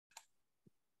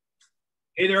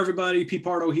Hey there, everybody. Pete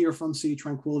Pardo here from Sea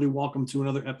Tranquility. Welcome to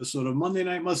another episode of Monday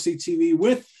Night Must See TV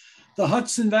with the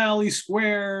Hudson Valley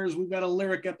Squares. We've got a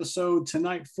lyric episode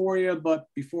tonight for you, but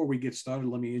before we get started,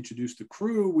 let me introduce the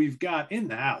crew. We've got in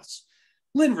the house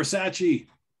Lynn Versace,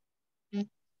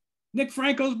 Nick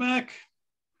Franco's back,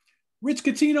 Rich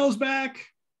Catino's back,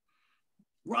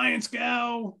 Ryan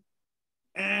Scow,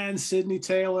 and Sydney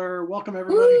Taylor. Welcome,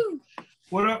 everybody. Woo!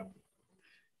 What up?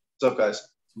 What's up, guys?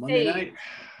 It's Monday night.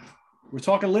 We're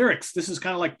talking lyrics. This is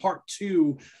kind of like part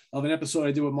two of an episode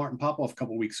I did with Martin Popoff a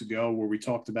couple of weeks ago, where we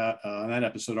talked about in that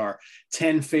episode our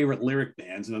 10 favorite lyric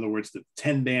bands. In other words, the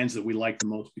 10 bands that we like the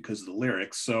most because of the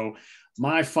lyrics. So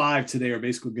my 5 today are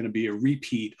basically going to be a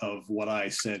repeat of what I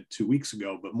said 2 weeks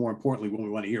ago, but more importantly, what we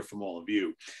want to hear from all of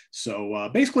you. So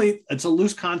basically, it's a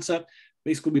loose concept.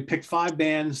 Basically, we picked 5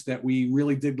 bands that we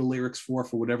really dig the lyrics for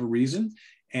whatever reason.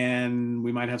 And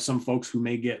we might have some folks who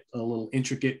may get a little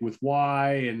intricate with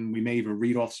why, and we may even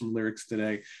read off some lyrics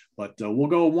today. But we'll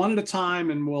go one at a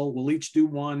time, and we'll each do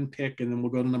one pick, and then we'll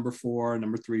go to number 4,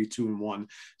 number 3, 2, and 1.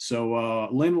 So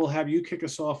Lynn, we'll have you kick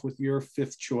us off with your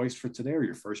 5th choice for today, or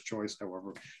your first choice,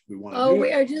 however we want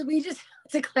to do it. We just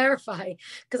to clarify,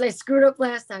 because I screwed up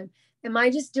last time. Am I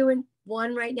just doing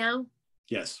one right now?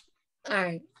 Yes. All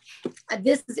right.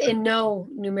 This is in no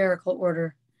numerical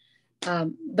order.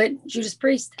 But Judas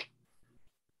Priest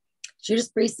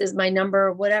is my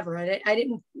number, whatever. I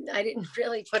didn't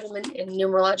really put him in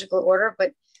numerological order,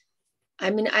 but I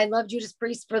mean, I love Judas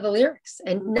Priest for the lyrics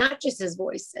and not just his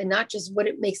voice and not just what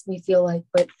it makes me feel like,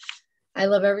 but I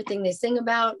love everything they sing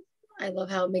about. I love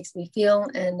how it makes me feel.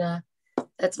 And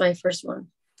that's my first one.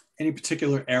 Any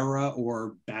particular era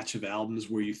or batch of albums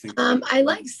where you think? I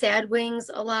like Sad Wings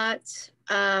a lot.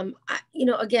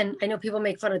 Again, I know people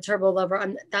make fun of Turbo Lover.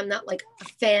 I'm not like a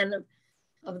fan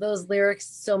of those lyrics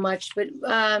so much, but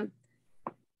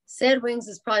Sad Wings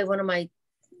is probably one of my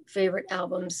favorite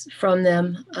albums from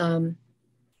them.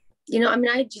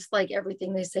 I just like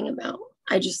everything they sing about.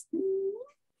 I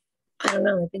don't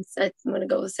know. I think I'm going to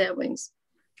go with Sad Wings.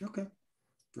 Okay.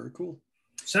 Very cool.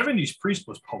 70s Priest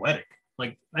was poetic.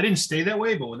 Like, I didn't stay that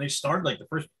way, but when they started, like, the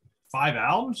first 5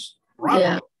 albums,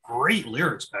 great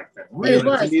lyrics back then.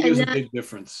 Really. There's a big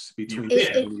difference between the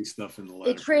 70s stuff and the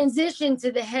latter. It transitioned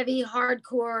to the heavy,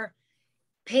 hardcore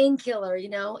Painkiller,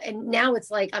 and now it's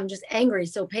like, I'm just angry.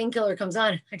 So Painkiller comes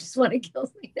on. I just want to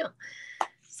kill,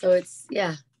 So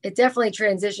it definitely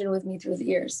transitioned with me through the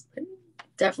years. But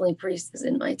definitely Priest is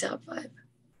in my top 5.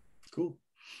 Cool.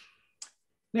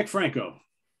 Nick Franco,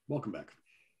 welcome back.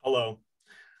 Hello.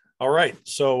 All right.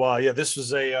 So, this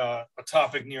was a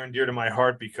topic near and dear to my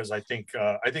heart because I think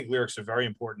lyrics are very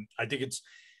important. I think it's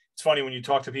funny when you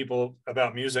talk to people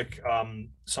about music.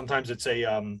 Sometimes it's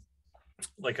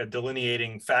like a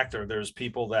delineating factor. There's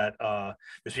people that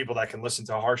can listen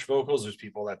to harsh vocals. There's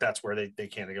people that's where they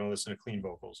can't. They don't listen to clean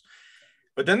vocals.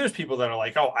 But then there's people that are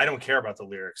like, oh, I don't care about the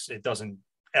lyrics. It doesn't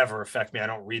ever affect me. I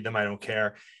don't read them. I don't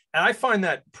care. And I find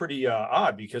that pretty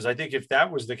odd because I think if that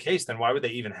was the case, then why would they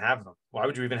even have them? Why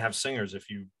would you even have singers if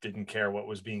you didn't care what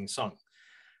was being sung?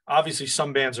 Obviously,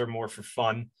 some bands are more for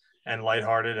fun and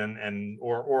lighthearted,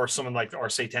 or someone like our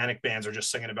satanic bands are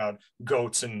just singing about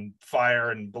goats and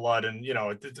fire and blood, and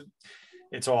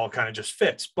it's all kind of just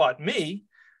fits. But me,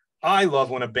 I love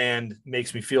when a band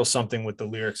makes me feel something with the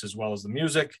lyrics as well as the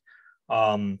music,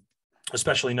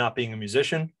 especially not being a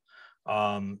musician.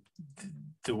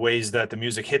 The ways that the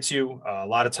music hits you, a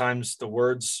lot of times the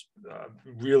words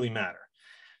really matter.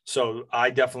 So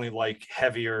I definitely like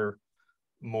heavier,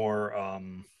 more,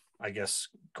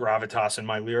 gravitas in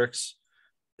my lyrics.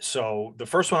 So the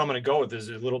first one I'm going to go with is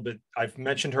a little bit, I've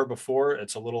mentioned her before.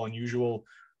 It's a little unusual,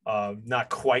 not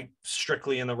quite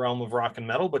strictly in the realm of rock and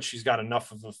metal, but she's got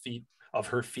enough of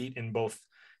her feet in both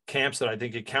camps that I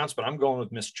think it counts. But I'm going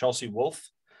with Miss Chelsea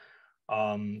Wolfe.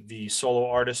 The solo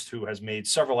artist who has made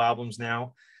several albums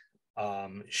now.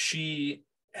 She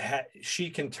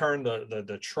can turn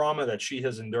the trauma that she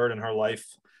has endured in her life,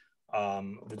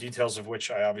 the details of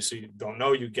which I obviously don't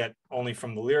know, you get only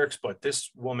from the lyrics, but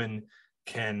this woman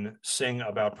can sing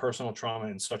about personal trauma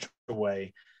in such a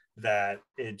way that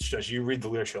it's just, you read the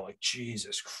lyrics, you're like,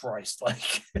 Jesus Christ,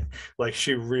 like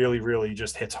she really, really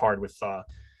just hits hard with,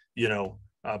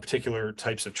 particular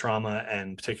types of trauma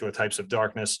and particular types of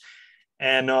darkness.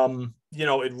 And,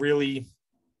 it really,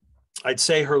 I'd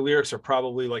say her lyrics are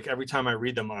probably like every time I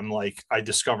read them, I'm like, I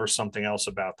discover something else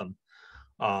about them.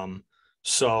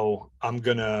 So I'm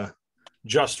going to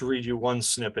just read you one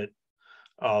snippet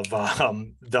of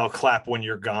They'll Clap When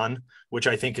You're Gone, which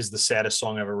I think is the saddest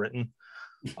song ever written.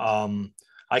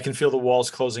 I can feel the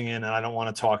walls closing in and I don't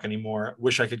want to talk anymore.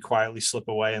 Wish I could quietly slip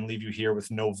away and leave you here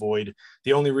with no void.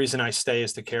 The only reason I stay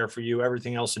is to care for you.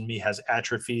 Everything else in me has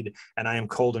atrophied and I am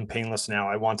cold and painless now.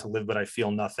 I want to live, but I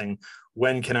feel nothing.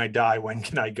 When can I die? When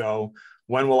can I go?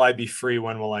 When will I be free?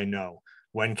 When will I know?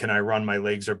 When can I run? My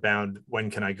legs are bound.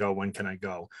 When can I go? When can I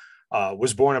go?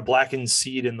 Was born a blackened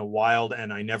seed in the wild,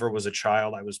 and I never was a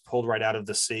child. I was pulled right out of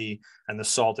the sea, and the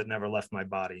salt, it never left my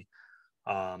body.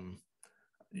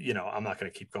 You know, I'm not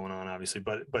going to keep going on, obviously,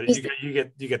 but you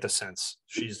get the sense.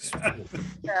 She's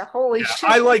holy shit.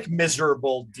 I like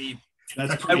miserable, deep.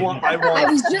 That's I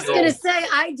was just going to say,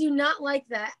 I do not like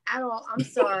that at all. I'm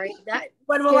sorry. That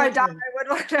when will I die?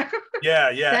 Yeah.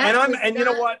 And you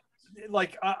know what?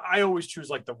 Like, I always choose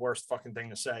like the worst fucking thing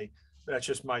to say. That's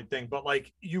just my thing. But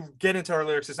like, you get into her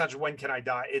lyrics, it's not just when can I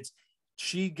die? It's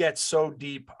she gets so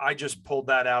deep. I just pulled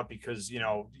that out because, you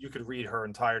know, you could read her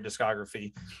entire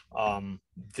discography.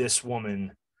 This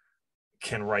woman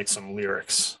can write some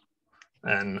lyrics.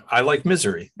 And I like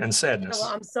misery and sadness. Well,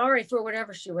 I'm sorry for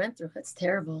whatever she went through. That's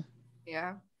terrible.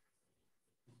 Yeah.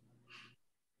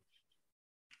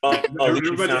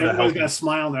 Everybody's got a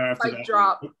smile there after that.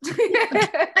 Drop.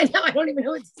 I know. I don't even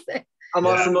know what to say. I'm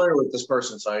not familiar with this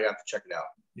person, so I have to check it out.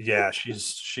 Yeah,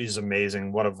 she's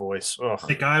amazing. What a voice.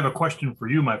 Nick, I have a question for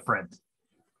you, my friend.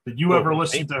 Did you ever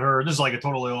listen to her? This is like a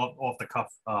totally off the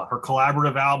cuff. Her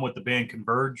collaborative album with the band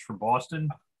Converge from Boston.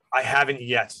 I haven't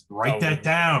yet. Write that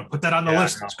down. Put that on the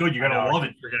list. It's good. You're gonna love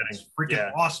it. It's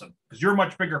freaking awesome. Because you're a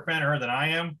much bigger fan of her than I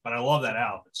am, but I love that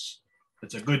album.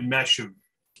 It's a good mesh of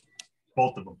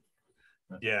both of them.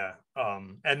 Yeah.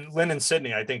 And Lynn and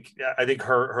Sydney, I think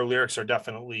her lyrics are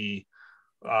definitely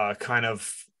kind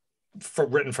of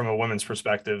written from a woman's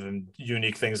perspective and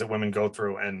unique things that women go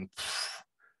through. And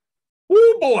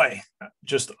woo boy,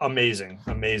 just amazing.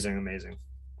 So,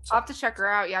 I'll have to check her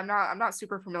out. Yeah, I'm not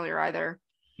super familiar either.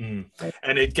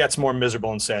 And it gets more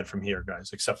miserable and sad from here,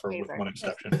 guys, except for with one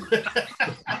exception.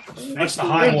 That's the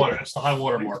high water. That's the high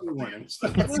water mark. It's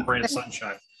the brain of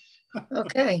sunshine.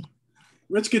 Okay.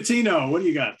 Rich Catino, what do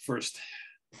you got first?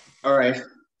 All right.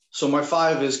 So my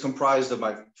 5 is comprised of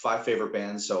my 5 favorite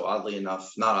bands. So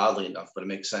not oddly enough, but it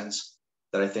makes sense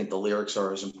that I think the lyrics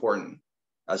are as important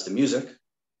as the music.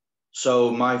 So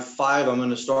my 5, I'm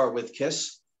going to start with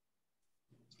Kiss.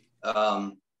 I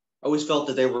always felt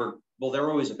that they were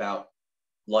always about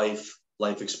life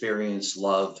experience,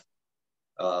 love,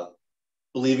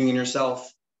 believing in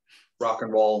yourself, rock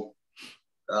and roll.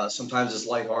 Sometimes it's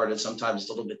lighthearted, sometimes it's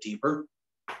a little bit deeper.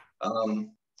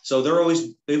 So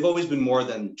they've always been more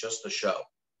than just the show.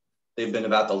 They've been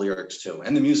about the lyrics too,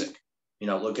 and the music. You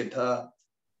know, look at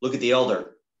The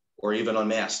Elder, or even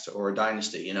Unmasked, or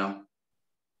Dynasty. You know,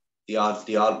 the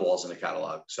oddballs in the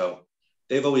catalog. So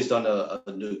they've always done a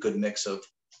good mix of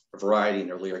variety in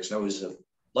their lyrics, and I always have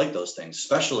liked those things.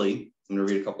 Especially, I'm going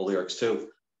to read a couple lyrics too.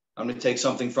 I'm going to take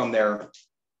something from their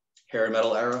hair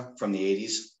metal era from the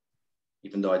 80s,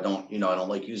 even though I don't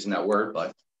like using that word,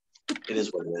 but it is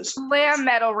what it is. Glam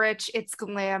metal, Rich. It's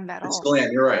glam metal. It's glam.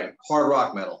 You're right. Hard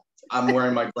rock metal. I'm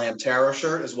wearing my Glam Tarot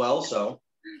shirt as well. So,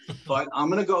 but I'm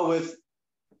going to go with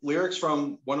lyrics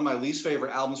from one of my least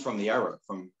favorite albums from the era,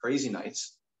 from Crazy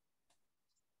Nights,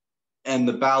 and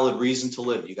the ballad Reason to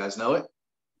Live. You guys know it?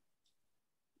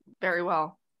 Very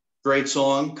well. Great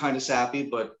song, kind of sappy,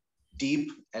 but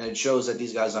deep. And it shows that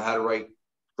these guys know how to write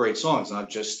great songs, not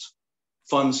just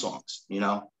fun songs, you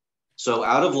know? So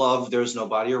out of love, there's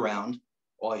nobody around.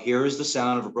 All I hear is the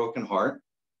sound of a broken heart.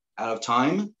 Out of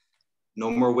time,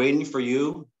 no more waiting for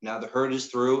you. Now the hurt is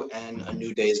through and a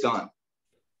new day is gone.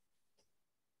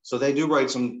 So they do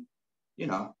write some, you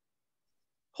know,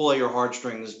 pull at your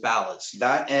heartstrings ballads.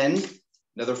 That and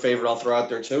another favorite I'll throw out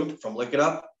there too, from Lick It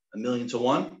Up, A Million to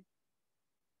One.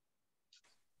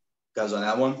 Guys on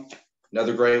that one.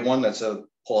 Another great one, that's a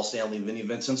Paul Stanley, Vinnie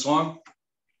Vincent song.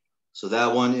 So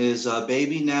that one is,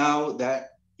 baby, now that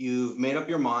you've made up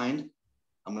your mind,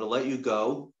 I'm going to let you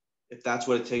go if that's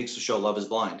what it takes to show love is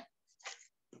blind.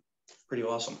 Pretty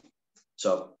awesome.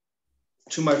 So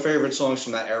 2 of my favorite songs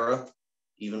from that era,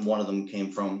 even one of them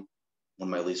came from one of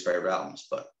my least favorite albums,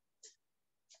 but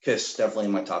Kiss, definitely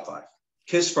in my top 5.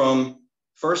 Kiss from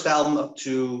first album up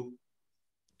to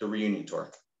the reunion tour.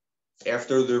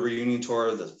 After the reunion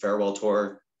tour, the farewell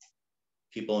tour,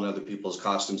 people in other people's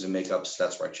costumes and makeups,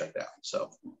 that's where I checked out.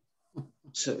 So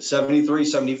 73,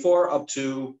 74, up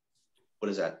to, what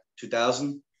is that,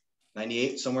 2000,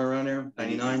 98, somewhere around there,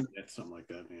 99? Yeah, something like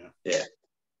that, yeah. Yeah.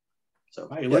 So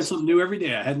you learn something new every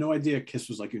day. I had no idea Kiss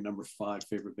was like your number 5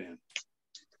 favorite band.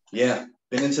 Yeah,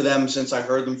 been into them since I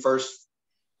heard them first,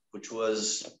 which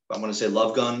was, I'm going to say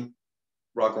Love Gun,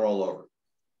 Rock and Roll Over,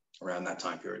 around that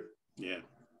time period. Yeah.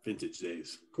 Vintage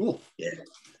days. Cool. Yeah.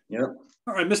 Yep.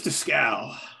 All right, Mr.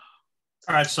 Scal.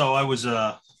 All right, so I was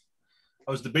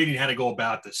debating how to go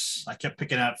about this. I kept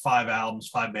picking out 5 albums,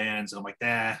 5 bands, and I'm like,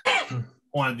 nah, I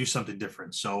want to do something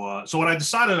different. So what I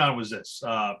decided on was this.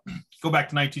 Go back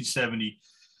to 1970,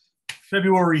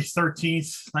 February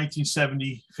 13th,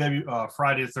 1970,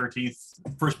 Friday the 13th,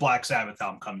 first Black Sabbath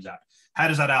album comes out. How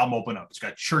does that album open up? It's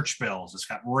got church bells. It's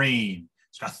got rain.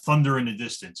 It's got thunder in the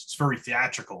distance. It's very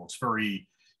theatrical. It's very,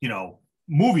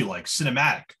 movie-like,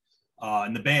 cinematic.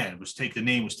 And the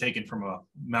name was taken from a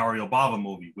Mario Bava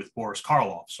movie with Boris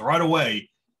Karloff. So right away,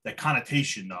 that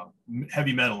connotation of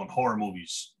heavy metal and horror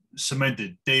movies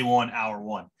cemented day one, hour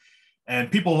one. And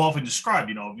people have often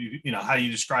described, how do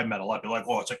you describe metal? I'd be like,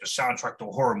 it's like the soundtrack to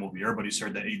a horror movie. Everybody's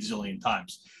heard that 8 zillion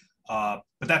times. But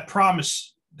that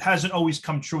promise hasn't always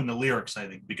come true in the lyrics, I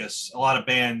think, because a lot of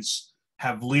bands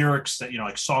have lyrics that,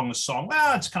 like song to song,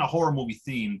 it's kind of horror movie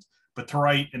themed, but to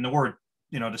write in the word,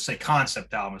 to say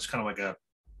concept album, it's kind of like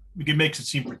it makes it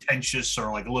seem pretentious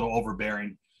or like a little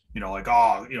overbearing, it's like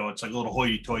a little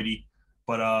hoity-toity.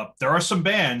 But there are some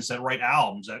bands that write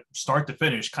albums that start to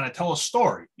finish kind of tell a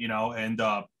story, and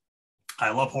I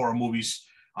love horror movies.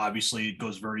 Obviously, it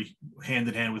goes very hand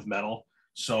in hand with metal.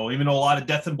 So even though a lot of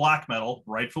death and black metal,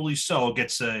 rightfully so,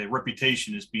 gets a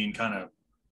reputation as being kind of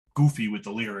goofy with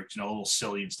the lyrics, a little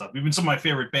silly and stuff. Even some of my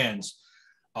favorite bands,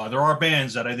 there are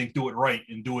bands that I think do it right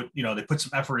and do it, they put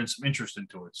some effort and some interest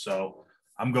into it. So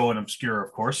I'm going obscure,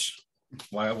 of course.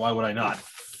 Why would I not?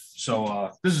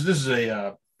 So this is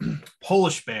a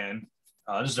Polish band.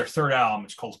 This is their third album.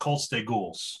 It's called Cult Stay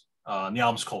Ghouls. And the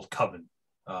album's called Coven.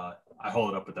 I hold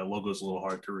it up, but that logo is a little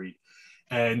hard to read.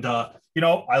 And,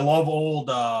 I love old,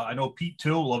 I know Pete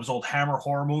too, loves old Hammer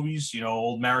horror movies,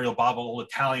 old Mario Bava, old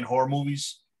Italian horror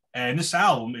movies. And this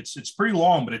album, it's pretty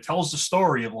long, but it tells the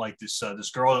story of like this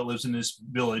girl that lives in this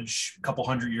village a couple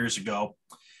hundred years ago.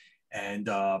 And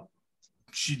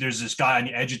there's this guy on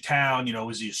the edge of town,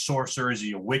 is he a sorcerer? Is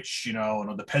he a witch?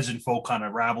 And the peasant folk kind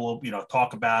of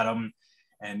talk about him.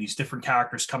 And these different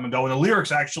characters come and go. And the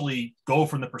lyrics actually go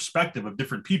from the perspective of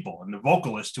different people. And the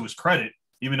vocalist, to his credit,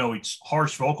 even though it's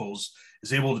harsh vocals,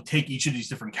 is able to take each of these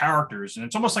different characters. And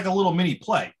it's almost like a little mini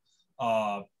play.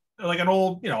 Like an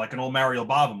old Mario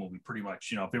Bava movie, pretty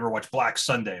much. If you ever watch Black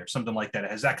Sunday or something like that, it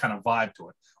has that kind of vibe to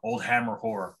it. Old Hammer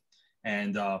horror.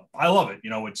 And I love it.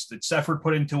 It's effort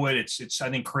put into it. It's I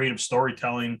think creative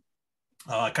storytelling.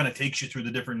 It kind of takes you through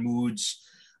the different moods,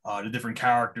 the different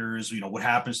characters. What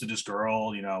happens to this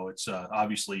girl? It's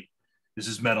obviously this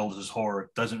is metal, this is horror.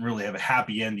 It doesn't really have a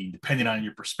happy ending, depending on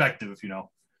your perspective.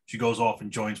 She goes off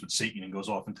and joins with Satan and goes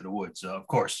off into the woods. Of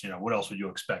course, what else would you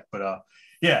expect? But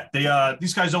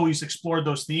these guys always explored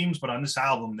those themes, but on this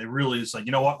album, they really is like,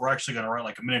 we're actually going to write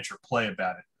like a miniature play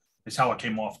about it. Is how it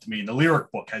came off to me. And the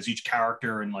lyric book has each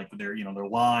character and like their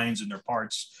lines and their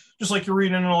parts, just like you're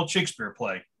reading an old Shakespeare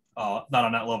play. Not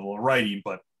on that level of writing,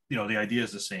 but the idea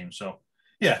is the same. So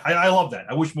I love that.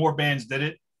 I wish more bands did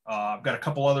it. I've got a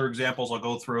couple other examples I'll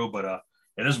go through, but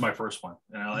it is my first one.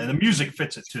 And the music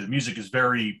fits it too. The music is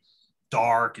very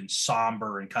dark and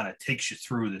somber and kind of takes you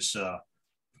through this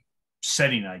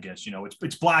setting, I guess.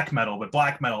 It's black metal, but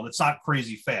black metal that's not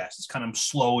crazy fast. It's kind of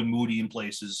slow and moody in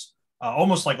places.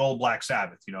 Almost like old Black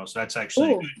Sabbath, so that's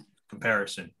actually a good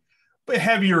comparison. But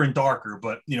heavier and darker,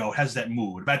 but, has that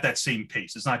mood, about that same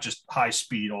pace. It's not just high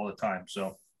speed all the time.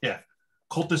 So,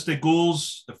 Cultist de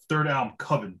Ghouls, the third album,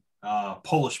 Coven,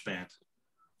 Polish band.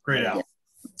 Great album.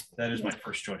 That is my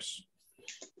first choice.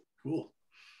 Cool.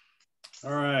 All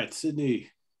right,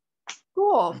 Sydney.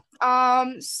 Cool.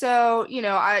 So,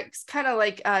 I kind of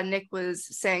like Nick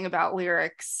was saying about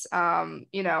lyrics,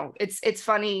 it's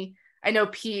funny. I know,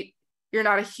 Pete, you're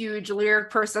not a huge lyric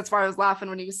person. That's why I was laughing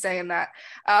when he was saying that.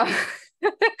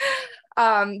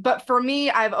 But for me,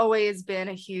 I've always been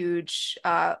a huge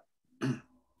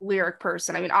lyric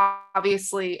person. I mean,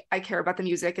 obviously, I care about the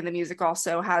music, and the music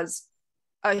also has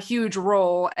a huge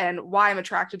role and why I'm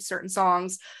attracted to certain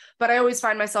songs. But I always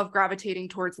find myself gravitating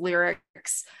towards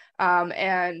lyrics.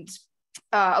 And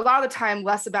a lot of the time,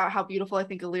 less about how beautiful I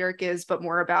think a lyric is, but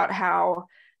more about how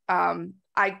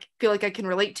I feel like I can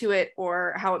relate to it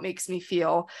or how it makes me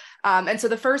feel. And so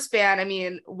the first band, I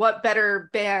mean, what better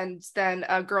band than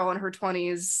a girl in her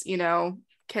 20s,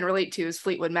 can relate to is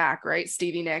Fleetwood Mac, right?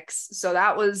 Stevie Nicks. So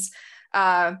that was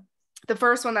the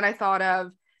first one that I thought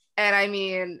of. And I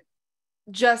mean,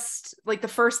 just like the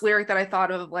first lyric that I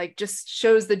thought of, like, just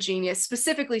shows the genius,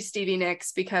 specifically Stevie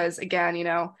Nicks, because again,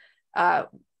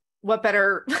 what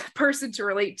better person to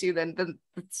relate to than the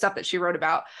stuff that she wrote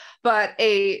about. But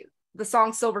the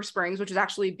song Silver Springs, which is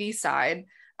actually B-side,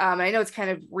 I know it's kind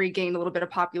of regained a little bit of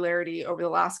popularity over the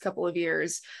last couple of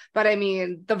years, but I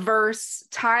mean, the verse,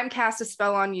 time cast a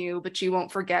spell on you, but you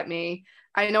won't forget me.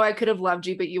 I know I could have loved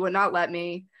you, but you would not let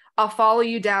me. I'll follow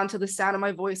you down till the sound of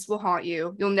my voice will haunt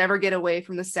you. You'll never get away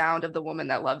from the sound of the woman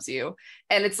that loves you.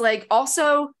 And it's like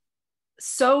also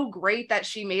so great that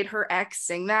she made her ex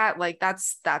sing that. Like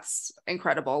that's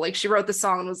incredible. Like she wrote the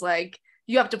song and was like,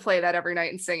 you have to play that every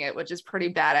night and sing it, which is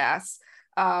pretty badass.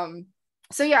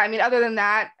 So yeah, I mean, other than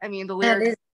that, I mean, the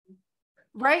lyrics,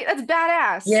 right? That's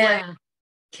badass. Yeah, like,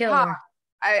 killer.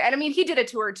 And I mean, he did a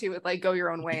tour too with like Go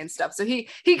Your Own Way and stuff. So he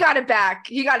got it back.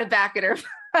 He got it back at her.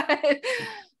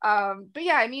 But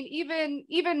yeah, I mean,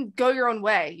 even Go Your Own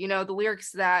Way, you know, the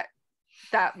lyrics that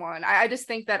one, I just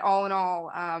think that all in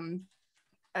all,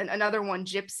 another one,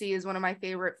 Gypsy, is one of my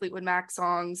favorite Fleetwood Mac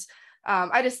songs.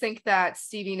 I just think that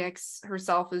Stevie Nicks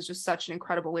herself is just such an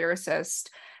incredible lyricist,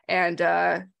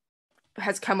 and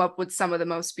has come up with some of the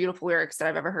most beautiful lyrics that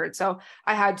I've ever heard. So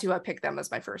I had to pick them as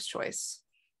my first choice.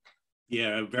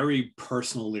 Yeah, very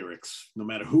personal lyrics, no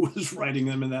matter who was writing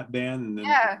them in that band. And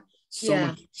then so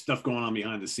much stuff going on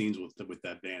behind the scenes with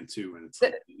that band too. And it's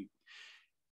like, you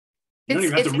don't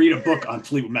even have to read a book on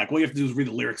Fleetwood Mac. All you have to do is read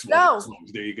the lyrics of all the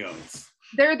songs. There you go.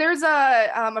 There's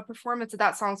a performance of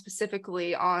that song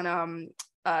specifically on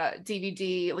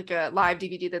DVD, like a live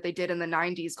DVD that they did in the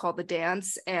 90s called The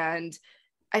Dance. And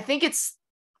I think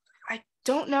I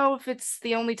don't know if it's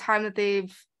the only time that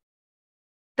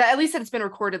at least that it's been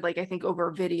recorded, like I think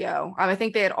over video. I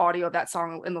think they had audio of that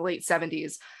song in the late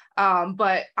 70s.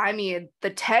 But I mean,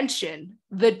 the tension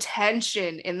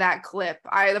in that clip,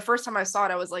 the first time I saw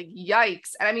it, I was like,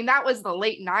 yikes. And I mean, that was the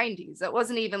late 90s. It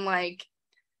wasn't even like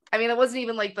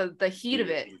the heat of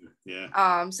it.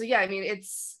 Yeah. So yeah, I mean,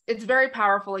 it's very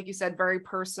powerful, like you said, very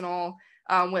personal,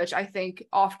 which I think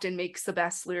often makes the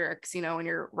best lyrics, you know, when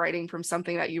you're writing from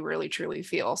something that you really truly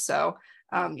feel. So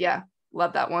yeah,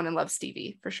 love that one and love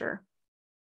Stevie for sure.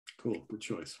 Cool, good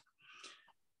choice.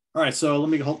 All right, so let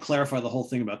me clarify the whole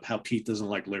thing about how Pete doesn't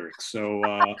like lyrics. So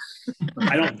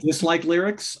I don't dislike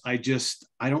lyrics. I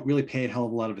don't really pay a hell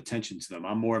of a lot of attention to them.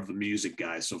 I'm more of the music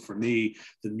guy. So for me,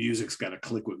 the music's got to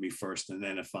click with me first, and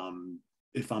then if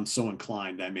I'm so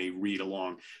inclined, I may read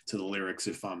along to the lyrics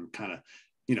if I'm kind of,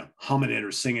 you know, humming it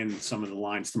or singing some of the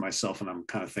lines to myself, and I'm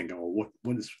kind of thinking, well,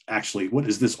 what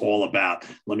is this all about?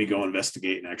 Let me go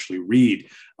investigate and actually read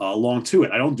along to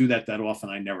it. I don't do that often.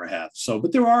 I never have. So,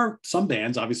 but there are some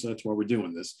bands, obviously that's why we're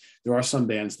doing this. There are some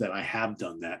bands that I have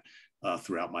done that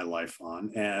throughout my life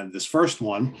on. And this first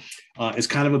one is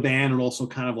kind of a band and also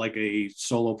kind of like a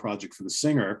solo project for the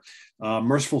singer,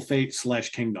 Merciful Fate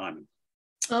 / King Diamond.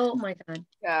 Oh my God.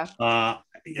 Yeah.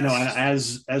 You know,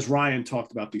 as Ryan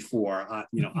talked about before,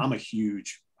 you know, I'm a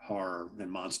huge horror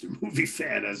and monster movie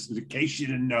fan, as in case you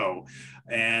didn't know.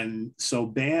 And so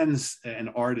bands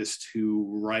and artists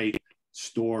who write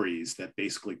stories that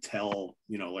basically tell,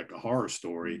 you know, like a horror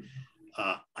story,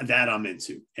 that I'm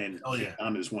into. And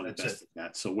Tom is one of the best at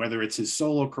that. So whether it's his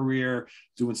solo career,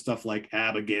 doing stuff like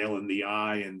Abigail and The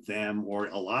Eye and Them, or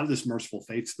a lot of this Merciful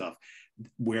Fate stuff,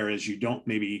 whereas you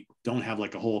don't have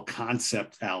like a whole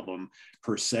concept album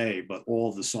per se, but all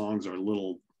of the songs are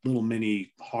little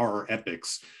mini horror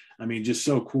epics. I mean, just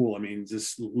so cool. I mean,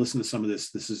 just listen to some of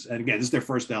this. And again, this is their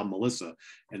first album, Melissa,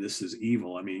 and this is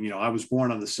Evil. I mean, you know, I was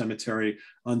born on the cemetery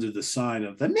under the sign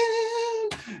of the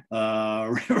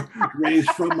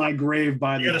raised from my grave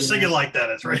by you gotta sing it like that.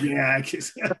 That's right. Yeah.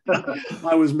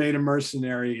 I was made a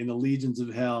mercenary in the legions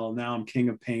of hell. Now I'm king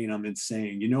of pain. I'm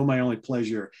insane. You know, my only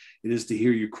pleasure, it is to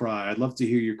hear you cry. I'd love to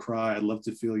hear you cry. I'd love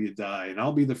to feel you die. And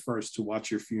I'll be the first to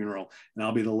watch your funeral, and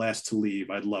I'll be the last to leave.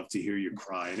 I'd love to hear you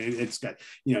cry. And it's got,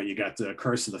 you know, you got the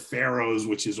Curse of the Pharaohs,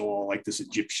 which is all like this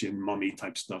Egyptian mummy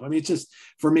type stuff. I mean, it's just,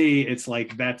 for me, it's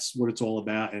like, that's what it's all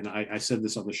about. And I said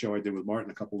this on the show I did with Martin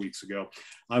a couple of weeks ago.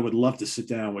 I would love to sit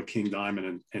down with King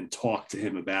Diamond and talk to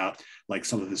him about like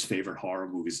some of his favorite horror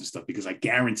movies and stuff, because I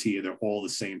guarantee you they're all the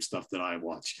same stuff that I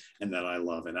watch and that I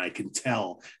love. And I can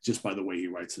tell just by the way he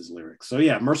writes his lyrics. So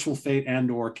yeah, Merciful Fate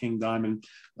and/or King Diamond.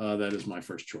 That is my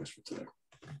first choice for today.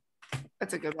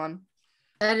 That's a good one.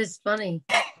 That is funny.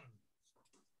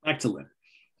 Back to Lynn.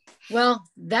 Well,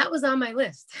 that was on my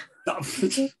list. Oh,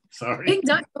 sorry.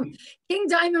 King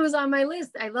Diamond was on my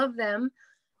list. I love them.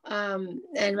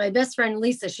 And my best friend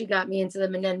Lisa, she got me into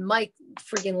them. And then Mike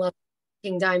freaking loved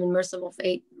King Diamond, Merciful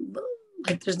Fate,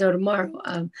 like there's no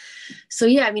tomorrow. So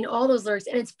yeah, I mean, all those lyrics.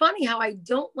 And it's funny how I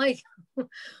don't like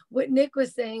what Nick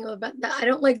was saying about that. I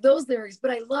don't like those lyrics,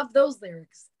 but I love those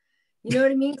lyrics. You know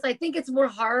what I mean? 'Cause I think it's more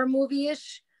horror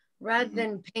movie-ish rather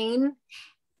than pain.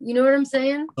 You know what I'm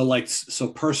saying? So like, so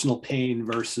personal pain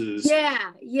versus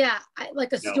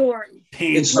Like a story.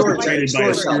 pain It's perpetrated by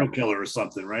a storytelling. serial killer or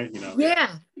something, right? You know.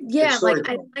 Yeah. It's Like I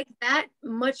storytelling. like that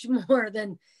much more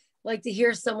than like to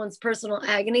hear someone's personal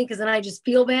agony, because then I just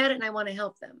feel bad and I want to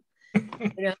help them.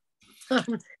 You know.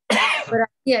 But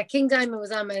yeah, King Diamond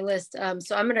was on my list.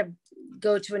 So I'm gonna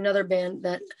go to another band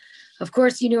that, of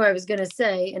course, you knew I was gonna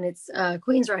say, and it's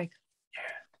Queensryche.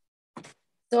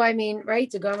 So I mean,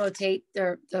 right, DeGarmo Tate,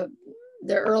 their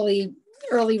early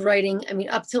writing. I mean,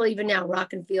 up till even now,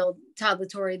 Rockenfield, Todd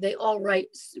LaTorre, they all write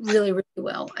really, really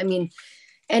well. I mean,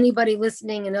 anybody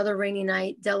listening, Another Rainy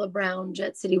Night, Della Brown,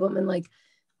 Jet City Woman, like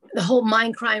the whole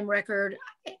Mind Crime record,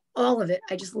 all of it.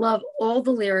 I just love all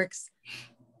the lyrics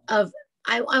of,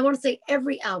 I want to say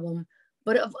every album,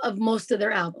 but of most of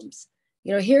their albums.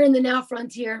 You know, Here in the Now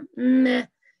Frontier, meh.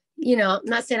 You know, I'm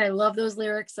not saying I love those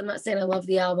lyrics. I'm not saying I love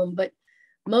the album, but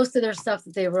most of their stuff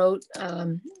that they wrote,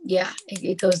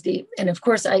 it goes deep. And of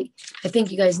course, I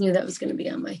think you guys knew that was going to be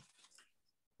on my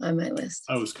list.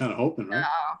 I was kind of hoping, right?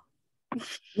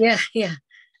 Yeah.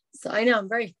 So I know I'm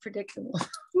very predictable.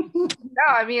 No,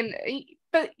 I mean,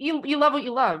 but you love what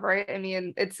you love, right? I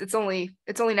mean, it's only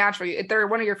natural. They're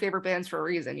one of your favorite bands for a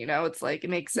reason, you know. It's like, it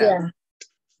makes sense. Yeah.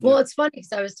 Well, it's funny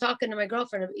because I was talking to my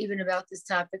girlfriend even about this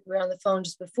topic. We were on the phone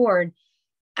just before, and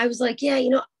I was like, yeah,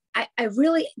 you know, I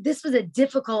really, this was a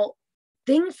difficult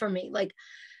thing for me. Like,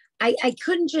 I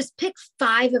couldn't just pick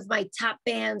 5 of my top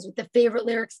bands with the favorite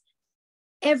lyrics.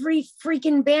 Every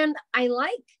freaking band I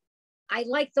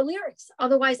like the lyrics.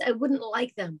 Otherwise, I wouldn't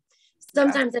like them.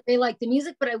 Sometimes I may like the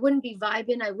music, but I wouldn't be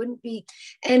vibing. I wouldn't be.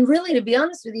 And really, to be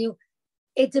honest with you,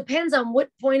 it depends on what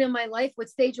point in my life, what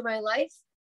stage of my life.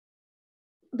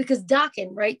 Because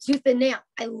Dokken, right? Tooth and Nail.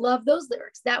 I love those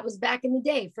lyrics. That was back in the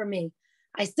day for me.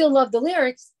 I still love the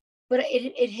lyrics, but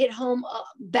it hit home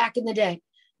back in the day.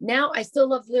 Now I still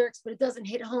love lyrics, but it doesn't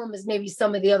hit home as maybe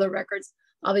some of the other records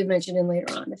I'll be mentioning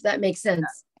later on, if that makes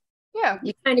sense. Yeah.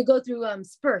 You kind of go through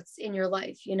spurts in your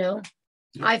life, you know?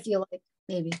 Yeah. I feel like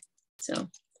maybe. So.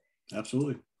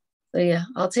 Absolutely. So yeah,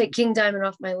 I'll take King Diamond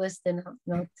off my list and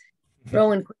I'll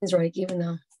throw in Queensryche, even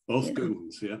though. Both good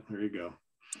ones. Yeah, there you go.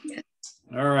 Yeah.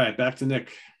 All right, back to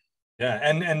Nick. Yeah,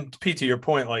 and Pete, to your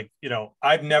point, like, you know,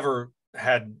 I've never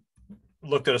had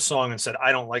looked at a song and said,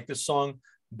 I don't like this song,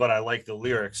 but I like the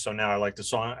lyrics, so now I like the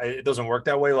song. It doesn't work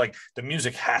that way. Like, the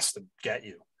music has to get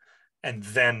you, and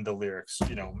then the lyrics,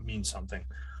 you know, mean something.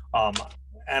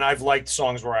 And I've liked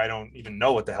songs where I don't even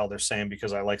know what the hell they're saying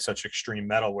because I like such extreme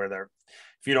metal where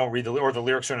if you don't read the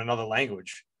lyrics are in another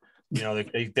language, you know,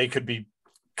 they could be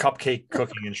cupcake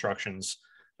cooking instructions.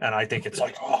 And I think it's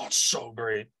like, oh, it's so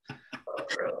great.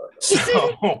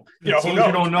 So, you know, who knows?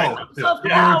 You don't know.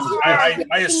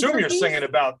 I assume you're singing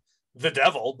about the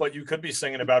devil, but you could be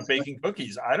singing about baking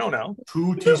cookies. I don't know.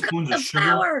 2 teaspoons of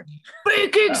sugar.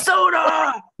 Baking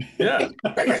soda. Yeah.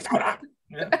 Baking soda.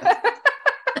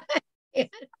 Yeah.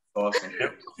 Awesome.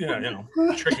 Yeah, you know,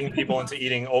 tricking people into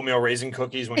eating oatmeal raisin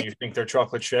cookies when you think they're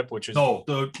chocolate chip, which is no,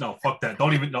 fuck that.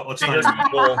 Don't even. No, let's not.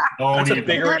 Evil. That's a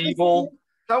bigger evil.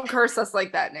 Don't curse us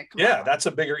like that, Nick. Come on. That's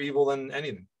a bigger evil than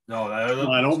anything. No,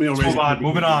 oatmeal raisin.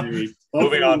 Moving on.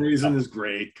 Moving on. Raisin is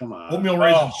great. Come on. Oatmeal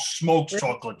raisin smoked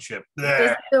chocolate chip. Is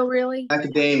it still really?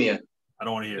 Academia. I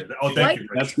don't want to hear that. Oh, thank you,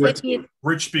 Rich. That's good.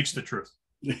 Rich speaks the truth.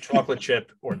 Chocolate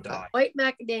chip or die. White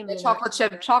macadamia.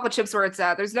 Chocolate chips where it's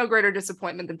at. There's no greater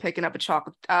disappointment than picking up a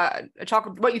chocolate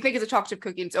what you think is a chocolate chip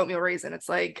cookie and it's oatmeal raisin. It's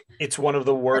like, it's one of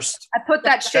the worst. I put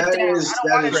that shit down.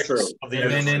 That is true.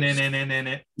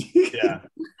 Yeah.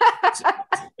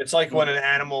 It's like when an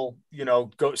animal, you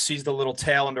know, sees the little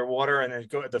tail underwater and then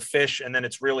go at the fish and then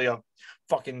it's really a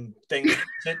fucking thing.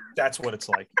 That's what it's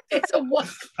like. It's a what?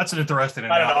 That's an interesting.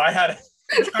 I don't know. I had it.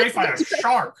 It's like a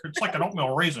shark. It's like an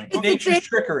oatmeal raisin. Nature's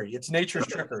trickery. It's nature's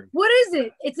trickery. What is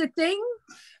it? It's a thing?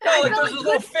 No, like those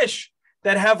little fish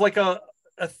that have like a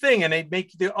thing and they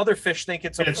make the other fish think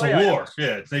it's a lure.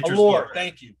 Yeah, it's nature's lure.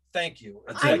 Thank you.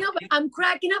 I know, but I'm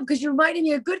cracking up because you're reminding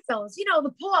me of Goodfellas. You know,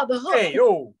 the paw, the hook. Hey,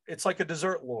 yo, it's like a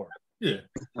dessert lure. Yeah.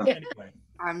 Anyway,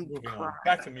 I'm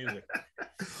back to music.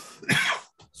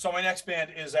 So my next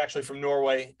band is actually from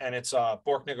Norway and it's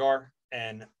Borknagar,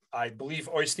 and I believe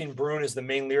Øystein Brun is the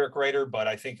main lyric writer, but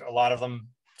I think a lot of them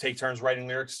take turns writing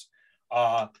lyrics.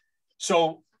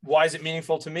 So why is it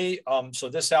meaningful to me? So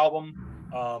this album,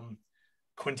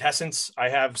 Quintessence, I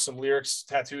have some lyrics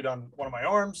tattooed on one of my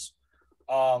arms.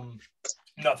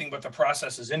 Nothing but the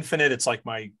process is infinite. It's like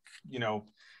my, you know,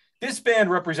 this band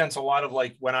represents a lot of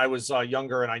like when I was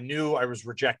younger and I knew I was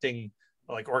rejecting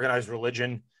like organized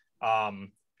religion,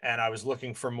 and I was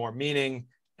looking for more meaning.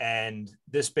 And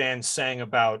this band sang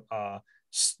about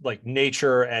like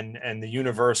nature and the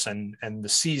universe and the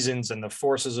seasons and the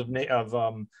forces of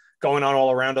going on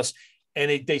all around us.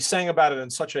 And they sang about it in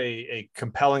such a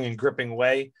compelling and gripping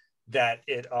way that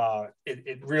it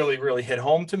really, really hit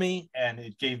home to me. And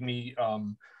it gave me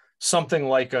something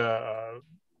like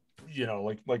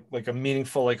like a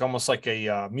meaningful, like almost like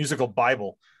a musical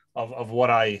Bible of what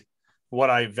I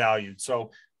valued.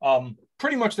 So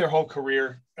pretty much their whole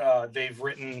career, they've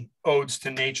written odes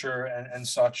to nature and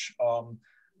such.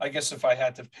 I guess if I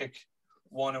had to pick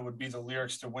one, it would be the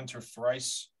lyrics to Winter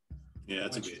Thrice. Yeah,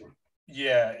 that's a good one.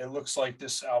 Yeah, it looks like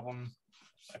this album.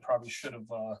 I probably should have.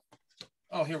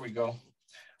 Oh, here we go.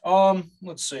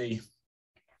 Let's see.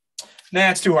 Nah,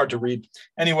 it's too hard to read.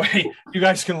 Anyway, you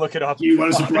guys can look it up. You, what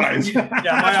a surprise. Yeah,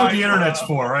 that's what the internet's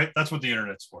for, right? That's what the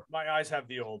internet's for. My eyes have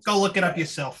the old. Go look it up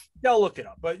yourself. They'll look it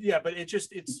up. But yeah, but it's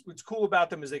cool about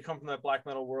them is they come from that black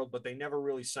metal world, but they never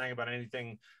really sang about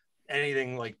anything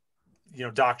like,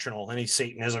 doctrinal, any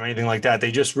Satanism, anything like that.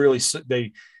 They just really,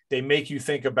 they make you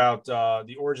think about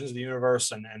the origins of the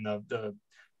universe and the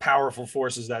powerful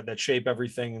forces that shape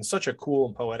everything in such a cool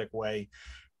and poetic way.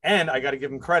 And I got to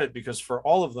give them credit because for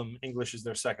all of them, English is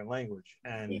their second language.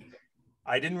 And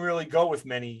I didn't really go with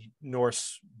many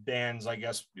Norse bands, I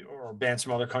guess, or bands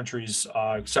from other countries,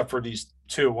 except for these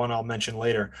two, one I'll mention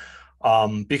later,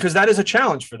 because that is a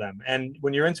challenge for them. And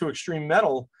when you're into extreme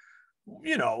metal,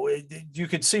 you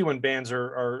could see when bands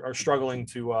are struggling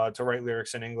to write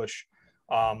lyrics in English.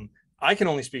 I can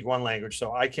only speak one language,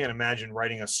 so I can't imagine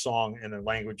writing a song in a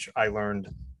language I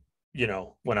learned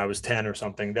when I was 10 or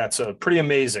something. That's pretty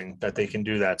amazing that they can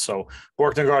do that. So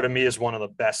Borknagar to me is one of the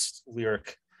best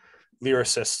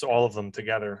lyricists, all of them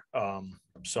together.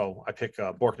 So I pick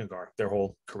Borknagar, their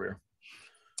whole career.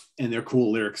 And their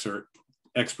cool lyrics are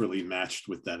expertly matched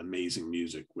with that amazing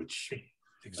music, which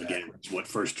again, is what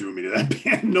first drew me to that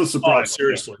band. No surprise. Oh,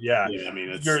 seriously, yeah. I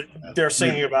mean, they're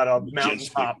singing about a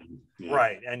mountaintop, yeah.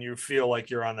 Right? And you feel like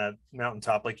you're on that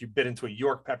mountaintop, like you bit into a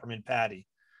York peppermint patty.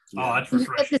 Oh, that's You get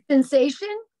refreshing. the sensation.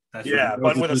 That's Yeah,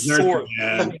 but with a sword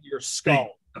in your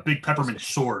skull. a big peppermint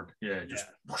sword. Yeah, just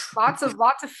Lots of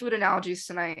food analogies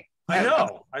tonight. I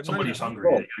know. somebody's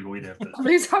hungry. You gotta go eat after this.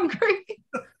 Somebody's hungry.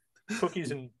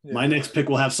 Cookies and My next pick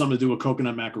will have something to do with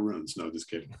coconut macaroons. No, just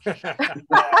kidding.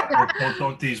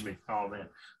 Don't tease me. Oh man.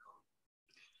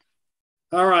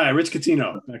 All right, Rich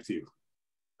Catino, back to you.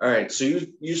 All right, so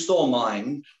you stole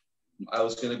mine. I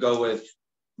was going to go with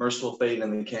Merciful Fate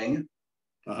and the King.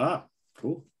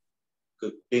 Cool.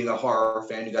 Good. Being a horror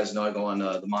fan, you guys know I go on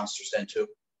the Monsters Den too.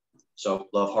 So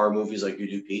love horror movies like you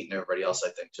do, Pete, and everybody else, I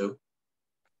think, too.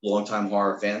 Longtime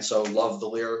horror fan, so love the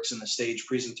lyrics and the stage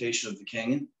presentation of the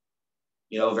King.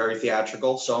 Very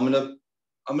theatrical. So I'm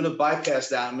gonna bypass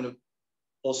that. I'm gonna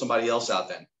pull somebody else out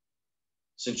then.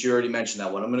 Since you already mentioned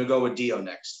that one, I'm gonna go with Dio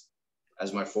next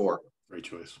as my 4. Great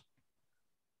choice.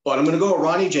 But I'm gonna go with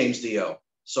Ronnie James Dio,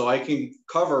 so I can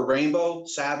cover Rainbow,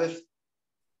 Sabbath,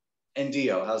 and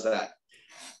Dio. How's that?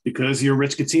 Because you're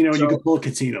Rich Catino and you can pull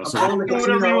Catino. So I'm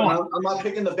not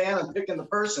picking the band, I'm picking the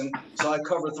person. So I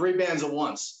cover 3 bands at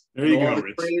once. There you go,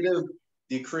 Rich.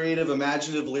 The creative,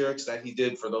 imaginative lyrics that he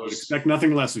did for I would those expect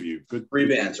nothing less of you. Good. 3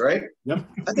 bands, right? Yep.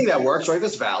 I think that works, right?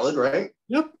 That's valid, right?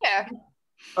 Yep. Yeah.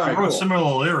 All right, I wrote cool.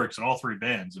 similar lyrics in all 3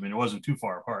 bands. I mean, it wasn't too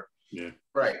far apart. Yeah.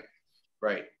 Right.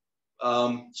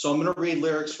 So I'm going to read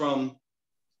lyrics from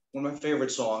one of my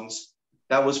favorite songs.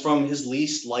 That was from his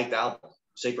least liked album,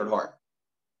 Sacred Heart.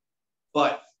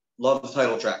 But love the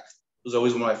title track. It was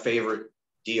always one of my favorite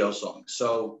Dio songs.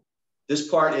 So this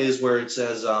part is where it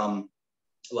says,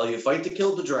 while you fight to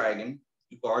kill the dragon,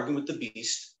 you bargain with the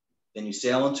beast, then you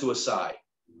sail into a sigh.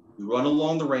 You run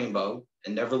along the rainbow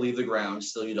and never leave the ground,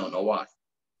 still you don't know why.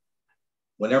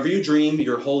 Whenever you dream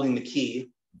you're holding the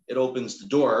key, it opens the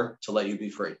door to let you be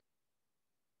free.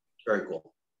 Very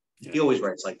cool. Yeah. He always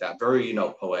writes like that. Very,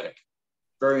 poetic.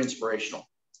 Very inspirational.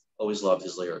 Always loved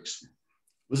his lyrics.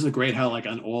 Wasn't it great how, like,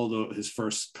 on his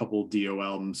first couple Dio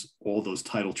albums, all those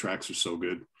title tracks are so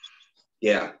good?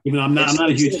 Yeah. Even though I'm not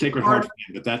a huge Sacred Heart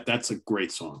fan, but that's a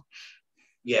great song.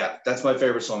 Yeah, that's my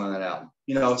favorite song on that album.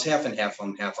 It's half and half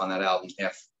on that album.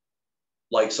 Half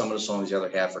like some of the songs, the other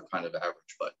half are kind of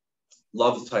average, but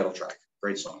love the title track.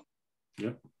 Great song.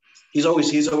 Yep. He's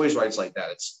always writes like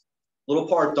that. It's a little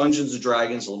part Dungeons and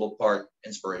Dragons, a little part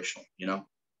inspirational,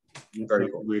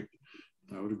 Very cool.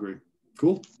 I would agree.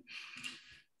 Cool.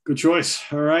 Good choice.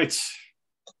 All right.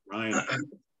 Ryan. All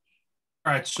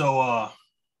right. So,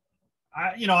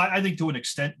 I think to an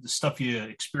extent, the stuff you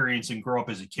experience and grow up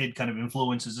as a kid kind of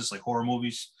influences this, like horror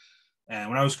movies. And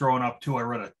when I was growing up too, I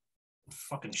read a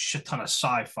fucking shit ton of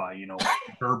sci-fi,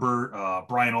 Herbert,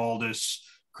 Brian Aldiss,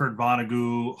 Kurt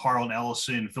Vonnegut, Harlan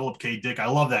Ellison, Philip K. Dick. I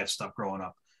love that stuff growing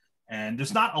up. And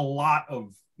there's not a lot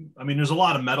of, I mean, there's a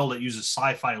lot of metal that uses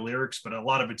sci-fi lyrics, but a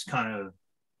lot of it's kind of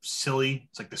silly.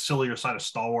 It's like the sillier side of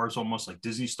Star Wars, almost like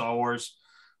Disney Star Wars.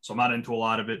 So I'm not into a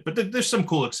lot of it, but there's some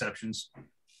cool exceptions.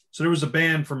 So there was a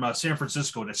band from San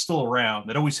Francisco that's still around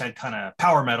that always had kind of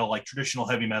power metal, like traditional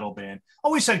heavy metal band.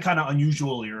 Always had kind of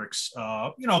unusual lyrics.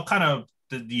 Kind of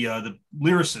the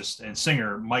lyricist and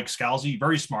singer Mike Scalzi,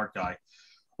 very smart guy,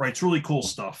 writes really cool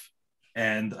stuff.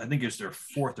 And I think it's their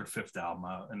fourth or fifth album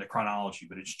in the chronology,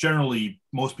 but it's generally,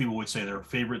 most people would say their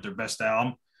favorite, their best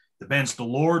album. The band's The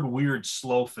Lord Weird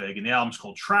Slow Fig, and the album's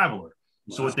called Traveler.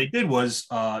 Wow. So what they did was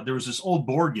there was this old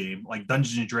board game, like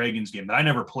Dungeons and Dragons game that I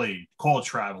never played, called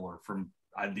Traveler from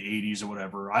the 80s or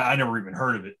whatever. I never even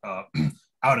heard of it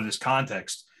out of this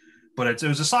context, but it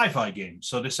was a sci-fi game.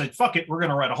 So they said, fuck it, we're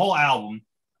going to write a whole album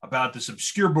about this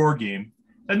obscure board game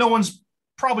that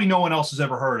probably no one else has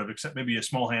ever heard of, except maybe a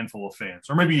small handful of fans,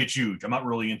 or maybe it's huge. I'm not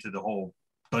really into the whole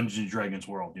Dungeons and Dragons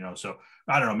world, so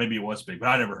I don't know, maybe it was big, but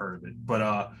I never heard of it.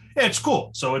 But yeah, it's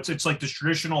cool. So it's like this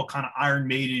traditional kind of Iron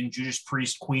Maiden, Judas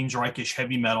Priest, Queensryche-ish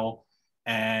heavy metal,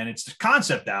 and it's the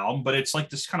concept album, but it's like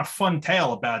this kind of fun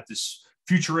tale about this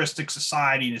futuristic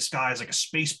society. This guy's like a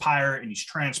space pirate, and he's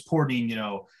transporting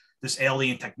this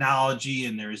alien technology,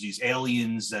 and there's these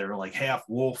aliens that are like half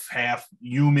wolf, half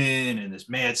human, and this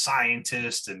mad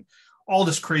scientist, and all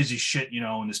this crazy shit,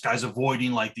 and this guy's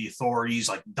avoiding like the authorities,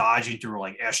 like dodging through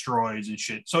like asteroids and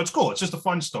shit. So it's cool. It's just a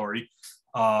fun story.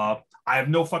 I have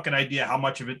no fucking idea how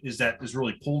much of it is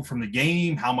really pulled from the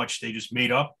game, how much they just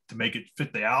made up to make it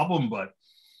fit the album. But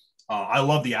I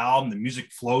love the album. The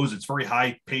music flows. It's very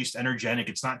high paced, energetic.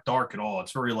 It's not dark at all.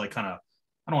 It's very like kind of,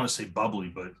 I don't want to say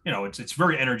bubbly, but it's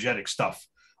very energetic stuff.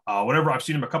 Whenever I've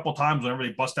seen them a couple of times, whenever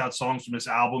they bust out songs from this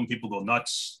album, people go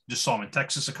nuts. Just saw them in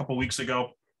Texas a couple of weeks ago.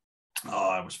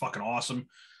 It was fucking awesome.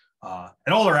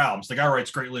 And all their albums, the guy writes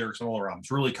great lyrics on all their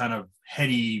albums, really kind of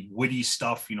heady, witty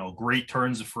stuff, great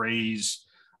turns of phrase.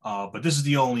 But this is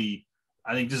I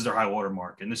think this is their high water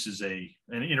mark. And this is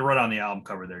and right on the album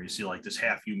cover there, you see like this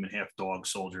half human, half dog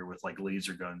soldier with like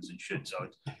laser guns and shit. So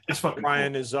it's fucking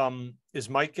Ryan, cool. Is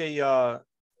Mike a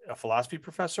philosophy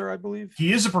professor, I believe?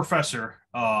 He is a professor.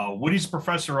 What he's a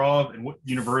professor of and what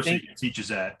university he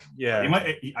teaches at. Yeah. He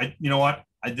might, you know what?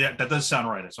 That does sound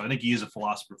right. So I think he is a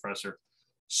philosophy professor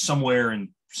somewhere in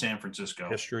San Francisco.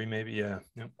 History, maybe. Yeah.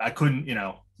 Yep. I couldn't,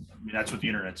 that's what the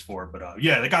internet's for. But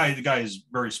yeah, the guy is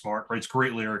very smart, writes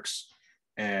great lyrics.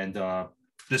 And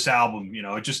this album,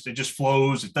 it just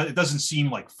flows. It doesn't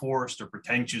seem like forced or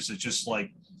pretentious. It's just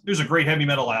like, there's a great heavy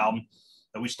metal album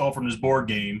that we stole from this board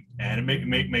game, and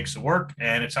it makes it work,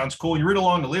 and it sounds cool. You read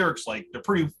along the lyrics, like they're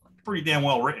pretty damn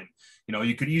well written.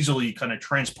 You could easily kind of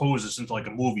transpose this into like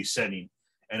a movie setting,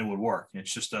 and it would work.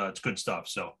 It's just it's good stuff.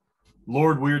 So,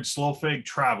 Lord Weird Slow Fig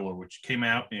Traveler, which came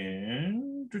out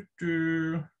in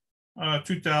 2003,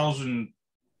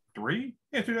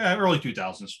 early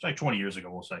 2000s, like 20 years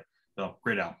ago, we'll say. So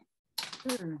great album.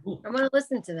 I'm gonna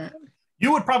listen to that.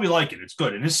 You would probably like it. It's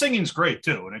good, and his singing's great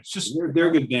too. And it's just they're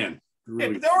a good band. Really. Yeah,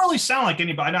 they don't really sound like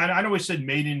anybody. I know we said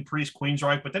Maiden, Priest,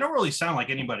 Queensryche, but they don't really sound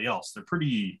like anybody else. They're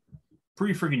pretty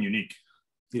freaking unique.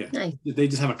 Yeah, nice. They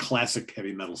just have a classic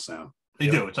heavy metal sound. They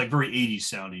do. It's like very 80s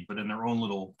sounding, but in their own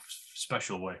little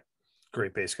special way.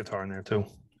 Great bass guitar in there too.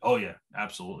 Oh yeah,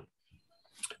 absolutely.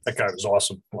 That guy was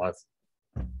awesome live.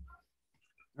 All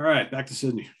right, back to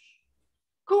Sydney.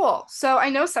 Cool. So I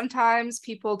know sometimes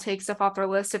people take stuff off their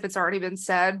list if it's already been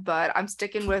said, but I'm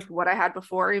sticking with what I had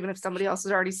before, even if somebody else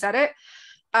has already said it.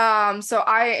 So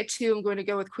I too am going to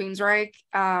go with Queensryche.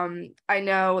 I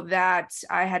know that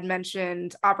I had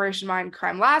mentioned Operation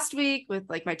Mindcrime last week with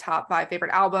like my top 5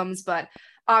 favorite albums, but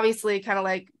obviously kind of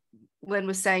like Lynn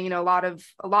was saying, a lot of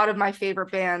my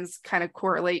favorite bands kind of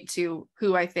correlate to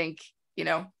who I think,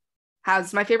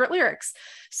 has my favorite lyrics.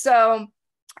 So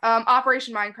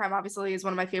Operation Mindcrime obviously is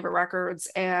one of my favorite records,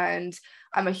 and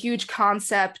I'm a huge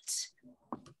concept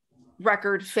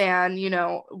record fan.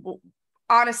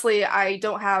 Honestly, I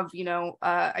don't have,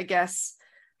 I guess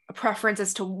a preference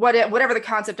as to whatever the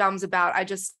concept album's about.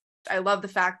 I love the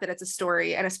fact that it's a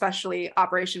story, and especially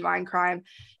Operation Mindcrime.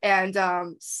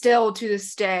 And still to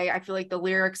this day, I feel like the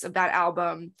lyrics of that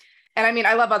album, and I mean,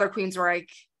 I love other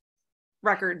Queensryche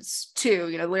records too,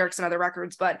 lyrics and other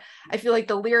records, but I feel like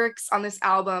the lyrics on this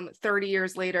album 30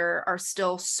 years later are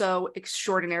still so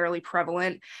extraordinarily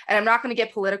prevalent. And I'm not going to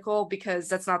get political because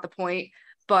that's not the point,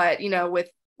 but with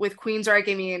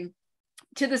Queensryche, I mean,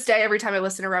 to this day, every time I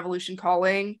listen to Revolution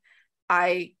Calling,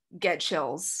 I get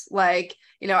chills. Like,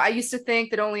 you know, I used to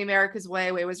think that only America's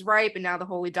way was right, but now the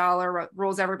holy dollar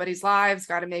rules everybody's lives.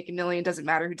 Got to make a million, doesn't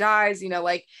matter who dies. You know,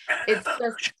 like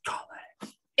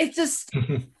it's just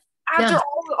after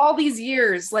all these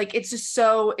years, like it's just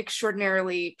so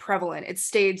extraordinarily prevalent. It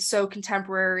stayed so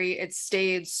contemporary. It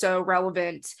stayed so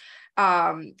relevant.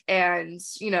 And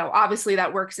you know, obviously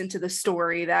that works into the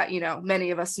story that, you know,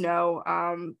 many of us know.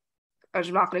 I'm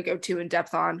not going to go too in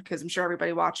depth on because I'm sure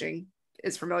everybody watching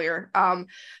is familiar.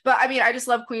 But I mean, I just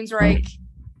love Queensryche.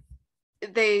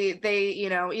 They, you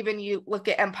know, even you look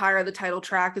at Empire, the title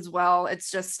track as well,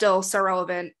 it's just still so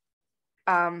relevant.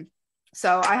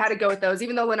 So I had to go with those,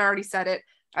 even though Lynn already said it.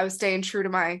 I was staying true to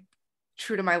my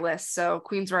list. So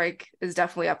Queensryche is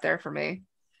definitely up there for me.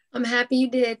 I'm happy you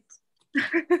did.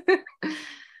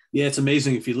 Yeah, it's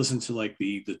amazing if you listen to like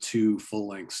the two full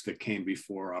lengths that came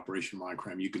before Operation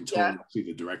Mindcrime, you can totally see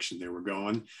the direction they were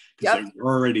going, because they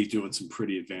were already doing some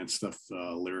pretty advanced stuff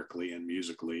lyrically and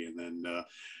musically. And then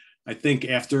I think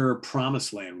after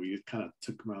Promised Land, we kind of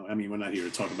took them out. I mean, we're not here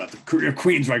to talk about the career of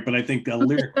Queensryche, but I think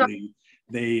lyrically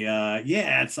they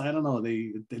it's, I don't know,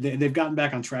 they've gotten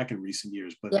back on track in recent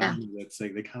years, but that's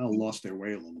like they kind of lost their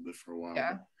way a little bit for a while.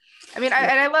 Yeah. I mean,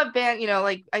 I love band, you know,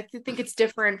 like I think it's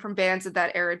different from bands of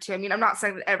that era too. I mean, I'm not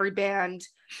saying that every band,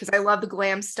 because I love the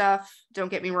glam stuff,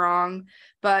 don't get me wrong,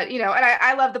 but you know, and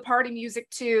I love the party music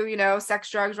too, you know,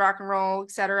 sex, drugs, rock and roll,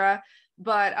 etc.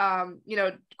 But you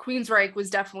know, Queensryche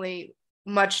was definitely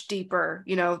much deeper.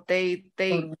 You know, they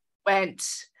went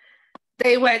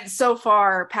so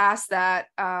far past that,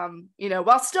 you know,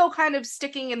 while still kind of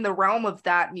sticking in the realm of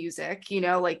that music, you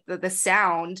know, like the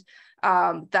sound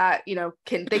that, you know,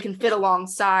 they can fit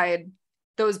alongside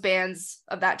those bands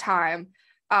of that time.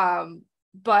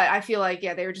 But I feel like,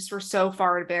 they were so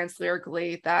far advanced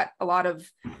lyrically that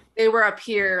they were up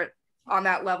here on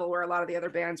that level where a lot of the other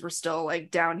bands were still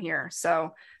like down here.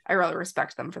 So I really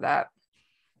respect them for that.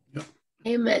 Yep.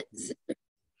 Amen.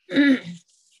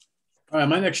 All right,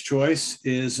 my next choice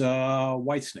is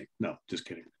Whitesnake. No, just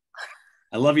kidding.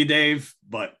 I love you, Dave,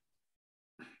 but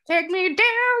take me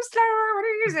down slow and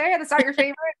easy. That's not your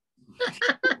favorite?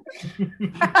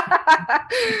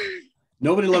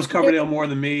 Nobody loves Coverdale more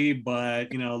than me,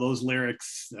 but you know those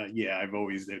lyrics. I've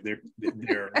always they're you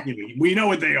know, we know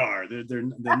what they are. They're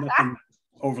nothing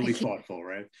overly thoughtful,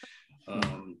 right?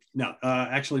 No,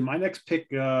 actually, my next pick,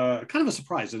 kind of a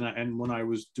surprise, and when I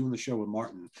was doing the show with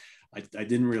Martin, I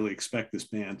didn't really expect this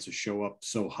band to show up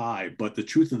so high, but the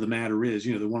truth of the matter is,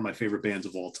 you know, they're one of my favorite bands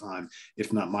of all time,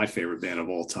 if not my favorite band of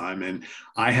all time. And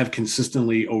I have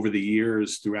consistently over the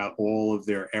years, throughout all of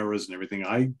their eras and everything,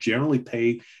 I generally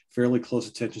pay fairly close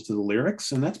attention to the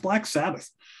lyrics, and that's Black Sabbath.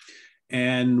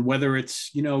 And whether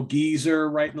it's, you know, Geezer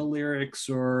writing the lyrics,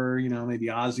 or, you know, maybe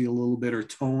Ozzy a little bit, or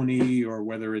Tony, or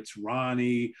whether it's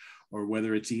Ronnie, or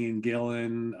whether it's Ian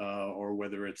Gillan, or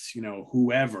whether it's, you know,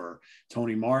 whoever,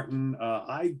 Tony Martin,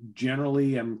 I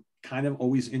generally am kind of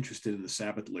always interested in the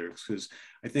Sabbath lyrics, because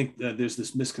I think that there's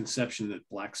this misconception that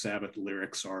Black Sabbath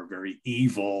lyrics are very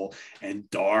evil and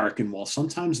dark. And while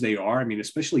sometimes they are, I mean,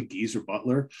 especially Geezer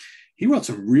Butler, he wrote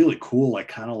some really cool, like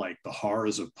kind of like the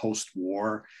horrors of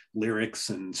post-war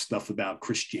lyrics and stuff about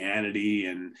Christianity,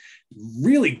 and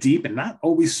really deep and not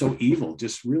always so evil,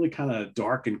 just really kind of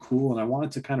dark and cool. And I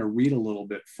wanted to kind of read a little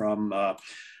bit from a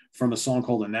song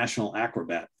called "The National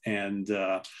Acrobat," and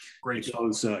great it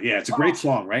goes, it's a great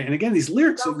song, right? And again, these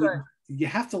lyrics, so you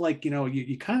have to, like, you know,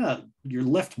 you kind of, you're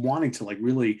left wanting to like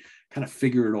really kind of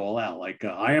figure it all out. Like,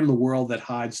 I am the world that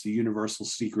hides the universal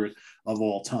secret of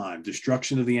all time.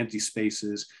 Destruction of the empty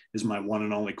spaces is my one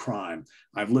and only crime.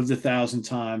 I've lived 1,000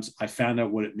 times. I found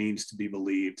out what it means to be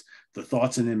believed. The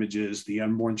thoughts and images, the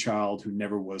unborn child who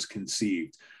never was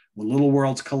conceived. When little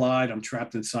worlds collide, I'm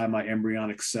trapped inside my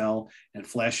embryonic cell, and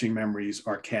flashing memories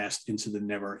are cast into the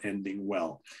never-ending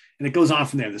well. And it goes on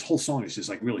from there. This whole song is just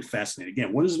like really fascinating.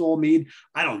 Again, what does it all mean?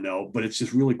 I don't know, but it's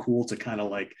just really cool to kind of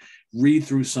like read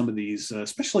through some of these,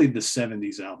 especially the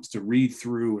 70s albums, to read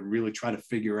through and really try to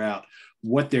figure out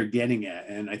what they're getting at.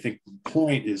 And I think the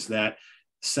point is that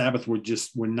Sabbath were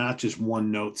not just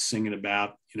one note singing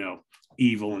about, you know,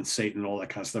 evil and Satan and all that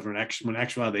kind of stuff. And actually, when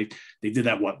actually they did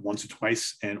that once or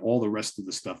twice, and all the rest of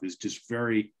the stuff is just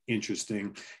very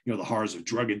interesting. You know, the horrors of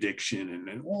drug addiction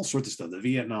and all sorts of stuff. The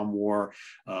Vietnam War,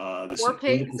 the War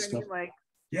Pigs, stuff. like,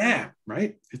 yeah,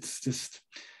 right. It's just,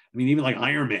 I mean, even like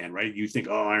Iron Man, right? You think,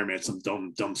 oh, Iron Man, some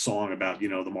dumb song about, you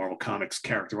know, the Marvel Comics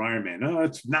character Iron Man. No,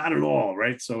 it's not at all,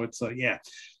 right? So it's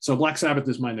So Black Sabbath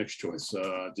is my next choice.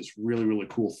 Just really, really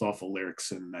cool, thoughtful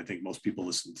lyrics, and I think most people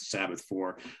listen to Sabbath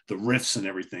for the riffs and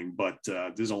everything. But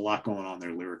there's a lot going on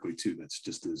there lyrically too. That's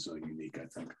just as unique, I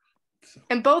think. So.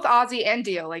 And both Ozzy and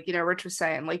Dio, like, you know, Rich was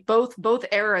saying, like both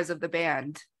eras of the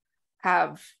band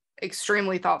have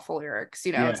extremely thoughtful lyrics.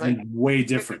 You know, it's like way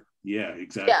different. Yeah,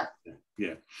 exactly.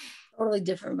 Yeah. Totally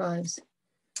different vibes.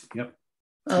 Yep.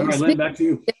 All right, Lynn, back to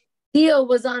you. Dio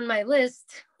was on my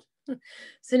list,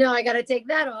 so now I got to take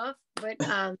that off.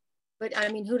 But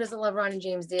I mean, who doesn't love Ronnie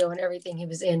James Dio and everything he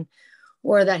was in,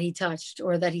 or that he touched,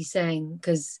 or that he sang?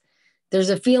 Because there's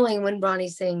a feeling when Ronnie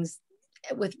sings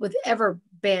with ever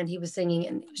band he was singing,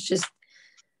 and it was just,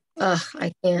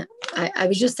 I can't. I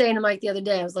was just saying to Mike the other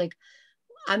day, I was like,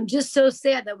 I'm just so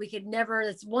sad that we could never.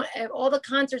 It's one all the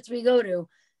concerts we go to,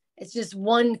 it's just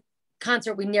one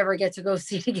concert we never get to go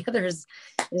see together is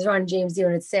Ron James Dio,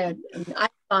 and it's sad. I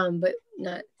mean, but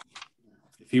not.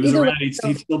 If he was around, he'd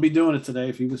still be doing it today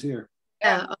if he was here.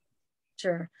 Yeah,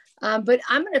 sure. But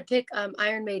I'm gonna pick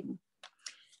Iron Maiden.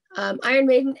 Iron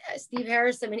Maiden, Steve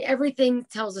Harris. I mean, everything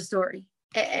tells a story.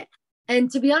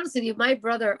 And to be honest with you, my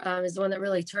brother is the one that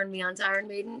really turned me on to Iron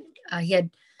Maiden. He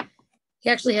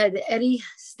actually had the Eddie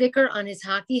sticker on his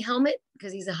hockey helmet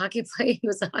because he's a hockey player. He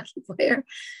was a hockey player.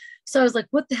 So I was like,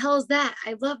 what the hell is that?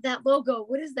 I love that logo.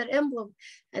 What is that emblem?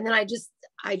 And then I just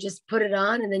put it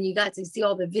on, and then you got to see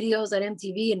all the videos on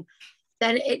MTV, and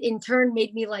then it in turn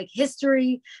made me like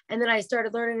history. And then I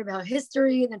started learning about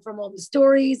history, and then from all the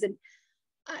stories. And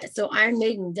so Iron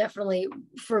Maiden definitely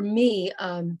for me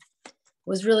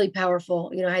was really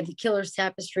powerful. You know, I had the Killer's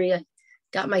Tapestry. I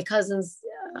got my cousins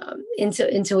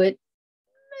into it.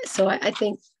 So I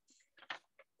think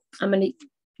I'm going to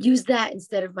use that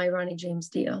instead of my Ronnie James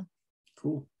Dio.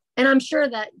 Cool. And I'm sure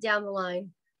that down the line,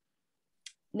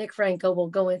 Nick Franco will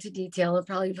go into detail and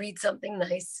probably read something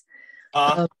nice.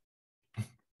 I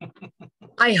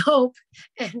hope,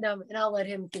 and I'll let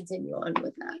him continue on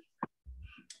with that.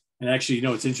 And actually, you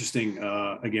know, it's interesting.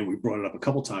 Again, we brought it up a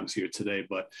couple times here today,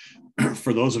 but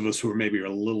for those of us who are maybe a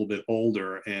little bit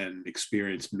older and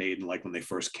experienced Maiden, like when they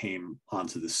first came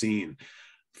onto the scene,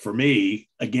 for me,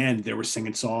 again, they were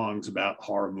singing songs about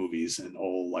horror movies and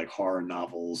old like horror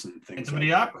novels and things like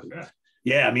that. Opera,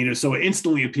 yeah, I mean, so it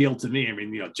instantly appealed to me. I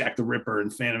mean, you know, Jack the Ripper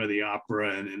and Phantom of the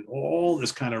Opera and all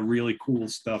this kind of really cool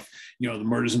stuff. You know, the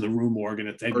Murders in the Rue Morgan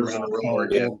at Edgar Allan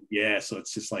Poe. Yeah, so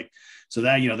it's just like, so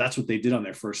that, you know, that's what they did on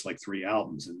their first like 3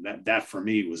 albums, and that for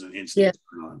me was an instant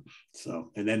turn on.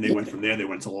 So, and then they went from there. They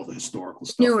went to all the historical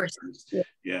stuff. Newer.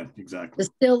 Yeah, exactly. The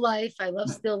Still Life. I love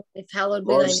Still Life. Hallowed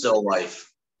be Love Thy Name. Still Life.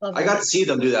 I got to see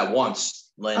them do that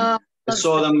once, Lynn. I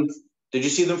saw them. Did you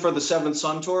see them for the Seventh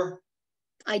Son tour?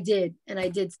 I did, and I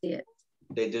did see it.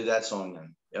 They did that song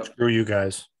then. Yep. Screw you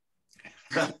guys.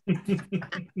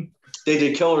 They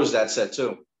did Killers that set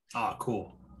too. Oh,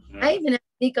 cool. Yeah. I even have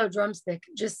Nico drumstick.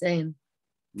 Just saying.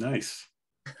 Nice.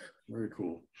 Very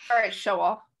cool. All right, show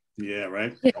off. Yeah,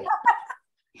 right.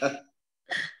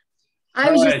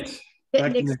 I was right. just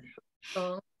Back getting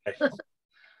to excited.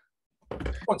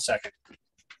 1 second.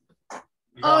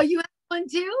 Oh, you have one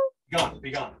too?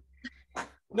 Be gone.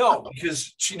 No,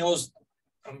 because she knows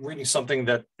I'm reading something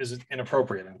that is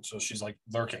inappropriate, and so she's like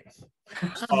lurking.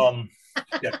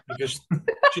 Yeah, because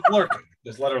she's lurking.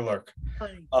 Just let her lurk.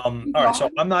 All right,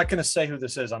 so I'm not going to say who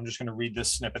this is. I'm just going to read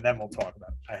this snippet, then we'll talk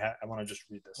about it. I want to just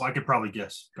read this. Well, I could probably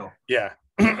guess. Go. Yeah.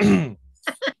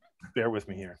 Bear with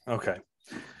me here. Okay.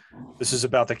 This is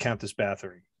about the Countess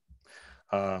Bathory.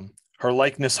 Her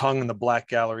likeness hung in the black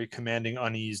gallery, commanding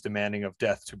unease, demanding of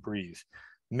death to breathe.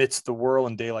 Midst the whirl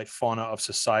and daylight fauna of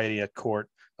society at court,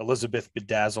 Elizabeth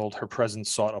bedazzled, her presence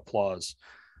sought applause.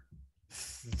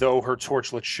 Though her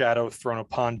torchlit shadow thrown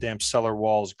upon damp cellar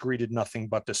walls greeted nothing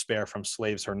but despair from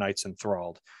slaves her knights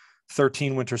enthralled.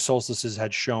 13 winter solstices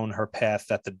had shown her path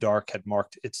that the dark had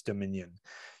marked its dominion.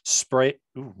 Spaying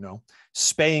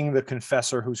the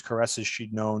confessor whose caresses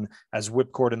she'd known as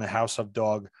whipcord in the house of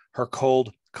dog, her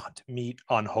cold cunt meat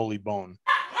on holy bone.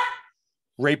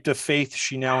 Raped of faith,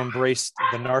 she now embraced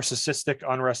the narcissistic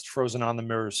unrest frozen on the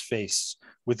mirror's face.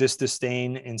 With this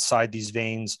disdain inside these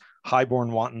veins,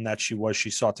 highborn wanton that she was, she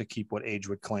sought to keep what age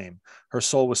would claim. Her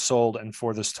soul was sold, and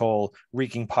for this toll,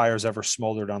 reeking pyres ever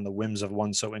smoldered on the whims of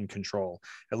one so in control.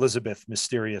 Elizabeth,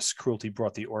 mysterious, cruelty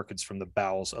brought the orchids from the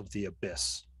bowels of the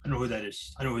abyss. I know who that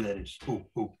is.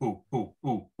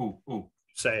 Ooh.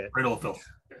 Say it. Riddle of Filth.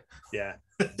 Yeah.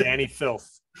 Danny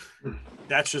Filth.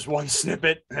 That's just one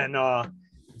snippet. And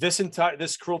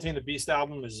this Cruelty and the Beast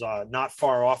album is not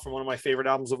far off from one of my favorite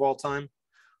albums of all time.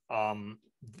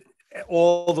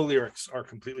 All the lyrics are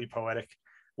completely poetic,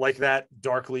 like that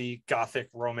darkly gothic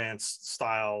romance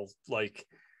style. Like,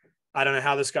 I don't know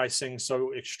how this guy sings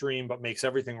so extreme, but makes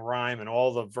everything rhyme, and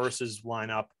all the verses line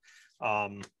up.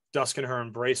 Dusk in Her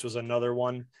Embrace was another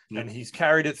one, and he's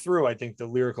carried it through. I think the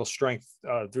lyrical strength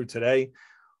through today.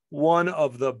 one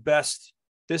of the best.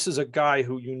 This is a guy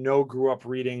who, grew up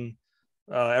reading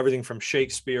everything from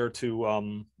Shakespeare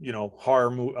to,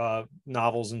 horror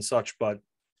novels and such, but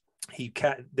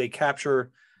they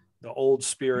capture the old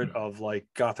spirit of like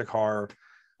Gothic horror.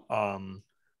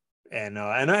 And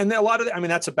a lot of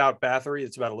that's about Bathory.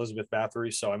 It's about Elizabeth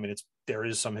Bathory. So, there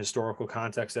is some historical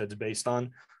context that it's based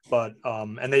on, but,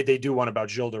 and they do one about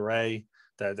Gilles de Rais,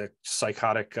 the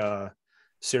psychotic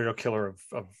serial killer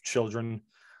of children.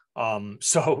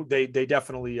 So they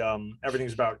definitely,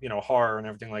 everything's about, horror and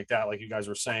everything like that, like you guys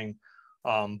were saying.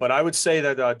 But I would say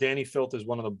that Danny Filth is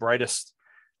one of the brightest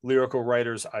lyrical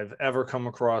writers I've ever come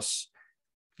across.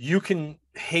 You can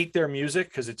hate their music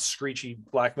because it's screechy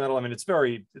black metal.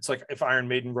 it's like if Iron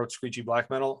Maiden wrote screechy black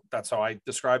metal, that's how I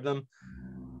describe them.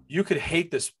 You could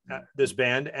hate this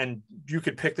band, and you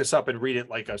could pick this up and read it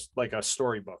like a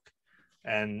storybook.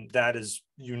 And that is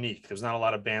unique. There's not a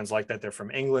lot of bands like that. They're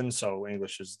from England, so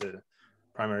English is the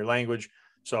primary language.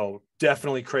 So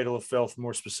definitely Cradle of Filth,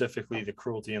 more specifically the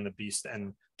Cruelty and the Beast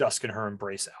and Dusk and Her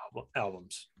Embrace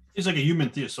albums. He's like a human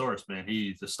thesaurus, man.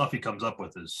 The stuff he comes up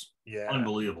with is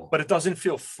unbelievable. But it doesn't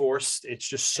feel forced. It's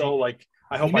just so like,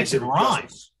 I hope he makes it rhyme.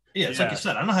 Yeah, it's like you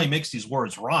said. I don't know how he makes these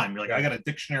words rhyme. You're like, I got a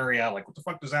dictionary out. Like, what the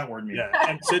fuck does that word mean? Yeah,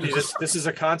 and Sydney, this is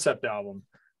a concept album.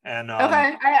 And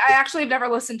okay, I actually have never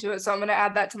listened to it, so I'm going to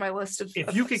add that to my list of.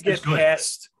 If you could get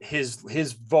past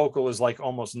his vocal is like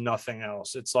almost nothing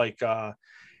else. It's like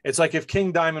if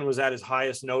King Diamond was at his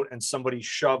highest note and somebody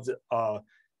shoved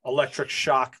electric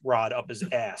shock rod up his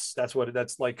ass. That's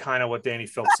like kind of what Danny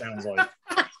Filth sounds like.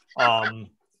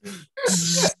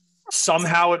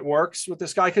 Somehow it works with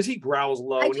this guy because he growls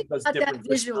low and he does different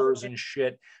whispers and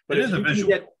shit. But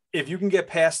if you can get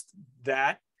past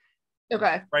that.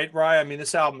 Okay. Right, Ryan.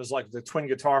 This album is like the twin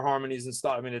guitar harmonies and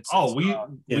stuff. We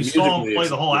saw him play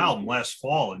the whole album last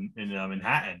fall in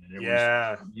Manhattan. And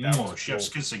it was Chef's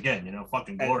Kiss again.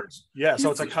 Fucking glorious. Yeah,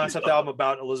 so it's a concept album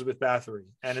about Elizabeth Bathory,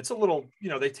 and it's a little,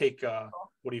 they take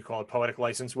what do you call it, poetic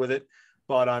license with it.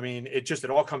 But it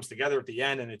all comes together at the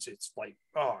end, and it's like,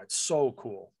 oh, it's so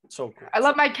cool. It's so cool. I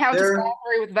love my Countess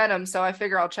Bathory with Venom, so I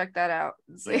figure I'll check that out.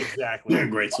 Exactly.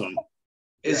 Great song.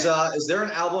 Is there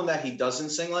an album that he doesn't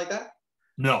sing like that?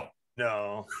 No.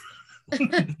 Short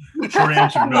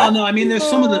answer, no. Well, no, there's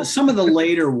some of the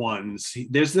later ones.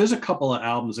 There's a couple of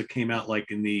albums that came out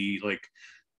like in the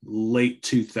late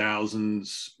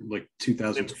 2000s, like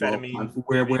 2012,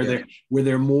 where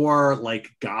they're more like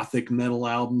gothic metal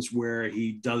albums where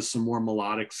he does some more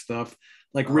melodic stuff.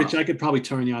 Like Rich, I could probably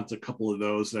turn you on to a couple of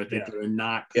those that I think they're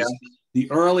not. The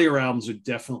earlier albums are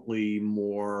definitely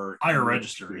more higher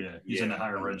register. Yeah, he's in the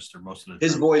higher register most of the time.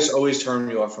 His voice always turned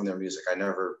me off from their music. I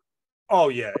never. Oh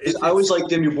yeah, I always liked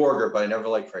Dimmu Borgir, but I never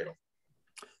liked Cradle.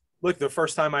 Look, the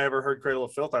first time I ever heard Cradle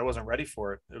of Filth, I wasn't ready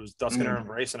for it. It was Dusk and Her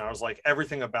Embrace, and I was like,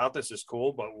 everything about this is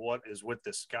cool, but what is with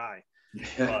this guy?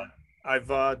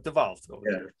 I've devolved over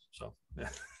there. So yeah.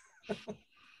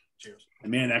 Cheers.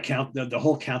 And man, the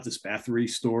whole Countess Bathory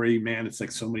story, man, it's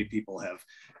like so many people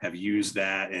have used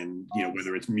that, and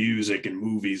whether it's music and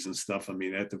movies and stuff.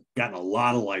 They've gotten a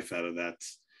lot of life out of that.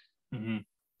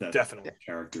 That definitely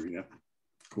character. Yeah,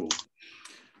 cool.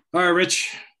 All right,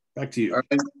 Rich, back to you. All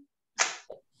right.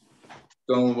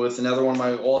 Going with another one of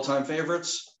my all-time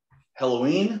favorites,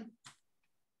 Helloween.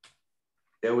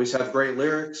 They always have great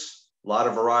lyrics, a lot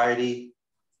of variety.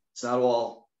 It's not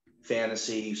all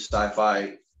fantasy,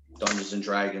 sci-fi, Dungeons and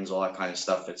Dragons, all that kind of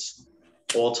stuff. It's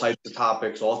all types of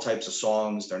topics, all types of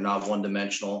songs. They're not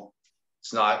one-dimensional.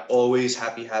 It's not always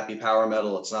happy power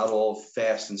metal. It's not all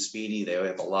fast and speedy. They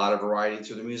have a lot of variety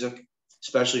to the music,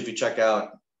 especially if you check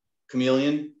out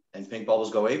Chameleon and Pink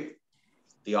Bubbles Go Ape,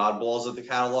 the oddballs of the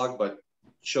catalog, but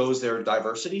shows their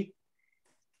diversity.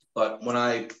 But when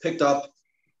I picked up,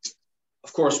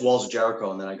 of course, Walls of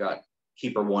Jericho, and then I got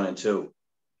Keeper 1 and 2,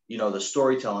 the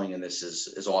storytelling in this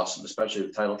is awesome, especially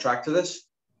the title track to this.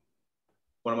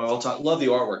 One of my all-time, love the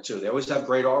artwork too. They always have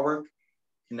great artwork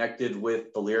connected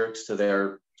with the lyrics to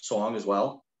their song as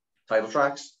well, title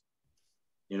tracks,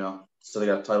 so they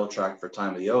got a title track for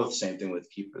Time of the Oath, same thing with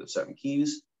Keeper of the Seven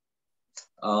Keys.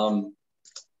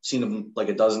 Seen them like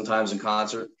a dozen times in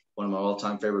concert, one of my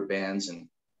all-time favorite bands, and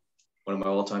one of my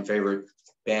all-time favorite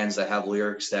bands that have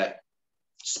lyrics that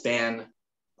span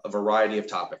a variety of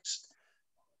topics.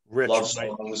 Rich, love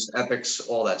songs, epics,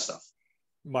 all that stuff.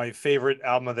 My favorite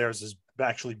album of theirs is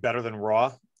actually better than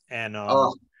Raw, and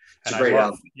it's a great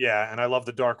album. Yeah, and I love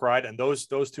The Dark Ride, and those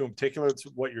two in particular. It's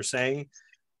what you're saying,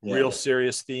 real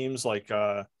serious themes like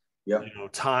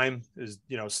time is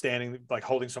standing, like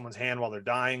holding someone's hand while they're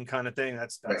dying, kind of thing.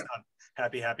 That's not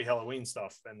happy Halloween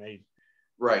stuff, and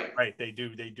they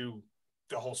do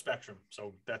the whole spectrum.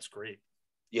 So that's great.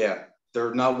 Yeah,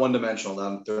 they're not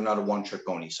one-dimensional. They're not a one-trick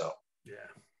pony. So Yeah,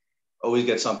 always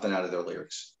get something out of their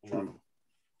lyrics. love them.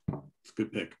 It's a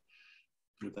good pick.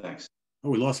 Thanks. Oh,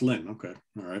 we lost Lynn. Okay.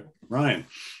 All right. Ryan.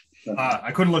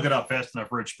 I couldn't look it up fast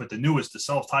enough, Rich, but the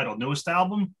self-titled newest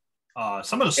album,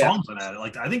 some of the songs on that,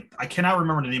 like I cannot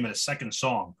remember the name of the second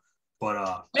song,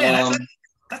 but man,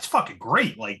 that's fucking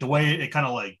great. Like the way it kind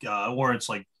of like where it's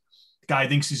like the guy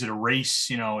thinks he's at a race,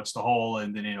 it's the whole,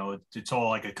 and then it's all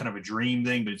like a kind of a dream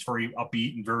thing, but it's very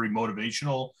upbeat and very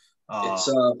motivational. It's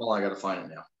well, I gotta find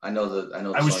it now. I know.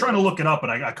 I was trying to look it up,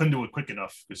 but I couldn't do it quick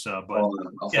enough because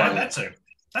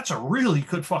that's a really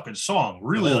good fucking song.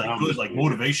 Really like good, like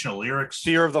motivational lyrics.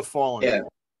 Fear of the Fallen. Yeah.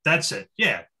 That's it.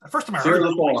 Yeah. The first time I Fear heard of it,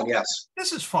 the Fallen, like, yes.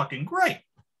 this is fucking great.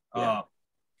 Yeah.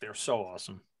 They're so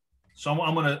awesome. So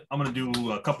I'm gonna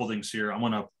do a couple things here. I'm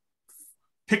gonna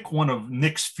pick one of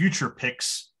Nick's future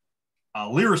picks,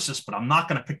 lyricist, but I'm not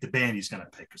gonna pick the band he's gonna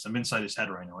pick because I'm inside his head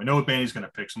right now. I know what band he's gonna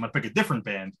pick, so I'm gonna pick a different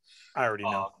band. I already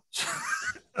know.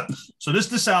 So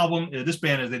this album, this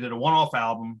band, they did a one-off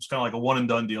album. It's kind of like a one and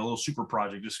done deal, a little super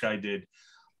project this guy did.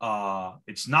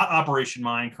 It's not Operation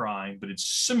Mindcrime, but it's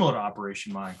similar to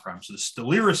Operation Mindcrime. So the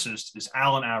lyricist is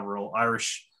Alan Averill,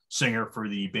 Irish singer for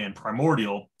the band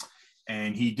Primordial.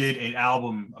 And he did an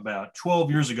album about 12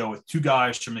 years ago with two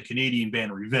guys from the Canadian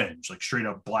band Revenge, like straight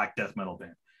up black death metal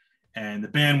band. And the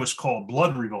band was called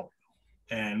Blood Revolt.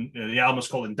 And the album was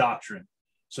called Indoctrine.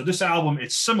 So this album,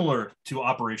 it's similar to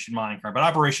Operation Mindcrime, but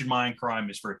Operation Mindcrime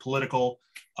is very political.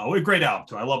 A great album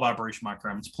too. I love Operation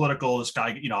Mindcrime. It's political. This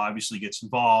guy, obviously gets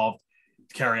involved,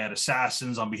 carry out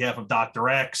assassins on behalf of Dr.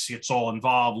 X, gets all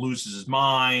involved, loses his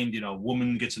mind.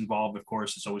 Woman gets involved, of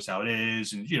course. It's always how it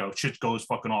is. And, shit goes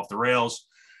fucking off the rails.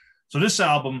 So this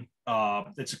album,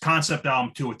 it's a concept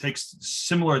album too. It takes a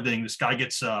similar thing. This guy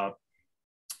gets,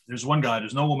 there's one guy,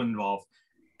 there's no woman involved.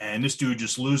 And this dude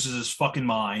just loses his fucking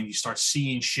mind. He starts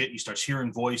seeing shit. He starts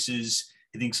hearing voices.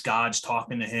 He thinks God's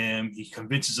talking to him. He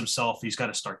convinces himself he's got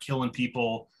to start killing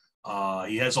people.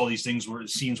 He has all these scenes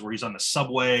where he's on the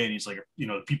subway and he's like,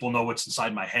 people know what's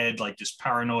inside my head, like this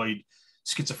paranoid,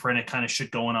 schizophrenic kind of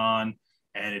shit going on.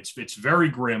 And it's very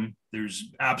grim. There's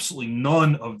absolutely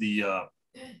none of the, I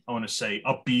want to say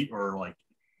upbeat or like,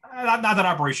 not that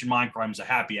Operation Mindcrime is a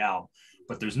happy album,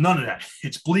 but there's none of that.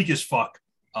 It's bleak as fuck.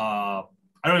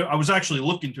 I was actually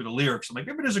looking through the lyrics. I'm like,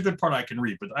 maybe there's a good part I can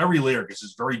read, but every lyric is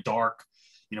just very dark.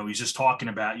 He's just talking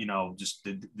about, just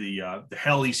the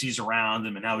hell he sees around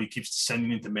him and how he keeps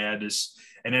descending into madness.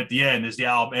 And at the end, as the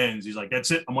album ends, he's like, that's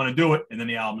it, I'm going to do it. And then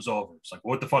the album's over. It's like,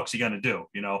 what the fuck's he going to do?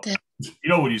 You know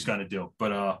what he's going to do,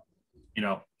 but,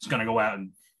 it's going to go out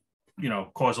and,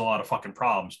 cause a lot of fucking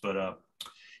problems. But,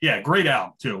 yeah, great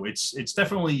album too. It's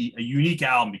definitely a unique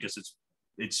album because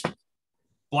it's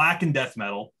black and death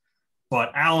metal.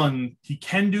 But Alan, he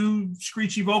can do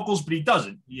screechy vocals, but he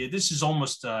doesn't. Yeah, this is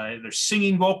almost, they're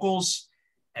singing vocals,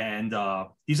 and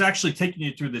he's actually taking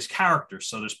you through this character.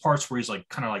 So there's parts where he's like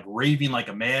kind of like raving like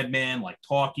a madman, like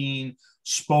talking,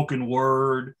 spoken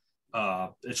word.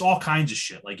 It's all kinds of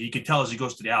shit. Like you can tell as he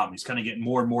goes to the album, he's kind of getting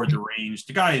more and more deranged.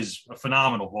 The guy is a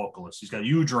phenomenal vocalist. He's got a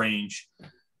huge range,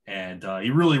 and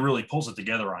he really, really pulls it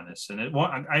together on this. And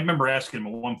I remember asking him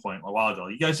at one point a while ago,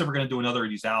 you guys ever going to do another of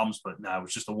these albums? But no, it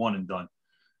was just a one and done.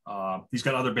 He's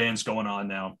got other bands going on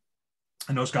now,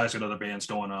 and those guys got other bands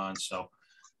going on. So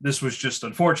this was just,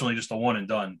 unfortunately, just a one and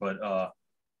done. But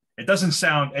it doesn't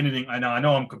sound anything. I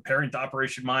know I'm comparing to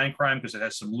Operation Mindcrime because it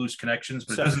has some loose connections,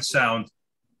 but it doesn't sound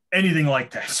anything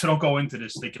like that. So don't go into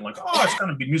this thinking like, oh, it's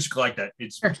going to be music like that.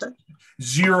 It's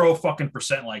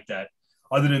 0% like that.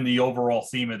 Other than the overall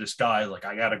theme of this guy, like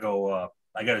I gotta go,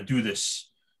 I gotta do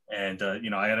this, and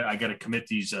I gotta commit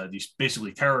these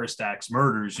basically terrorist acts,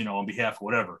 murders, on behalf of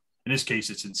whatever. In this case,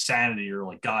 it's insanity or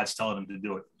like God's telling him to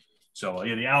do it. So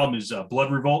yeah, the album is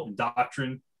Blood Revolt and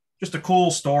Doctrine. Just a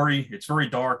cool story. It's very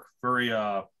dark, very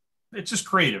it's just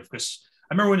creative. Because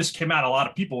I remember when this came out, a lot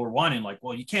of people were whining like,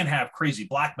 well, you can't have crazy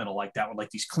black metal like that with like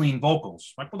these clean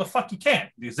vocals. Like, well, the fuck you can't,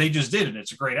 because they just did it.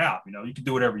 It's a great album. You can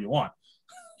do whatever you want.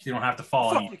 You don't have to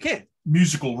follow any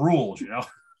musical rules,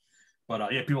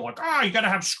 But yeah, people are like, you got to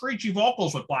have screechy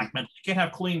vocals with black metal. You can't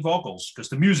have clean vocals because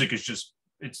the music is just,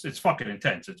 it's fucking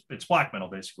intense. It's black metal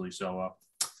basically. So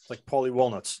like Paulie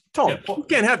Walnuts. Tone, yeah, you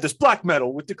can't have this black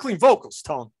metal with the clean vocals,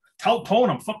 Tone. Tell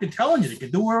Tone, I'm fucking telling you, they can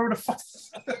do whatever the fuck.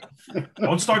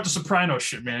 Don't start the Soprano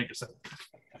shit, man.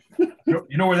 You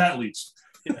know where that leads.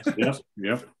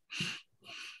 Yep.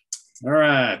 All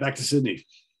right, back to Sydney.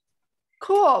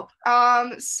 Cool.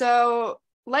 So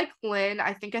like Lynn,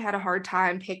 I think I had a hard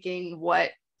time picking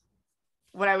what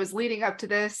I was leading up to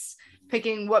this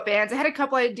picking what bands. I had a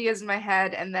couple ideas in my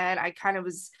head, and then I kind of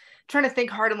was trying to think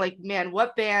hard. I'm like, man,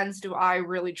 what bands do I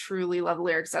really truly love the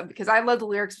lyrics of? Because I love the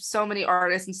lyrics of so many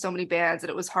artists and so many bands that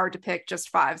it was hard to pick just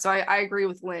 5. So I agree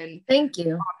with Lynn. Thank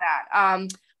you. On that.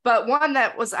 But one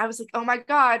that was, I was like, oh my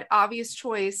God, obvious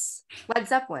choice, Led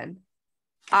Zeppelin.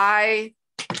 I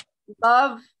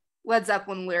love Led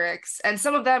Zeppelin lyrics, and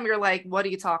some of them you're like, what are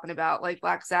you talking about? Like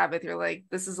Black Sabbath, you're like,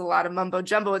 this is a lot of mumbo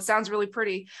jumbo. It sounds really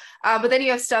pretty. But then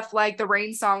you have stuff like the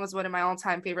Rain song was one of my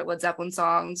all-time favorite Led Zeppelin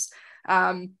songs.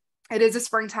 It is a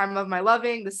springtime of my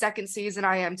loving, the second season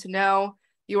I am to know.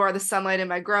 You are the sunlight in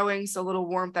my growing, so little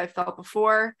warmth I felt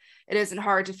before. It isn't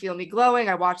hard to feel me glowing.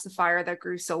 I watched the fire that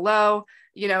grew so low.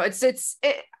 You know,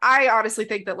 I honestly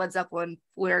think that Led Zeppelin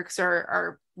lyrics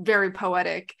are very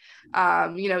poetic.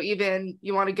 You know, even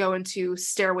you want to go into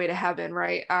Stairway to Heaven,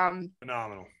 right?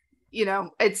 Phenomenal. You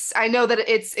know, I know that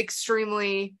it's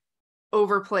extremely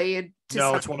overplayed.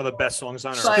 It's one of the best songs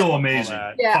on earth. Still amazing.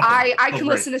 Yeah, I can great.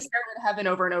 listen to Stairway to Heaven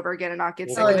over and over again and not get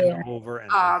sick Over of it. and over and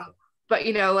over. But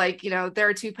you know, like, you know, there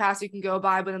are 2 paths you can go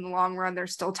by, but in the long run,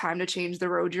 there's still time to change the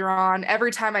road you're on.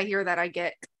 Every time I hear that, I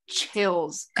get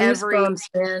chills every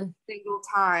single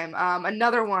time.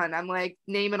 Another one, I'm like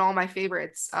naming all my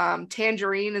favorites.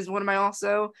 Tangerine is one of my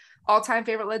also all-time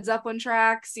favorite Led Zeppelin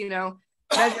tracks. You know,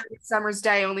 summer's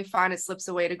day, only find it slips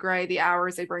away to gray. The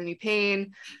hours they bring me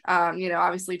pain. You know,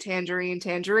 obviously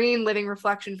Tangerine, living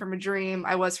reflection from a dream.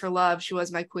 I was her love, she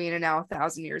was my queen, and now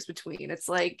 1,000 years between. It's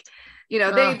like, you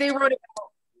know, they wrote it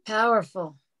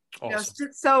powerful. Awesome. You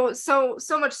know,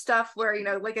 so much stuff where, you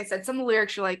know, like I said, some of the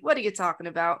lyrics you're like, what are you talking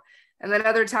about? And then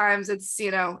other times it's,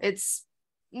 you know,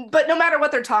 but no matter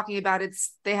what they're talking about,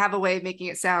 they have a way of making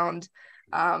it sound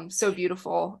so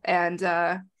beautiful, and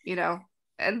you know,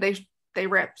 and they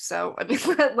rip. So I mean,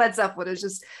 Led Zeppelin is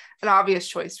just an obvious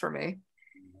choice for me.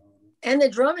 And the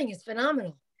drumming is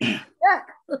phenomenal. Yeah.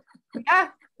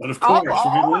 But of course,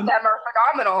 all of them are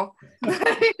phenomenal.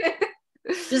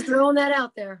 Just throwing that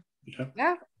out there.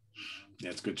 Yeah. Yeah,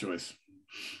 it's a good choice.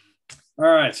 All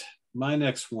right. My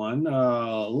next one,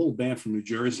 a little band from New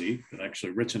Jersey that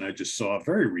actually Rich and I just saw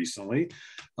very recently,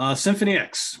 Symphony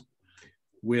X,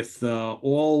 with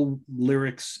all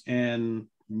lyrics and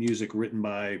music written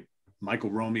by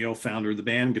Michael Romeo, founder of the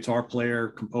band, guitar player,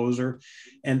 composer.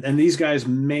 And these guys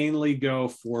mainly go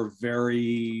for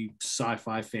very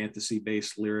sci-fi fantasy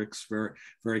based lyrics, very,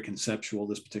 very conceptual.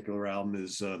 This particular album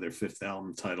is their 5th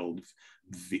album, titled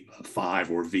V5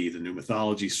 or V, the New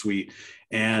Mythology Suite.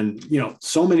 And, you know,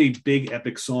 so many big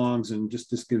epic songs, and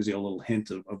just this gives you a little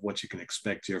hint of what you can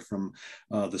expect here from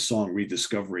the song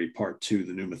Rediscovery, Part 2,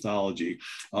 the New Mythology.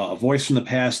 A voice from the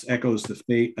past echoes the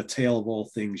fate, a tale of all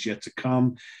things yet to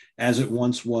come. As it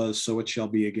once was, so it shall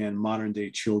be again, modern day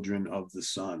children of the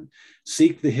sun.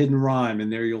 Seek the hidden rhyme,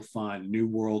 and there you'll find a new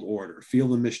world order. Feel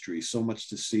the mystery, so much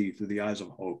to see through the eyes of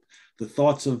hope. The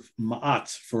thoughts of Ma'at,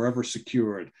 forever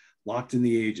secured, locked in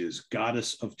the ages,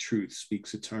 goddess of truth,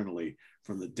 speaks eternally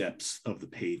from the depths of the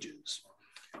pages.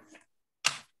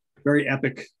 Very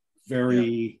epic,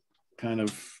 very kind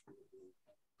of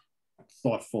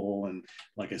thoughtful, and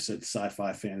like I said,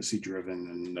 sci-fi fantasy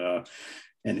driven,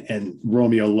 and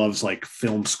Romeo loves like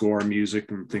film score music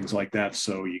and things like that,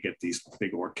 so you get these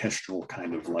big orchestral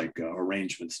kind of like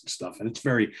arrangements and stuff, and it's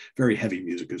very, very heavy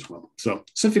music as well. So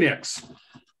Symphony X,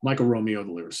 Michael Romeo,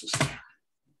 the lyricist.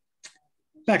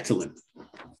 Back to Lynn.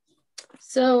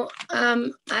 So I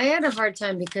had a hard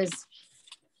time because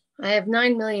I have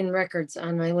 9 million records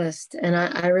on my list, and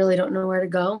I really don't know where to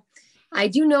go. I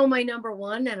do know my number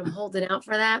one, and I'm holding out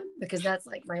for that because that's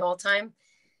like my all-time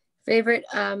favorite.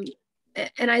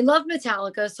 And I love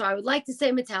Metallica, so I would like to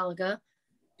say Metallica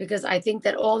because I think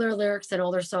that all their lyrics and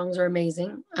all their songs are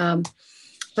amazing.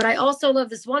 But I also love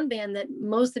this one band that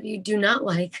most of you do not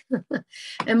like,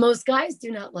 and most guys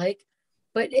do not like,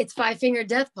 but it's Five Finger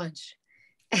Death Punch.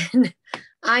 And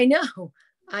I know,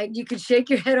 you can shake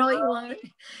your head all you want.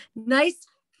 Nice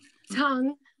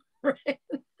tongue, right?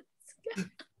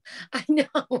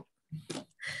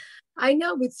 I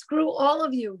know, but screw all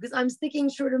of you because I'm sticking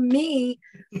true to me,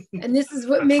 and this is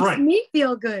what makes me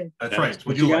feel good. That's right.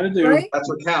 What you got to do. Right? That's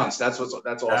what counts. That's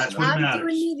awesome. I'm doing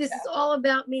me. This is all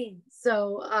about me.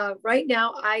 So right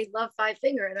now, I love Five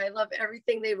Finger, and I love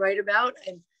everything they write about.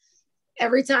 And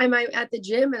every time I'm at the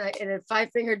gym and a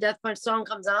Five Finger Death Punch song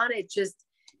comes on, it just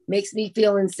makes me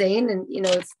feel insane. And you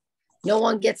know, it's no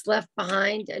one gets left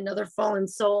behind. Another fallen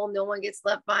soul. No one gets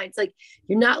left behind. It's like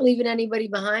you're not leaving anybody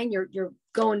behind. You're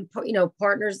going, you know,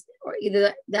 partners, or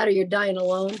either that or you're dying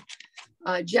alone.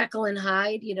 Jekyll and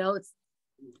Hyde. You know,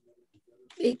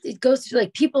 it goes to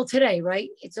like people today, right?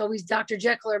 It's always Dr.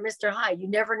 Jekyll or Mr. Hyde. You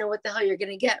never know what the hell you're going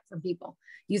to get from people.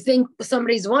 You think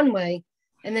somebody's one way,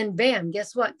 and then bam,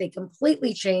 guess what? They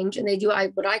completely change, and they do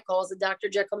what I call the Dr.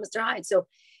 Jekyll, Mr. Hyde. So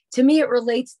to me, it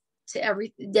relates to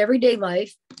everyday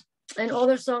life, and all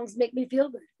their songs make me feel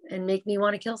good and make me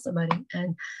want to kill somebody.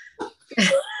 And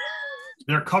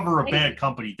their cover of Bad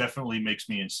Company definitely makes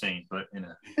me insane, but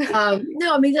no,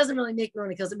 I mean, it doesn't really make me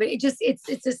want to kill somebody.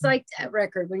 It's a psyched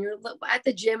record. When you're at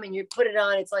the gym and you put it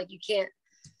on, it's like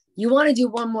you want to do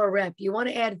one more rep. You want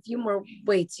to add a few more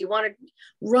weights. You want to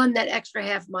run that extra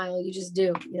half mile. You just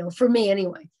do, for me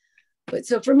anyway. But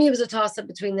so for me, it was a toss up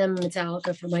between them and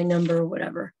Metallica for my number or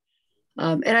whatever.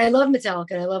 And I love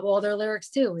Metallica. And I love all their lyrics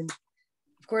too. And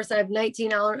of course, I have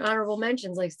 19 honorable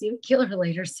mentions like Steven Killer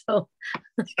later. So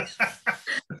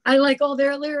I like all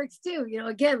their lyrics too.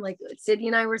 Again, like Sydney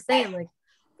and I were saying, like,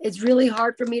 it's really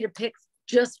hard for me to pick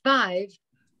just 5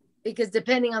 because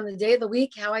depending on the day of the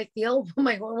week, how I feel,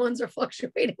 my hormones are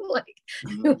fluctuating.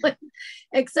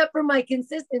 Except for my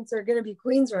consistents are going to be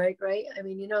Queensryche, right? I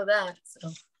mean, that. So,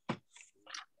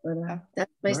 but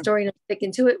that's my story. And I'm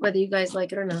sticking to it, whether you guys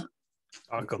like it or not.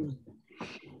 Welcome.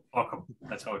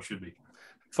 That's how it should be.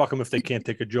 Fuck them if they can't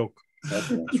take a joke. That's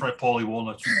right, Paulie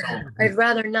Walnuts. I'd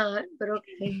rather not, but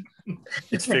okay.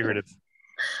 It's figurative.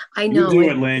 I know. You do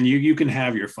it, Lynn. You can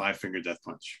have your 5-finger death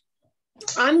punch.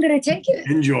 I'm going to take it.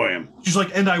 Enjoy him. She's like,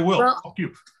 and I will. Well, fuck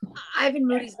you. Ivan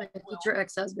Moody's my future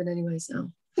ex-husband anyway,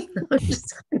 so.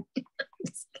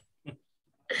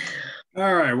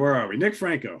 All right, where are we? Nick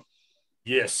Franco.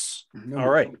 Yes. All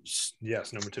right.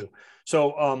 Yes, number 2.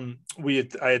 So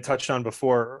I had touched on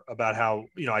before about how,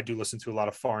 I do listen to a lot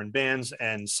of foreign bands,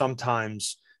 and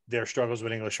sometimes their struggles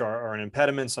with English are an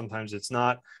impediment. Sometimes it's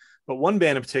not. But one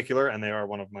band in particular, and they are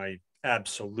one of my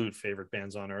absolute favorite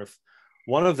bands on earth.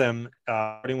 One of them,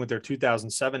 starting with their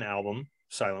 2007 album,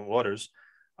 Silent Waters,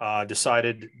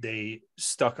 decided they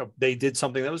did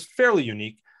something that was fairly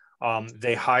unique.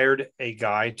 They hired a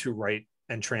guy to write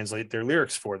and translate their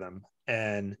lyrics for them.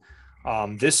 And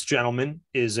this gentleman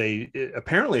is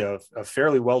apparently a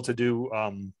fairly well-to-do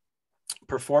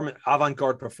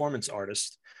avant-garde performance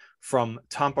artist from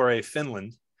Tampere,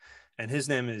 Finland, and his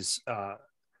name is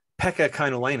Pekka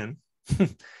Kainulainen.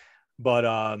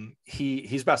 But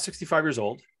he's about 65 years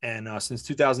old, and since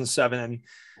 2007,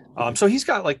 so he's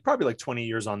got probably 20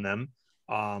 years on them.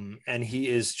 And he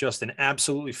is just an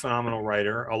absolutely phenomenal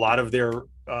writer. A lot of their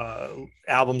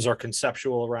albums are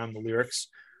conceptual around the lyrics,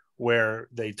 where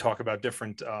they talk about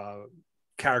different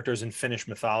characters in Finnish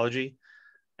mythology.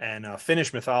 And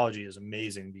Finnish mythology is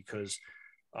amazing because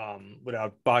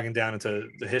without bogging down into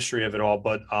the history of it all,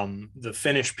 but the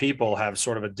Finnish people have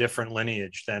sort of a different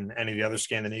lineage than any of the other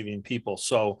Scandinavian people.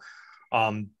 So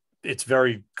it's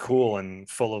very cool and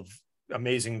full of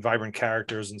amazing, vibrant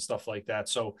characters and stuff like that.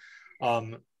 So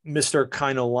Mr.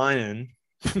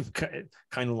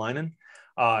 Kainulainen,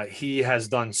 he has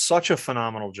done such a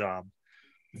phenomenal job.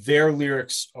 Their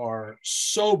lyrics are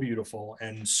so beautiful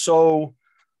and so,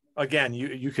 again,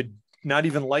 you could not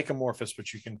even like Amorphous,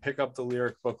 but you can pick up the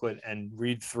lyric booklet and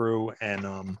read through,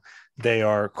 and they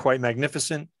are quite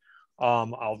magnificent.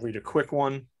 I'll read a quick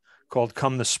one called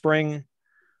Come the Spring.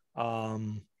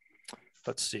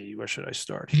 Let's see, where should I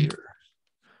start here?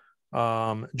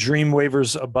 Dream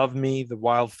wavers above me, the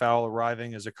wild fowl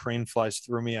arriving as a crane flies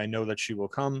through me. I know that she will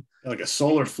come. Like a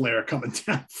solar flare coming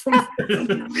down from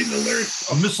the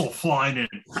lyrics. A missile flying in.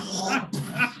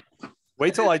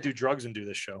 Wait till I do drugs and do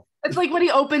this show. It's like when he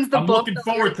opens the I'm book. looking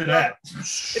forward to that.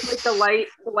 It's like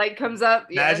the light comes up.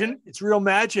 Imagine, it's real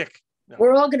magic. No.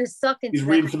 We're all going to suck into He's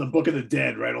reading from the Book of the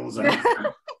Dead, right? All the time.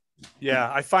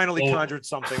 Yeah, I finally conjured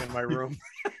something in my room.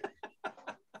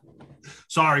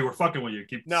 Sorry, we're fucking with you.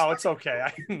 No, it's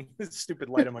okay. Stupid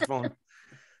light on my phone.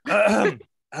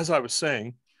 As I was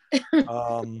saying,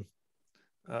 the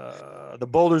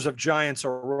boulders of giants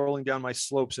are rolling down my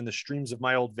slopes in the streams of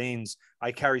my old veins.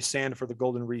 I carry sand for the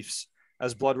golden reefs.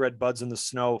 As blood red buds in the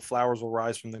snow, flowers will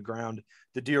rise from the ground.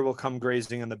 The deer will come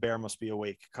grazing and the bear must be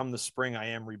awake. Come the spring, I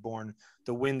am reborn.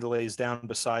 The wind lays down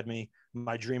beside me.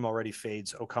 My dream already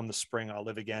fades. Oh, come the spring, I'll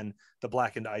live again. The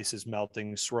blackened ice is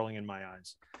melting, swirling in my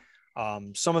eyes.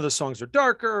 Some of the songs are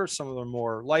darker, some of them are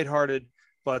more lighthearted,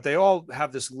 but they all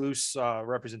have this loose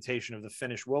representation of the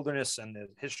Finnish wilderness and the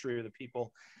history of the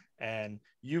people. And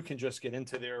you can just get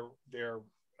into their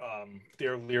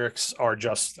lyrics are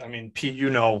just, I mean, Pete,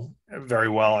 you know very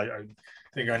well. I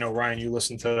think I know, Ryan, you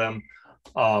listen to them.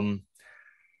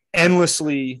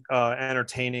 Endlessly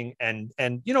entertaining,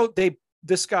 and you know,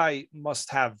 this guy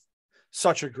must have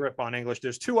such a grip on English.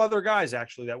 There's 2 other guys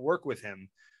actually that work with him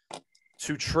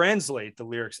to translate the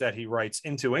lyrics that he writes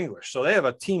into English. So they have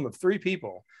a team of 3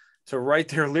 people to write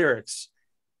their lyrics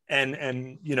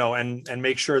and you know, and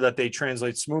make sure that they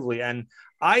translate smoothly. And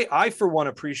I for one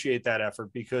appreciate that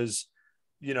effort, because,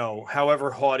 you know,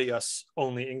 however haughty us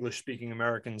only English speaking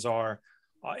Americans are,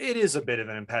 it is a bit of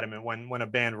an impediment when a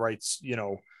band writes, you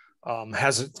know,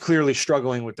 has clearly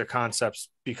struggling with the concepts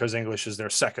because English is their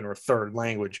second or third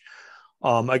language.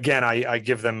 Again, I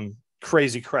give them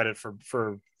crazy credit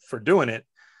for doing it,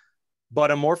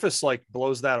 but Amorphous like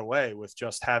blows that away with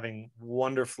just having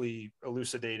wonderfully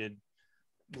elucidated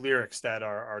lyrics that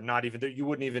are not even, you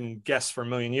wouldn't even guess for a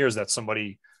million years that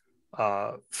somebody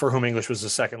for whom English was a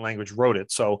second language wrote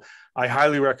it. So I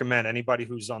highly recommend anybody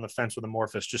who's on the fence with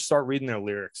Amorphous, just start reading their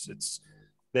lyrics.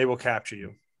 They will capture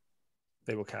you.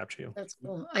 They will capture you. That's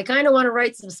cool. I kind of want to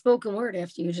write some spoken word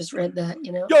after you just read that,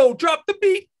 you know? Yo, drop the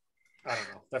beat. I don't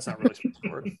know. That's not really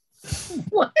spoken word.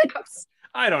 What?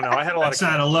 I don't know. I had a lot That's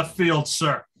out of left field,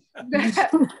 sir. I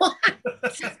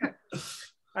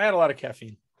had a lot of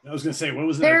caffeine. I was going to say, what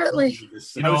was that? Apparently.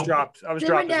 You know, I was dropped.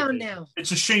 Simmer down now.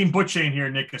 It's a shame Butch ain't here,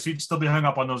 Nick, because he'd still be hung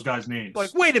up on those guys' names.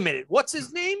 Like, wait a minute. What's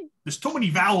his name? There's too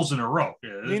many vowels in a row.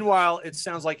 Yeah, Meanwhile, it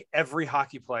sounds like every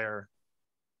hockey player,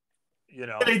 you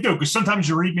know. they do, because sometimes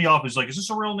you read me off as like, is this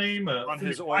a real name? On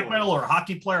his black Oilers. metal or a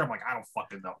hockey player? I'm like, I don't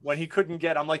fucking know. When he couldn't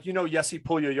get, I'm like, you know, Jesse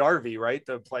Puljujärvi, right?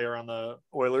 The player on the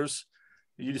Oilers.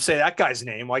 You say that guy's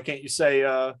name. Why can't you say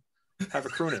have a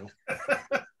Krunu?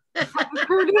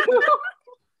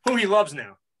 Who he loves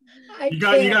now. You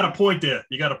got a point there.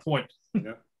 You got a point.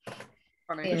 Yeah.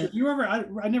 Funny. Yeah. You ever?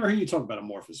 I never hear you talk about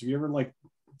Amorphous. Have you ever like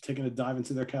taken a dive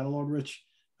into their catalog, Rich?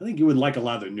 I think you would like a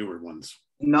lot of their newer ones.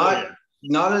 Not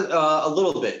a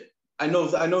little bit. I know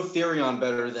Therion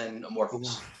better than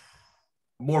Amorphous.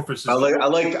 Amorphous. I like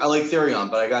Therion,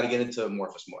 but I got to get into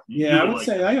Amorphous more. Yeah, I would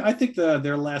say I think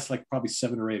their last like probably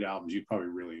 7 or 8 albums you'd probably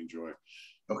really enjoy.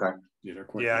 Okay. Yeah, they're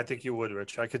quite Yeah, I good. think you would,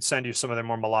 Rich. I could send you some of their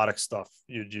more melodic stuff.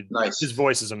 Nice. His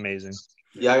voice is amazing.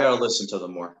 Yeah, I got to listen to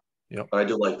them more. Yep. But I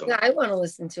do like them. Yeah, I want to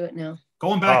listen to it now.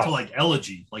 Going back Oh. to like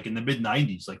Elegy, like in the mid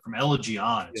 90s, like from Elegy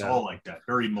on, it's Yeah. all like that.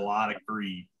 Very melodic,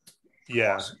 very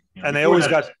Yeah. awesome. You know, And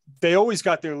before they always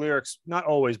got their lyrics, not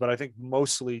always, but I think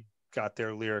mostly got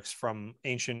their lyrics from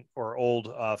ancient or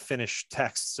old Finnish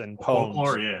texts and poems.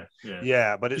 folklore, yeah.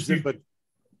 Yeah, but Just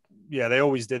yeah, they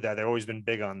always did that. They've always been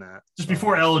big on that. Just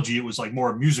before Elegy, it was like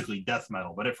more musically death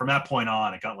metal, but from that point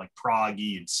on, it got like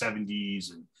proggy and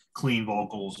 70s and clean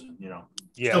vocals, and you know,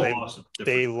 Yeah, still they, awesome.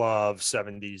 they love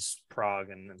 70s prog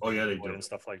and Oh, yeah, they do. and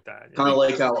stuff like that. Kind of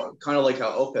like how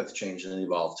Opeth changed and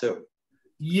evolved too.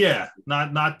 Yeah,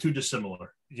 not too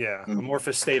dissimilar, Yeah, Mhm.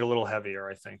 Amorphous stayed a little heavier,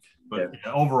 I think. but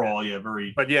yeah, overall, yeah,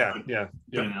 very. But yeah, good, yeah,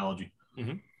 good yeah. analogy.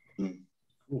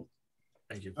 Cool.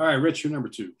 Thank you. All right, Rich, you're number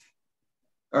 2.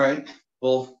 All right.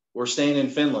 Well, we're staying in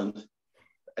Finland.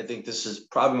 I think this is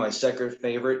probably my second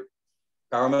favorite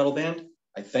power metal band.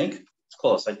 I think it's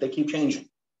close. They keep changing,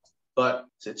 but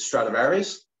it's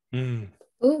Stratovarius. Mm.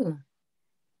 Ooh.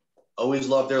 Always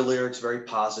love their lyrics. Very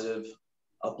positive,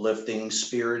 uplifting,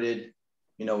 spirited.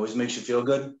 You know, always makes you feel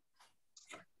good.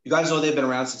 You guys know they've been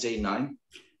around since '89.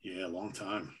 Yeah, long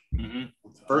time. Mm-hmm.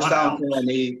 First Wow.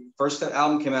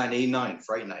 album came out in '89,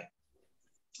 Fright Night.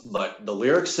 But the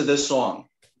lyrics to this song,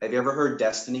 have you ever heard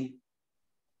Destiny?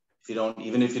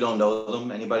 Even if you don't know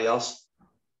them, anybody else?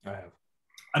 I have.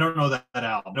 I don't know that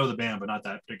album. I know the band, but not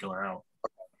that particular album.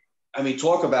 I mean,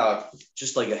 talk about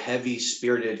just like a heavy,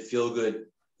 spirited, feel-good, a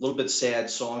little bit sad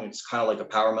song. It's kind of like a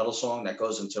power metal song that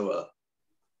goes into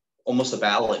almost a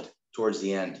ballad towards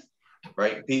the end,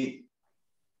 right, Pete?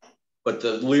 But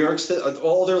the lyrics,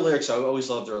 all their lyrics, I always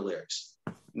love their lyrics.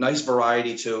 Nice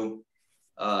variety too,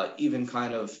 even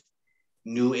kind of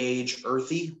new age,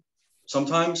 earthy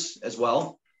sometimes as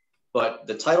well. But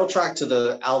the title track to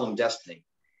the album, Destiny,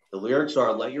 the lyrics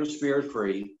are, let your spirit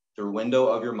free through window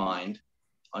of your mind,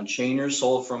 unchain your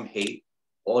soul from hate,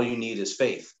 all you need is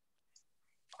faith.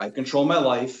 I control my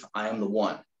life, I am the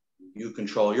one. You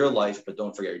control your life, but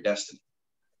don't forget your destiny.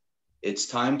 It's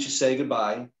time to say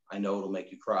goodbye, I know it'll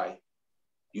make you cry.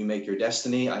 You make your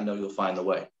destiny, I know you'll find the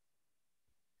way.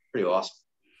 Pretty awesome,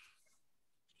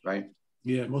 right?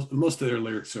 Yeah, most of their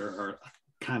lyrics are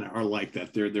kind of like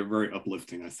that. They're very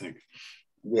uplifting, I think.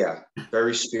 Yeah,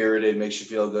 very spirited, makes you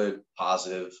feel good,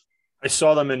 positive. I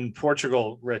saw them in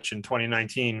Portugal, Rich, in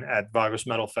 2019 at Vagos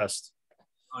Metal Fest.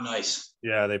 Oh, nice.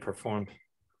 Yeah, they performed.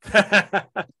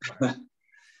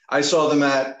 I saw them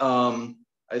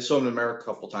in America a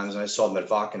couple of times, and I saw them at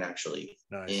Vakken actually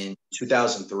Nice. in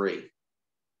 2003.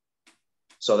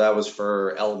 So that was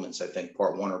for Elements, I think,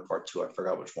 part 1 or part 2. I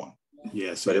forgot which one.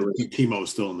 Yeah, so But it was Timo was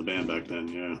still in the band back then.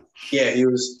 Yeah. yeah, he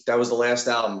was. That was the last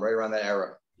album, right around that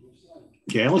era.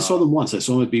 Yeah, I only saw them once. I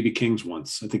saw them at BB King's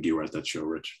once. I think you were at that show,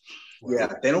 Rich.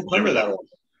 Yeah, they don't come Never here that that. often.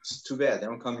 It's too bad they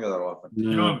don't come here that often. No.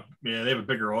 You know, yeah, they have a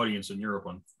bigger audience in Europe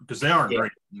one because they aren't Yeah.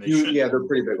 great. They should. Yeah, they're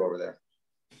pretty big over there.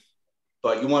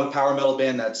 But you want a power metal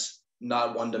band that's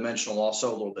not one dimensional,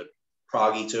 also a little bit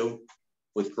proggy too,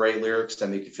 with great lyrics that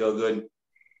make you feel good,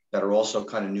 that are also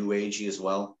kind of new agey as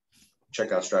well.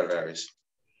 Check out Stratovarius.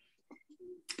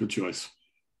 Good choice.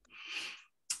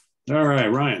 All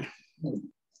right, Ryan.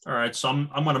 All right, so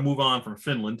I'm going to move on from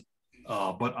Finland,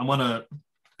 but I'm going to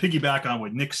piggyback on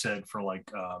what Nick said for like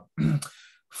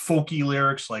folky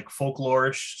lyrics, like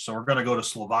folklorish. So we're going to go to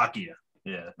Slovakia,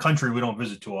 yeah, a country we don't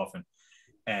visit too often,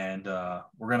 and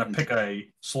we're going to pick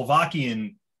a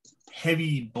Slovakian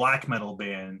heavy black metal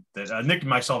band that Nick and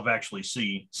myself have actually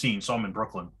seen. So I'm in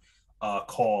Brooklyn.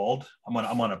 Called I'm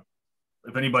gonna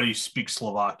if anybody speaks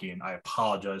Slovakian, I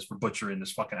apologize for butchering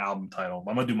this fucking album title,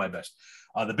 but I'm gonna do my best.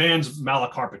 The band's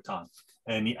Malakarpitan,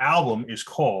 and the album is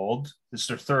called, this is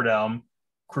their third album,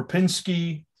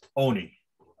 Krupinski Oni.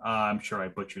 I'm sure I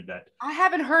butchered that. I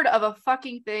haven't heard of a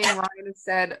fucking thing Ryan has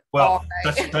said. Well, all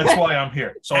night. that's why I'm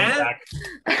here. So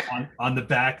on the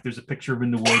back, there's a picture of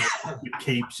in the woods with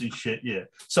capes and shit. Yeah.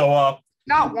 So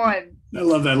Not one. I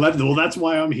love that. Well, that's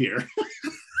why I'm here.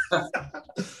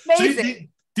 Amazing. So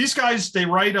these guys, they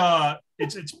write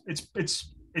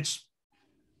it's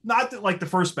not like the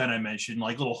first band I mentioned,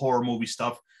 like little horror movie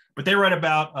stuff, but they write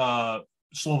about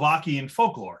Slovakian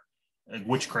folklore, like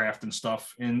witchcraft and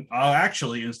stuff. And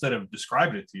actually, instead of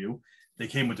describing it to you, they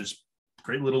came with this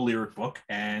great little lyric book,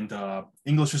 and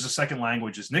English is a second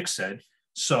language, as Nick said.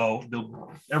 So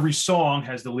every song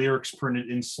has the lyrics printed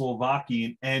in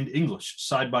Slovakian and English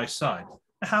side by side.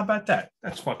 How about that?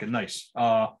 That's fucking nice.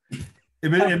 The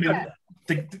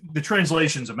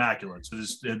translation's immaculate. So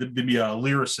there'd be a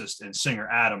lyricist and singer,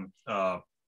 Adam,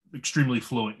 extremely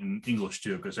fluent in English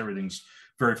too, because everything's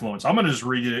very fluent. So I'm going to just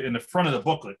read it in the front of the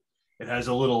booklet. It has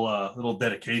a little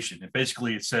dedication. And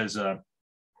basically it says,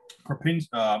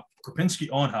 Krupinski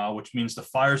Onha, which means the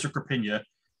fires of Krupinja,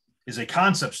 is a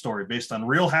concept story based on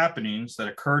real happenings that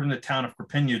occurred in the town of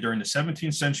Krupinja during the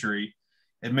 17th century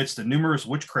amidst the numerous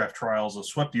witchcraft trials that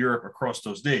swept Europe across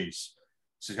those days.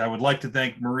 So I would like to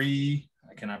thank Marie,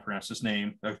 I cannot pronounce this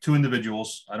name, two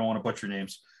individuals, I don't want to butcher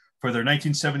names, for their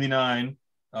 1979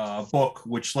 book,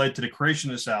 which led to the creation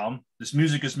of this album. This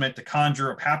music is meant to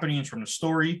conjure up happenings from the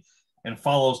story and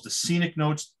follows the scenic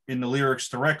notes in the lyrics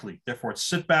directly. Therefore,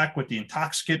 sit back with the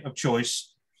intoxicant of choice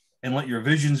and let your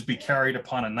visions be carried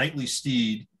upon a nightly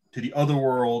steed to the other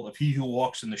world of he who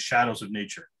walks in the shadows of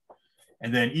nature.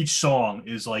 And then each song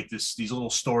is like these little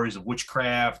stories of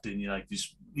witchcraft and like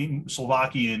these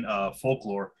Slovakian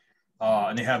folklore.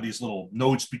 And they have these little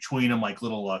notes between them, like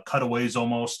little cutaways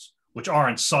almost, which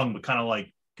aren't sung, but kind of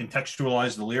like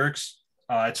contextualize the lyrics.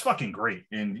 It's fucking great.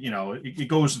 And, you know, it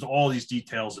goes into all these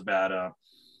details about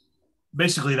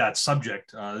basically that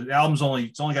subject. The album's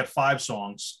only got 5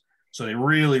 songs. So they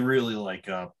really, really like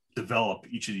develop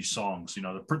each of these songs, you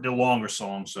know, they're longer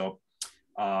songs. So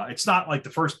it's not like the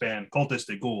first band, Cultist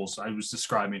de Ghouls, I was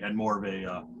describing, had more of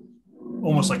a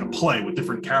almost like a play with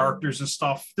different characters and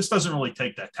stuff. This doesn't really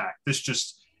take that tack. This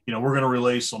just, you know, we're going to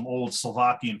relay some old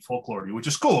Slovakian folklore, which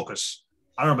is cool because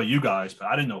I don't know about you guys, but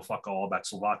I didn't know fuck all about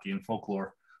Slovakian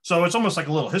folklore. So it's almost like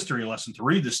a little history lesson to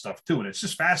read this stuff too. And it's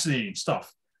just fascinating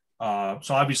stuff.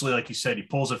 So obviously, like he said, he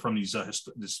pulls it from these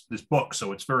this book.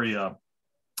 So it's very,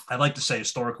 I'd like to say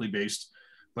historically based,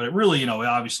 but it really, you know, it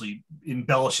obviously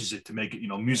embellishes it to make it, you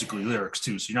know, musically lyrics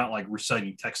too. So you're not like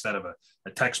reciting text out of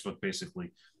a textbook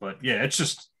basically. But yeah, it's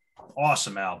just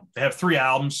awesome album. They have 3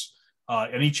 albums,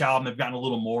 and each album they've gotten a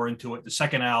little more into it. The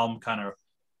second album kind of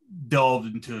delved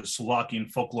into Slovakian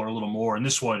folklore a little more, and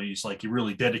this one he's like he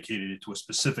really dedicated it to a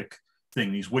specific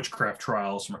thing, these witchcraft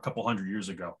trials from a couple hundred years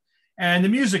ago. And the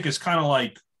music is kind of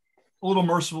like a little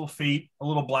Merciful Fate, a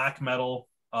little black metal,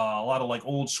 a lot of like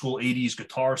old school 80s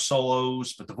guitar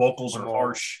solos, but the vocals are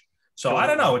harsh. So I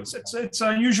don't know. It's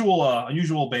an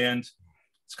unusual band.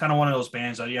 It's kind of one of those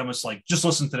bands that you almost like just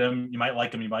listen to them. You might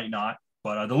like them, you might not.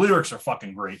 But the lyrics are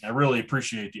fucking great. I really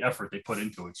appreciate the effort they put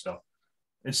into it. So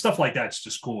and stuff like that's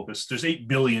just cool because there's 8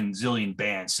 billion zillion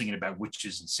bands singing about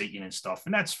witches and Satan and stuff,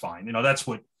 and that's fine. You know, that's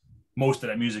what most of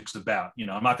that music's about. You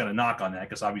know, I'm not going to knock on that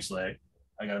because obviously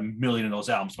I got a million of those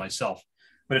albums myself.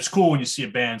 But it's cool when you see a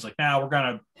band's like, now we're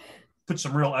going to put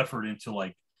some real effort into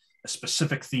like a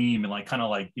specific theme and like kind of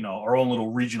like, you know, our own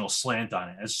little regional slant on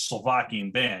it. As a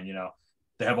Slovakian band, you know,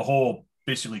 they have a whole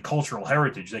basically cultural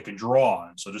heritage they can draw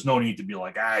on. So there's no need to be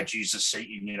like, Jesus,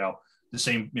 Satan, you know, the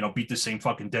same, beat the same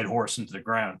fucking dead horse into the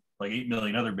ground like 8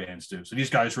 million other bands do. So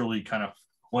these guys really kind of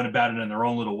went about it in their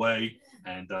own little way.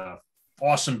 And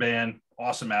awesome band,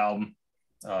 awesome album.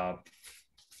 They're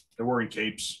wearing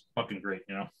capes, fucking great,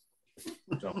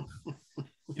 So.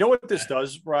 You know what this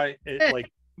does, right?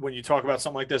 Like when you talk about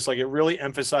something like this, like it really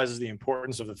emphasizes the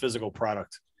importance of the physical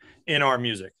product in our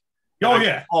music. Oh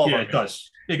yeah, it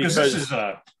does. Because this is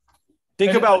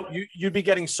think about you'd be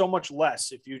getting so much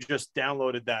less if you just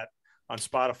downloaded that on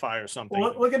Spotify or something.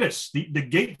 Well, look at this. The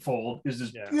gatefold is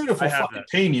this beautiful fucking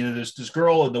painting. This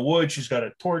girl in the woods. She's got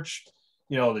a torch.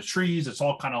 The trees. It's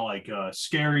all kind of like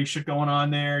scary shit going on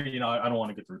there. I don't want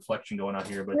to get the reflection going on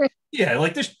here, but yeah,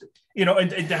 like this. And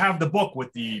to have the book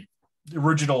with the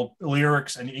original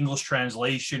lyrics and the English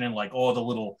translation and like all the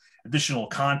little additional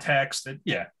context.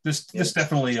 This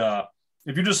definitely.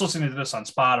 If you're just listening to this on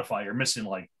Spotify, you're missing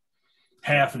like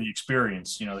half of the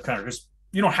experience. The kind of just.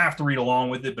 You don't have to read along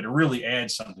with it, but it really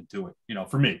adds something to it.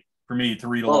 For me to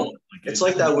read along. It's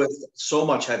like that with so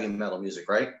much heavy metal music,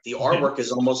 right? The artwork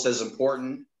is almost as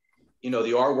important. The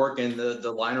artwork and the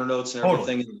liner notes and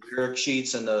everything, and the lyric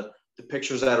sheets and the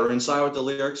pictures that are inside with the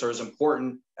lyrics are as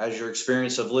important as your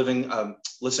experience of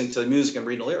listening to the music and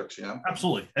reading the lyrics.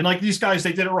 Absolutely. And like these guys,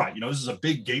 they did it right. This is a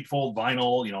big gatefold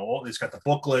vinyl. It's got the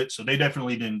booklet, so they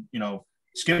definitely didn't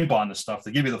skimp on the stuff.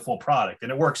 They give you the full product,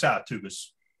 and it works out too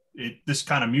because. This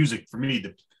kind of music for me,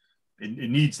 it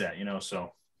needs that,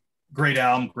 so great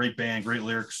album, great band, great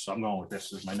lyrics. So I'm going with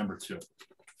this as my number 2.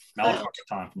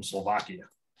 Malachatan from Slovakia.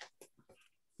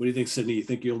 What do you think, Sydney? You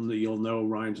think you'll know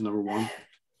Ryan's number 1?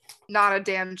 Not a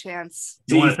damn chance.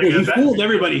 He fooled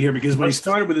everybody here because when he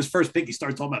started with his first pick, he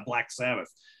started talking about Black Sabbath.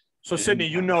 So,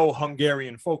 Sydney,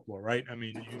 Hungarian folklore, right? I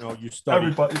mean, you study.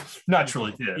 Everybody,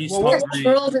 naturally, yeah.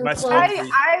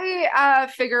 I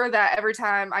figure that every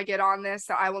time I get on this,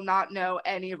 that I will not know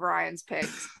any of Ryan's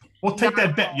picks. We'll take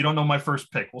that bet. You don't know my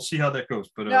first pick. We'll see how that goes.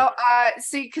 But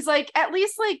see, because at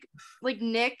least like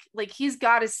Nick, he's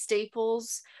got his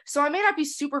staples. So I may not be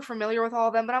super familiar with all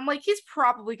of them, but I'm like, he's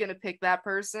probably gonna pick that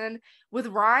person. With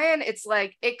Ryan, it's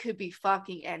like it could be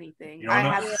fucking anything. I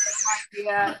have no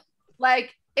idea.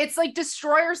 It's like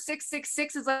Destroyer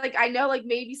 666 is like, I know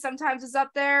maybe sometimes is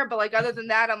up there, but other than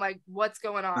that, I'm like, what's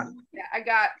going on? Yeah, I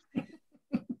got.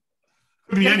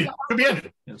 Could be anything.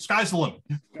 Sky's the limit.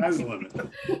 Sky's the limit. But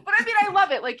I mean, I love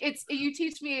it. You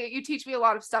teach me a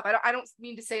lot of stuff. I don't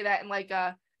mean to say that in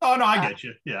oh no, I get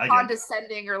you. Yeah, I get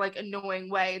condescending or annoying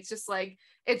way. It's just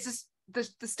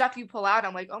the stuff you pull out.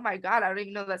 I'm like, oh my God, I don't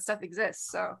even know that stuff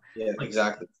exists. So yeah,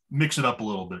 exactly. Mix it up a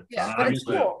little bit. Yeah, but it's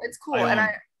cool. It's cool.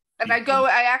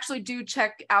 I actually do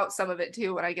check out some of it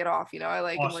too when I get off. I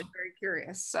awesome. I'm very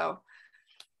curious. So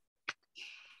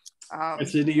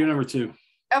Sydney, you're number 2.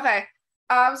 Okay.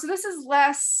 So this is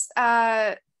less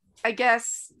I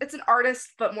guess it's an artist,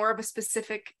 but more of a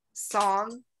specific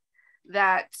song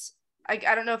that I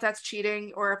don't know if that's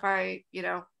cheating or if I,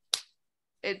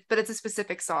 but it's a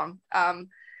specific song. And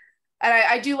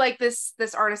I do like this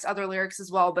artist's other lyrics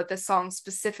as well, but this song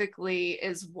specifically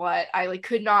is what I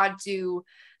could not do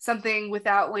something with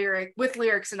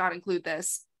lyrics and not include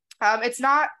this. It's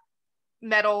not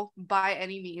metal by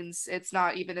any means. It's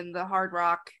not even in the hard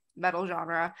rock metal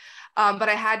genre. But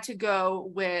I had to go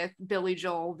with Billy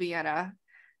Joel Vienna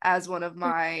as one of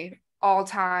my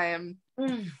all-time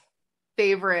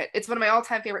favorite. It's one of my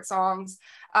all-time favorite songs.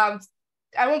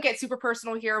 I won't get super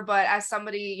personal here, but as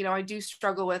somebody, I do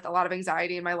struggle with a lot of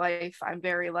anxiety in my life. I'm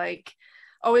very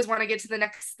always want to get to the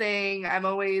next thing. I'm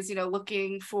always,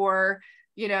 looking for,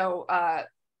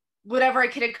 whatever I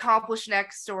can accomplish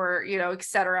next or,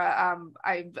 etc.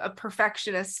 I'm a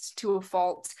perfectionist to a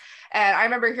fault. And I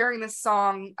remember hearing this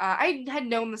song. I had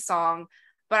known the song,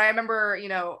 but I remember,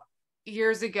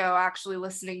 years ago actually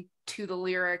listening to the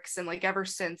lyrics. And ever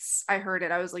since I heard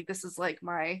it, I was like, this is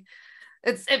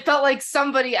it felt like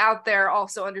somebody out there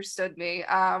also understood me.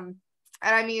 And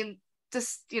I mean,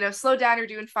 just, slow down, you're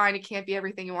doing fine. You can't be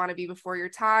everything you want to be before your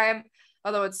time.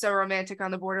 Although it's so romantic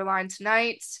on the borderline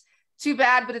tonight. Too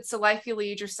bad, but it's the life you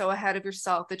lead. You're so ahead of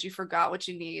yourself that you forgot what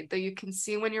you need. Though you can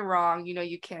see when you're wrong,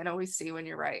 you can't always see when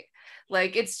you're right.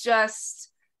 It's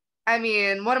just, I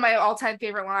mean, one of my all-time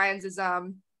favorite lines is,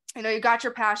 you got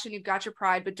your passion, you've got your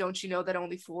pride, but don't you know that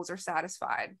only fools are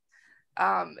satisfied?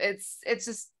 It's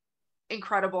just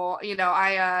incredible.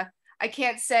 I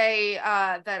can't say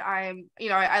that I'm,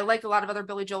 I like a lot of other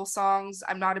Billy Joel songs.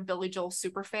 I'm not a Billy Joel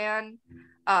super fan.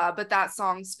 But that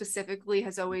song specifically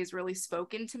has always really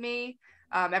spoken to me.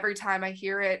 Every time I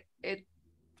hear it, it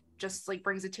just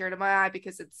brings a tear to my eye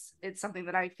because it's something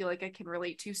that I feel like I can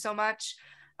relate to so much.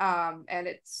 And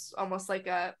it's almost like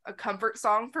a comfort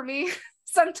song for me.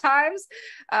 sometimes,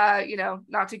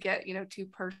 not to get, too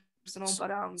personal,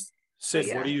 but Sid,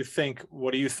 yeah.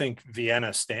 what do you think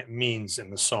Vienna means in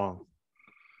the song?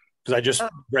 Because I just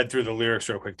read through the lyrics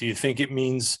real quick. Do you think it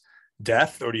means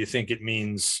death, or do you think it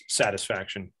means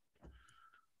satisfaction?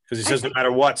 Because he says, no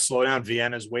matter what, slow down,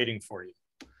 Vienna's waiting for you.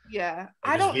 Yeah,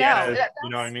 like, I don't Vienna, know. You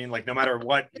know what I mean? Like, no matter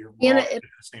what, you're Vienna, in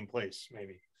the same place,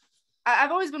 maybe.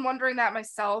 I've always been wondering that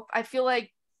myself. I feel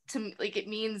like it could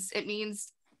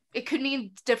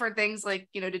mean different things, like,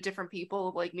 to different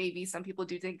people. Like, maybe some people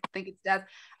do think it's death.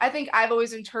 I think I've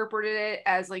always interpreted it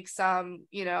as like some,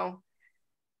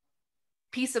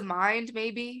 peace of mind,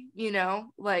 maybe,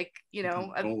 like,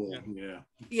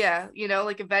 yeah,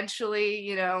 like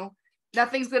eventually,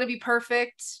 nothing's going to be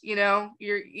perfect. You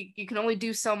can only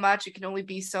do so much. It can only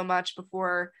be so much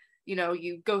before,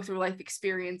 you go through life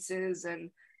experiences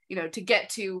and, to get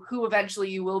to who eventually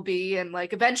you will be. And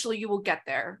like, eventually you will get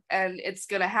there, and it's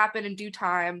going to happen in due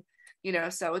time,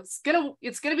 so it's going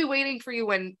to be waiting for you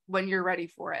when you're ready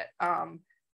for it.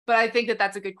 But I think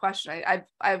that's a good question.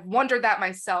 I've wondered that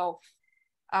myself.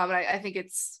 And I think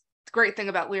it's the great thing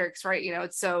about lyrics, right?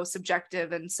 It's so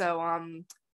subjective, and so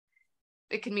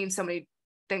it can mean so many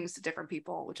things to different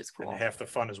people, which is cool. And half the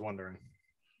fun is wondering.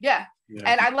 Yeah.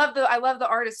 And I love the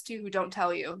artists too who don't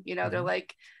tell you. They're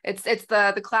like, it's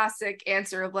the classic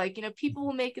answer of like, people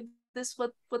will make this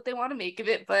what they want to make of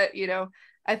it, but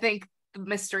I think the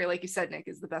mystery, like you said, Nick,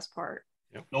 is the best part.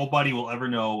 Yep. Nobody will ever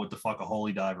know what the fuck a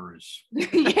holy diver is.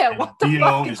 Yeah, what the Dio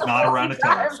fuck is not around to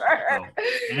tell us. So.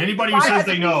 And anybody who says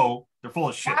they know, they're full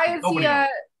of shit.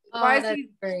 Why is he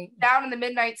great. down in the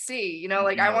midnight sea?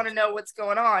 Like, I want to know what's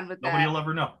going on with Nobody that. will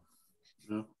ever know.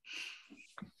 No.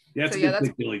 Yeah, it's a good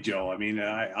pick, Billy Joel. I mean,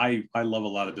 I love a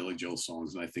lot of Billy Joel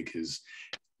songs, and I think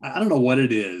I don't know what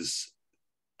it is.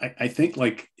 I think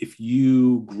like if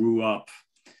you grew up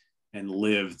and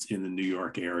lived in the New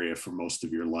York area for most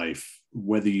of your life,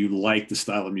 whether you like the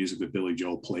style of music that Billy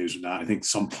Joel plays or not, I think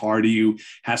some part of you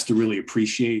has to really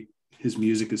appreciate his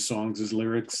music, his songs, his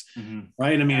lyrics,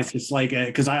 right? I mean, it's like,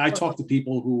 because I talk to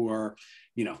people who are,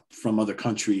 from other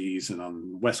countries and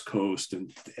on the West Coast,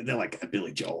 and they're like,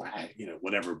 Billy Joel,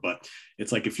 whatever. But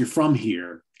it's like, if you're from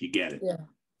here, you get it,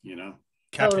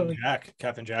 Captain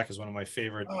Jack is one of my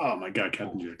favorite. Oh my God,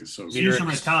 Captain Jack is so good. Scenes from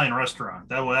an Italian restaurant.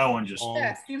 That one just.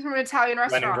 Scenes from an Italian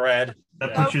restaurant. Leningrad.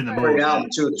 That puts you in the mood. Great album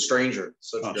too, The Stranger.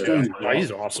 Such a good album.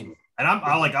 He's awesome. And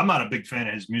I'm not a big fan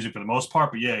of his music for the most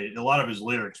part, but yeah, a lot of his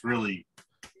lyrics really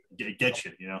get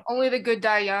you, Only the good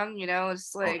die young,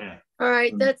 it's like. All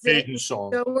right, that's it.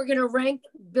 Song. So we're gonna rank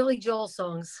Billy Joel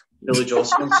songs. Billy Joel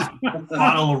songs.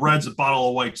 Bottle of Reds, a bottle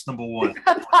of Whites, number one.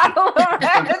 Bottle of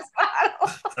Reds.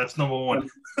 That's number one.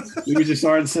 You just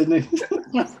started, Sydney.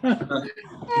 Yeah,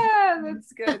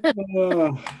 that's good.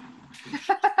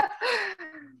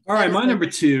 All right, my number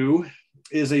two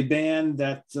is a band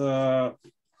that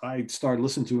I started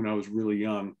listening to when I was really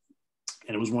young.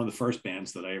 And it was one of the first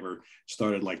bands that I ever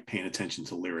started like paying attention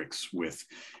to lyrics with.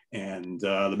 And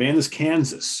the band is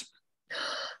Kansas.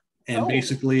 And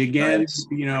basically, again,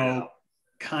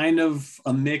 kind of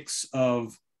a mix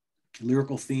of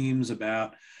lyrical themes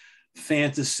about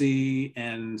fantasy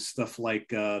and stuff like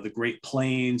the Great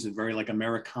Plains and very like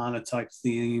Americana type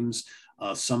themes.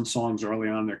 Some songs early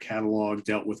on in their catalog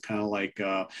dealt with kind of like,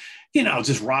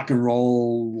 just rock and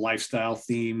roll lifestyle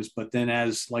themes. But then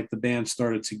as like the band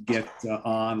started to get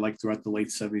on, like throughout the late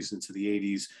 70s into the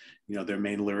 80s, their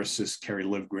main lyricist, Kerry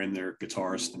Livgren, their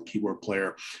guitarist and keyboard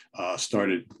player,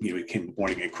 started, became a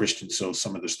born again Christian. So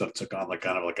some of the stuff took on like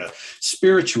kind of like a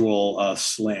spiritual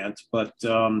slant. But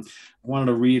I wanted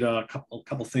to read a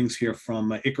couple things here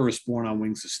from Icarus Born on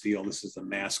Wings of Steel. This is the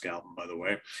Mask album, by the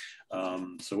way.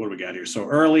 So what do we got here? So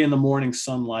early in the morning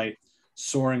sunlight,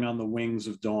 soaring on the wings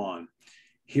of dawn.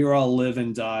 Here I'll live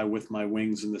and die with my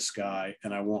wings in the sky,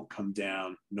 and I won't come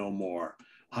down no more.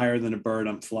 Higher than a bird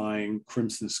I'm flying,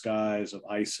 crimson skies of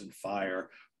ice and fire.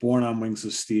 Born on wings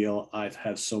of steel, I've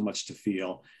had so much to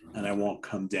feel, and I won't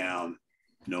come down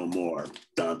no more.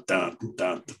 Dun, dun,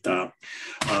 dun, dun,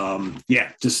 dun.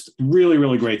 Yeah, just really,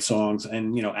 really great songs.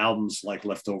 And, albums like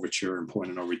Left Overture and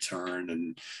Point of No Return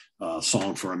and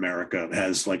Song for America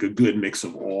has like a good mix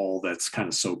of all that's kind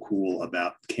of so cool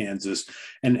about Kansas.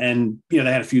 And they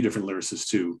had a few different lyricists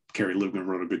too. Kerry Livgren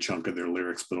wrote a good chunk of their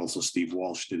lyrics, but also Steve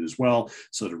Walsh did as well.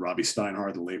 So did Robbie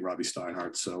Steinhardt, the late Robbie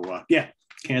Steinhardt. So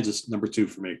Kansas, number two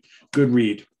for me. Good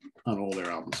read on all their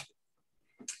albums.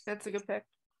 That's a good pick.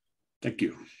 Thank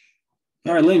you.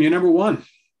 All right, Lynn, you're number one.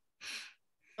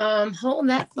 Holding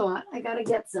that thought. I gotta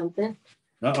get something.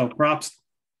 Uh-oh, props.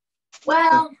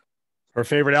 Well, Her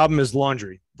favorite album is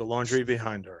Laundry, The Laundry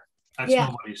Behind Her. That's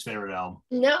nobody's favorite album.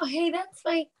 no, hey, that's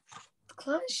my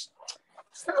Clothes.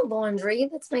 It's not laundry.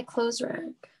 That's my clothes rack.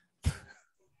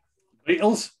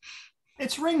 Beatles.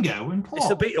 It's Ringo and Paul. It's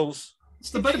the Beatles. It's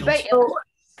the Beatles.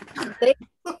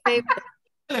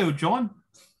 Hello, John.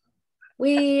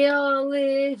 We all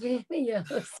live in the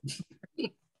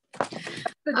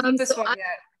The deepest so one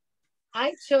yet.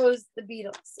 I chose the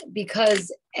Beatles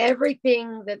because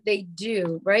everything that they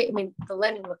do, right? I mean, the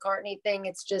Lennon McCartney thing,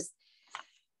 it's just,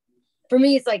 for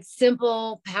me, it's like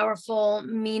simple, powerful,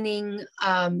 meaningful.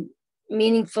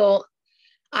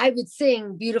 I would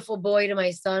sing Beautiful Boy to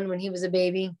my son when he was a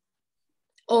baby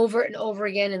over and over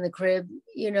again in the crib,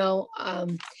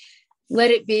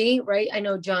 Let It Be, right? I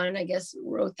know John, I guess,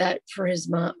 wrote that for his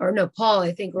mom, or no, Paul,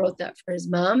 I think, wrote that for his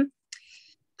mom.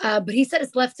 But he said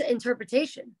it's left to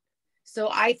interpretation. So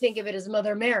I think of it as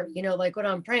Mother Mary, like when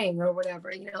I'm praying or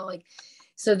whatever,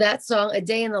 so that song, A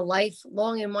Day in the Life,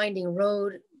 Long and Winding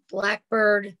Road,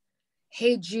 Blackbird,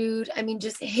 Hey Jude, I mean,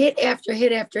 just hit after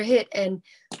hit after hit. And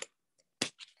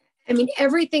I mean,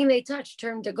 everything they touched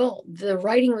turned to gold. The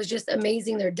writing was just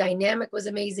amazing. Their dynamic was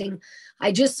amazing.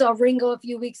 I just saw Ringo a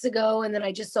few weeks ago, and then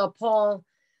I just saw Paul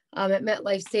at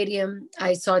MetLife Stadium.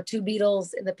 I saw 2 Beatles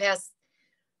in the past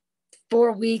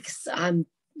 4 weeks.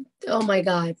 Oh my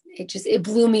God, it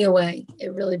blew me away.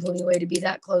 It really blew me away to be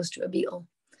that close to a Beatle.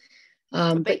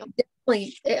 But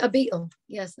definitely a Beatle.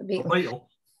 Yes, a Beatle. A Beatle.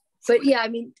 But yeah, I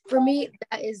mean, for me,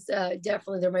 that is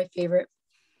definitely, they're my favorite.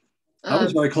 I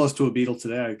was very close to a Beatle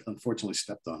today. I unfortunately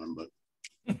stepped on him, but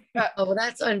oh, well,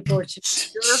 that's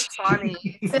unfortunate. You're funny.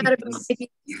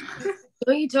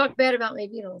 Don't you talk bad about my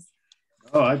Beatles?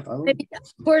 oh, I mean,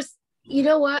 of course, you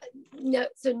know what? No,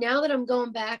 so now that I'm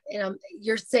going back and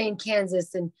you're saying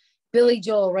Kansas and Billy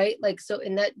Joel, right? Like, so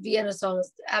in that Vienna song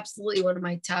is absolutely one of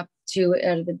my top 2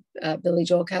 out of the Billy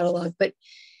Joel catalog. But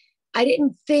I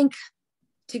didn't think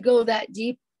to go that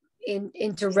deep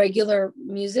into regular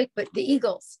music, but the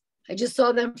Eagles. I just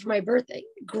saw them for my birthday.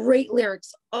 Great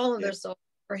lyrics. All of their songs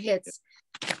are hits.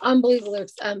 Unbelievable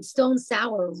lyrics. Stone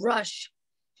Sour, Rush,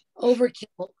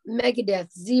 Overkill,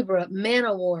 Megadeth, Zebra,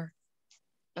 Manowar,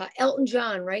 Elton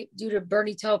John, right? Due to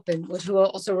Bernie Taupin, who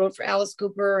also wrote for Alice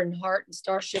Cooper and Heart and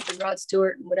Starship and Rod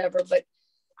Stewart and whatever. But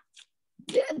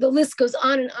the list goes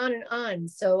on and on and on.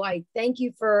 So I thank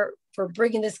you for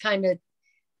bringing this kind of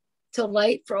to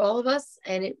light for all of us.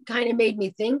 And it kind of made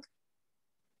me think.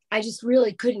 I just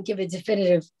really couldn't give a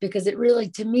definitive because it really,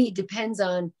 to me, depends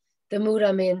on the mood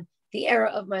I'm in, the era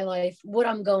of my life, what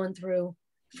I'm going through,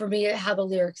 for me, how the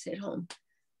lyrics hit home.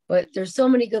 But there's so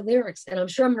many good lyrics, and I'm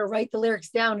sure I'm going to write the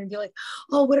lyrics down and be like,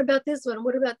 oh, what about this one?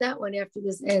 What about that one after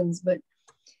this ends? But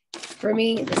for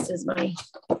me, this is my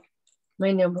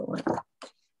number one.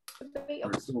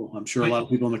 I'm sure a lot of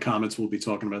people in the comments will be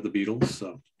talking about the Beatles.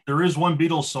 So there is one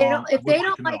Beatles song. If they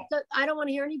don't like I don't want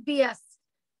to hear any BS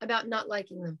about not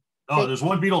liking them. Oh, there's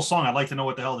one Beatles song. I'd like to know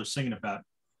what the hell they're singing about.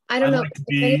 I don't know. I'd like to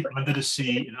be under the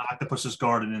sea in an octopus's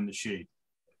garden in the shade.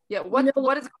 Yeah, what is going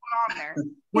on there?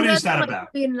 What is that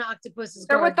about? Being an octopus's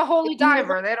They're garden. with the Holy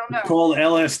Diver. They don't know. It's called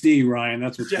LSD, Ryan.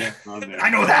 That's what's going on there. I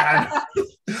know that.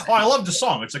 Oh, I love the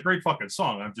song. It's a great fucking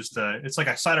song. I'm just, it's like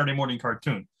a Saturday morning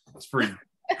cartoon. It's pretty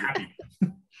happy.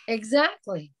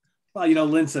 Exactly. Well,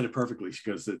 Lynn said it perfectly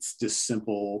because it's just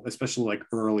simple, especially like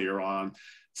earlier on,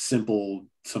 simple,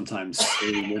 sometimes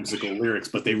silly, whimsical lyrics,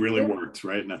 but they really worked,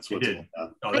 right? And that's what it's all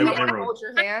about. Oh, they wrote. Hold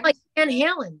your hand. Like Van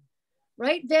Halen,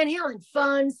 right? Van Halen,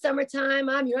 fun, summertime,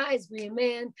 I'm your ice cream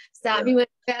man. Stop me when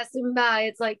you're passing by.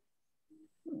 It's like,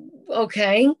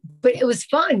 okay, but it was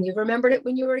fun. You remembered it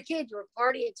when you were a kid. You were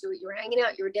partying to it. You were hanging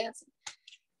out. You were dancing.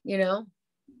 Yep.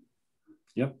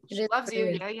 She loves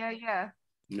you. Yeah.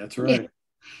 That's right. Yeah.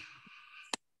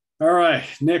 All right,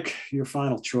 Nick, your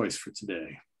final choice for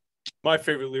today. My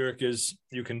favorite lyric is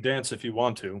 "You can dance if you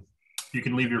want to. You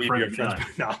can leave your friends."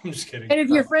 No, I'm just kidding. And if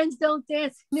your friends don't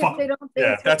dance, if they don't dance,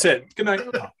 yeah, that's it. Good night.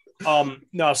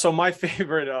 No, so my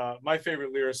favorite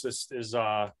lyricist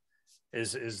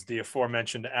is the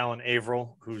aforementioned Alan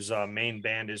Averill, whose main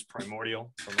band is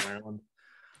Primordial from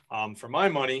Ireland. For my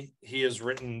money, he has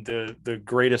written the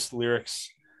greatest lyrics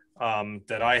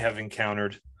that I have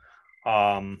encountered.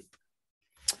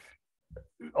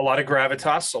 A lot of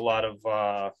gravitas, a lot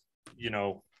of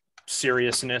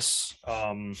seriousness.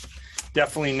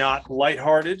 Definitely not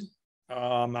lighthearted.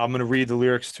 I'm going to read the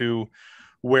lyrics to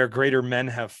 "Where Greater Men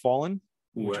Have Fallen,"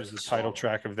 which is the title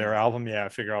track of their album. Yeah, I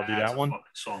figure I'll do that one.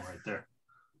 Song right there.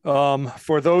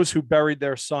 For those who buried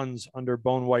their sons under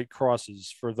bone-white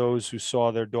crosses, for those who saw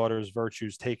their daughters'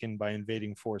 virtues taken by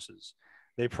invading forces,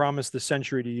 they promised the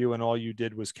century to you, and all you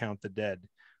did was count the dead.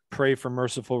 Pray for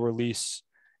merciful release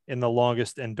in the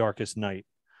longest and darkest night.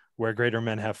 Where greater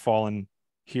men have fallen,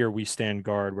 Here we stand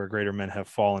guard where greater men have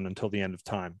fallen until the end of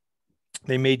time.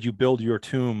 They made you build your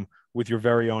tomb with your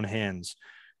very own hands,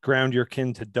 ground your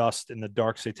kin to dust in the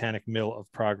dark satanic mill of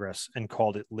progress, and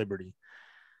called it liberty.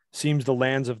 Seems the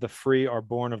lands of the free are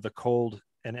born of the cold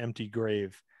and empty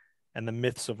grave, and the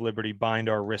myths of liberty bind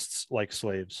our wrists like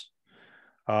slaves.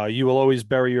 You will always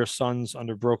bury your sons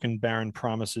under broken, barren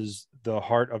promises. The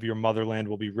heart of your motherland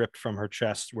will be ripped from her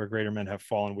chest. Where greater men have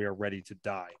fallen, we are ready to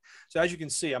die. So as you can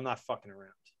see, I'm not fucking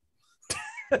around.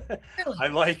 Really? I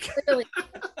like Really?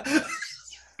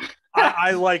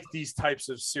 I like these types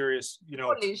of serious,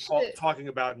 Holy shit. talking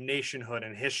about nationhood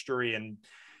and history and,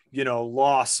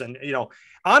 loss. And,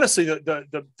 honestly,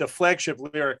 the flagship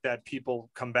lyric that people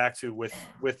come back to with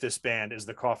this band is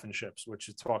the Coffin Ships, which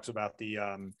it talks about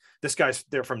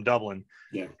they're from Dublin.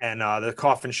 Yeah. And the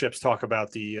Coffin Ships talk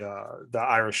about the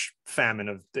Irish famine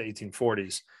of the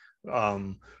 1840s,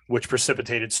 which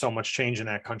precipitated so much change in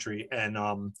that country.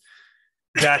 And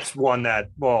that's one that,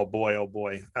 oh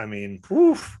boy. I mean,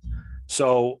 woof.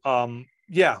 So,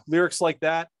 lyrics like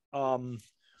that.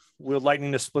 Will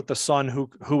lightning to split the sun?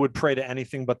 Who would pray to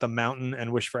anything but the mountain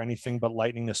and wish for anything but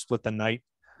lightning to split the night?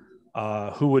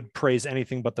 Who would praise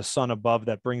anything but the sun above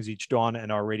that brings each dawn and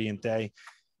our radiant day?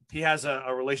 He has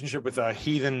a relationship with a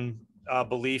heathen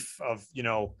belief of,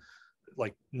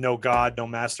 like no God, no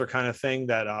master kind of thing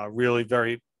that really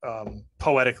very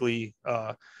poetically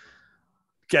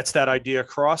gets that idea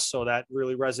across. So that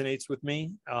really resonates with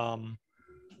me. And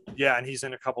he's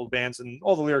in a couple of bands and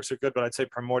all the lyrics are good, but I'd say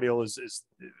Primordial is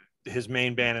his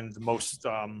main band and the most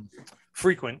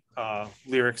frequent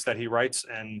lyrics that he writes.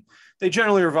 And they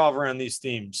generally revolve around these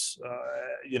themes,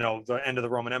 the end of the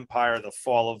Roman Empire, the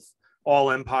fall of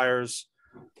all empires.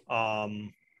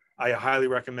 I highly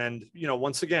recommend,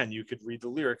 once again, you could read the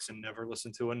lyrics and never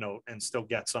listen to a note and still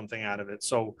get something out of it.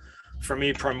 So for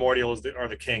me, Primordial are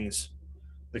the kings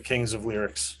of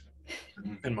lyrics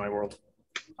in my world.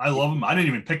 I love them. I didn't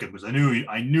even pick it because I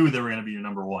knew they were going to be your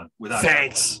number one. Without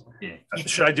Thanks. Yeah.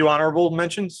 Should I do honorable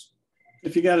mentions?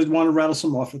 If you guys want to rattle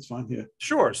some off, it's fine. Yeah.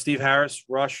 Sure. Steve Harris,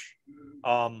 Rush,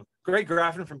 Greg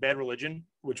Graffin from Bad Religion,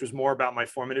 which was more about my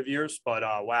formative years. But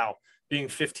wow, being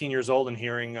 15 years old and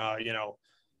hearing,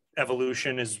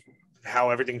 evolution is how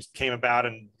everything came about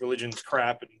and religion's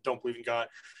crap and don't believe in God.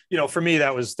 For me,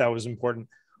 that was important.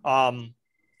 There's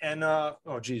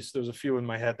a few in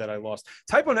my head that I lost.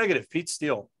 Typo Negative, Pete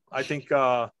Steele. I think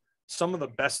some of the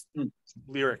best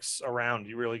lyrics around.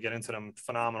 You really get into them.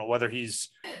 Phenomenal. Whether he's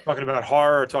talking about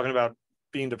horror or talking about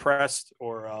being depressed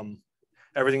or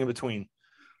everything in between.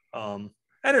 And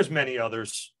there's many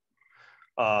others.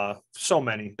 So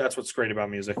many. That's what's great about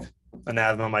music.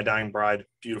 Anathema, My Dying Bride.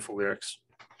 Beautiful lyrics.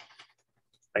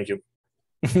 Thank you.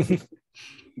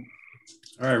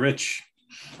 All right, Rich.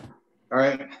 All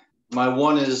right. My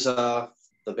one is the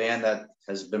band that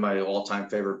has been my all-time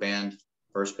favorite band.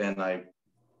 First band I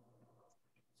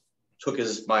took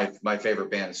as my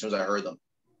favorite band as soon as I heard them.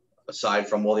 Aside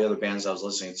from all the other bands I was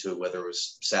listening to, whether it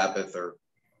was Sabbath or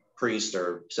Priest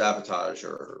or Sabotage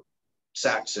or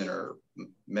Saxon or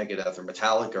Megadeth or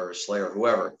Metallica or Slayer, or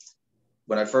whoever.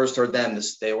 When I first heard them,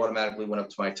 they automatically went up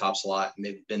to my top slot, and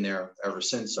they've been there ever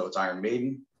since. So it's Iron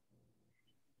Maiden.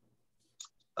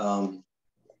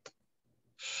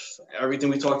 Everything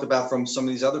we talked about from some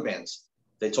of these other bands.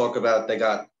 They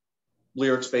got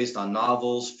lyrics based on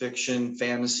novels, fiction,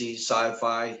 fantasy,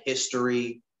 sci-fi,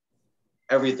 history,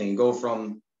 everything. Go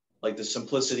from like the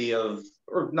simplicity of,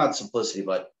 or not simplicity,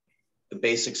 but the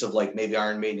basics of like maybe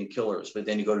Iron Maiden and Killers, but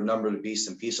then you go to Number of the Beast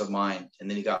and Peace of Mind, and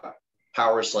then you got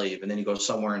Power Slave, and then you go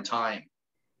Somewhere in Time.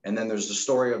 And then there's the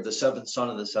story of the seventh son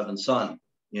of the seventh son,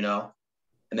 and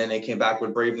then they came back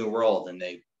with Brave New World, and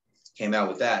they came out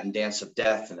with that, and Dance of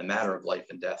Death, and The Matter of Life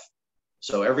and Death.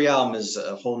 So every album is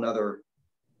a whole nother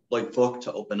like book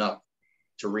to open up,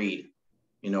 to read,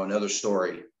 another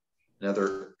story,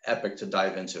 another epic to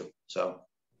dive into. So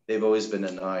they've always been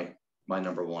in my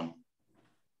number one.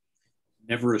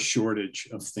 Never a shortage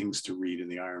of things to read in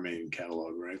the Iron Maiden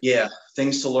catalog, right? Yeah,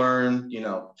 things to learn,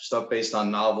 stuff based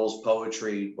on novels,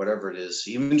 poetry, whatever it is.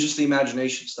 Even just the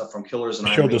imagination stuff from Killers and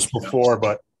I Iron showed Maiden. this before,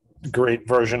 but great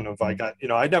version of I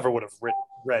never would have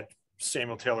read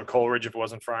Samuel Taylor Coleridge if it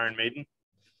wasn't for Iron Maiden.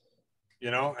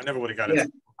 I never would have got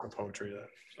into poetry.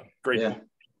 So great. Yeah.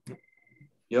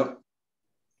 Yep.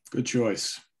 Good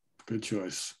choice. And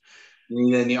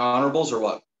then the honorables or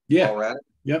what? Yeah. All right.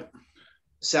 Yep.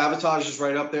 Sabotage is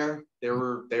right up there. They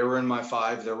were in my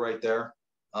 5. They're right there.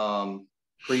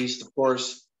 Priest, of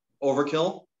course.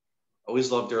 Overkill.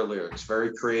 Always loved their lyrics.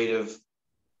 Very creative.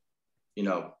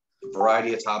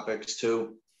 Variety of topics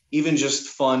too. Even just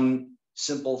fun,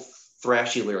 simple,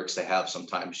 thrashy lyrics they have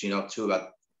sometimes. Too, about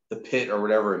the pit or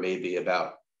whatever it may be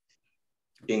about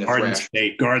being a Garden thrash.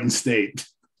 State, Garden State.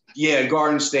 Yeah,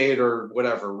 Garden State or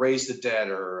whatever, Raise the Dead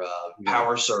or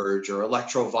Power Surge or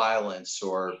Electro Violence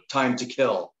or Time to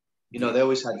Kill. You know, they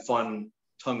always had fun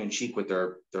tongue in cheek with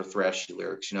their thrashy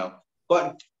lyrics, you know.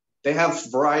 But they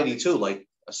have variety too, like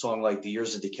a song like The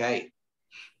Years of Decay.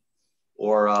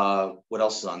 Or what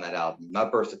else is on that album?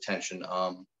 Not Birth of Tension.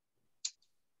 Oh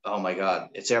my God.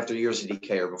 It's after Years of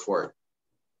Decay or before it.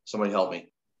 Somebody help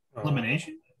me.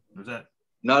 Elimination? Or is that?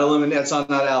 Not Eliminate. That's on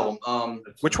that album.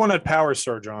 Which one had Power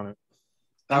Surge on it?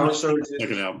 Power Surge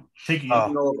Second is album. Taking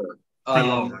Taking Over.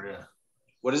 Taking Over, yeah.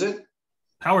 What is it?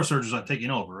 Power Surge is on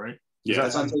Taking Over, right? Yeah.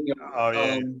 That's on Taking Over. Oh,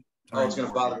 yeah. It's going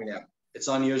to bother me now. It's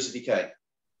on Years of Decay.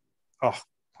 Oh,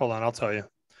 hold on. I'll tell you.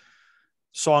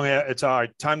 Song, it's all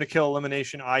right. Time to Kill,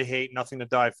 Elimination, I Hate, Nothing to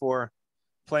Die For.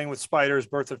 Playing with Spiders,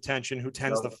 Birth of Tension, Who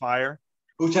Tends the Fire.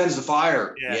 Who Tends the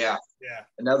Fire? Yeah.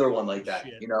 Another one like that,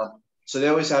 you know? So they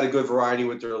always had a good variety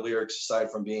with their lyrics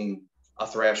aside from being a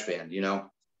thrash band, you know?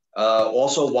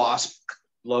 Also, Wasp.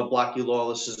 Love Blackie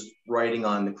Lawless's writing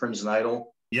on The Crimson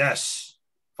Idol. Yes.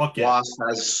 Fuck yeah. Wasp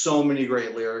has so many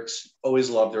great lyrics. Always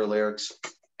loved their lyrics.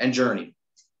 And Journey.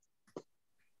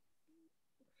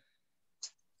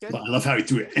 I love how he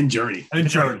threw it. And Journey. And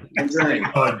Journey. And Journey.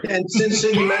 And since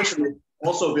you mentioned it,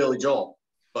 also Billy Joel.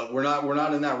 But we're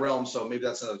not in that realm, so maybe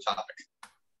that's another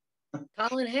topic.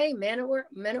 Colin, hey, men at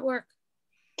work.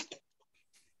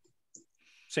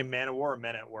 Say Man of War or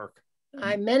Men at Work?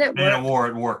 I men at work. Man of War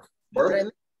at work.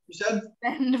 Work? You said?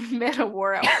 Men of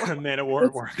War at work. Man of War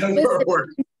at Work.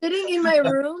 Listen, sitting in my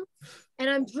room and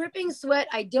I'm dripping sweat.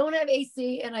 I don't have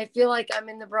AC and I feel like I'm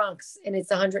in the Bronx and it's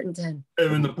 110.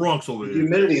 I'm in the Bronx over The here.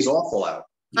 humidity is awful out.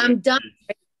 I'm done.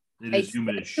 It is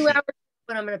humid as 2 shit. hours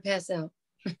when I'm going to pass out.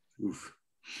 Oof.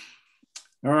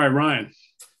 All right, Ryan.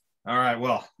 All right.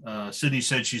 Well, Sydney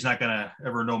said she's not going to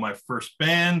ever know my first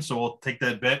band, so we'll take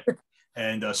that bet.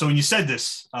 And so when you said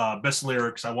this, best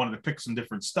lyrics, I wanted to pick some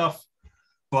different stuff.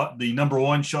 But the number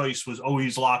one choice was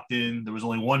always locked in. There was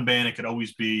only one band it could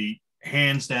always be,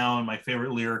 hands down, my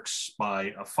favorite lyrics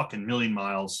by a fucking million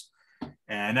miles.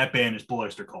 And that band is Blue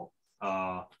Oyster Cult.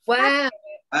 Wow. Wow,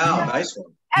 nice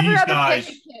one. Every These other guys-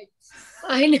 kid you picked.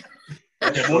 I know.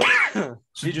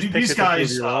 So you just picked These it to prove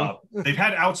guys, you're wrong? they've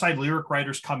had outside lyric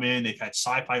writers come in. They've had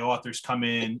sci-fi authors come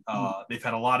in. They've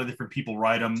had a lot of different people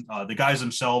write them. The guys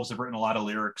themselves have written a lot of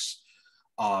lyrics.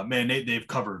 Man, they've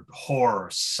covered horror,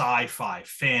 sci-fi,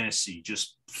 fantasy,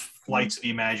 just flights of the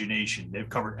imagination. They've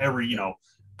covered every,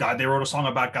 God, they wrote a song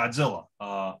about Godzilla.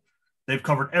 They've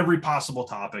covered every possible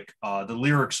topic. The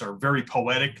lyrics are very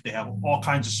poetic. They have all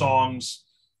kinds of songs,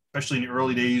 especially in the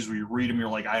early days where you read them, you're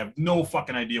like, I have no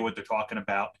fucking idea what they're talking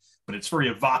about, but it's very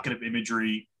evocative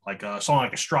imagery, like a song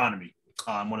like Astronomy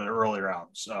on one of their earlier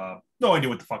albums. No idea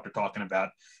what the fuck they're talking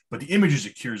about, but the images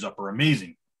it conjures up are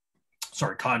amazing.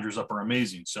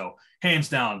 So hands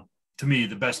down, to me,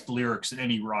 the best lyrics in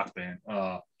any rock band.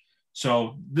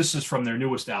 So this is from their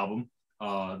newest album,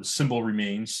 The Symbol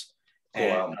Remains.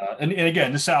 And, and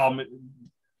again, this album,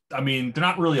 I mean, they're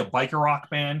not really a biker rock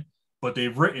band, but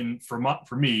they've written for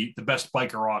me the best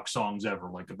biker rock songs ever,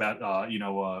 like about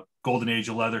Golden Age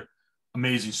of Leather,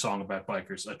 amazing song about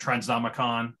bikers.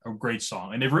 Transnomicon, a great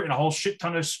song, and they've written a whole shit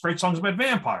ton of great songs about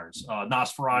vampires.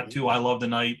 Nosferatu, I Love the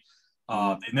Night.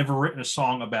 They've never written a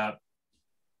song about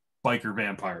biker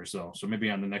vampires though, so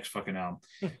maybe on the next fucking album.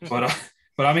 But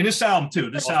I mean, this album too.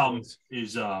 This album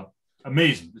is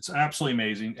amazing. It's absolutely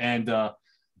amazing, and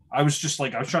I was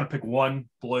trying to pick one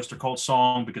Blue Oyster Cult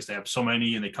song because they have so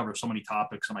many and they cover so many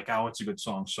topics. I'm like, oh, it's a good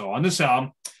song. So on this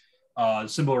album, The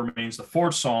Symbol Remains, the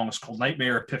fourth song is called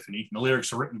Nightmare Epiphany. And the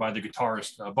lyrics are written by the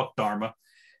guitarist Buck Dharma.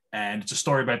 And it's a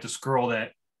story about this girl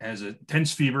that has an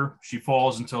intense fever. She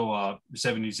falls into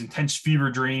these intense fever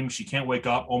dreams. She can't wake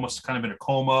up, almost kind of in a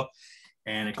coma.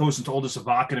 And it goes into all this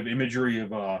evocative imagery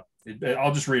of,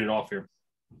 I'll just read it off here.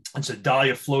 It said,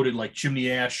 Dahlia floated like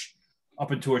chimney ash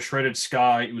up into a shredded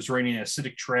sky. It was raining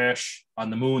acidic trash.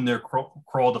 On the moon there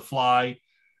crawled a fly.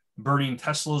 Burning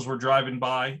Teslas were driving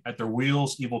by. At their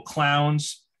wheels, evil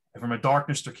clowns. And from a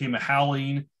darkness there came a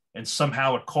howling, and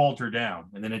somehow it called her down.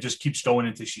 And then it just keeps going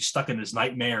until she's stuck in this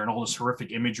nightmare and all this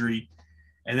horrific imagery.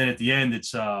 And then at the end,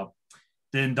 it's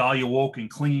then Dahlia woke in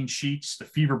clinging sheets. The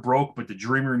fever broke, but the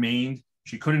dream remained.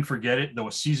 She couldn't forget it. Though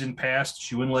a season passed,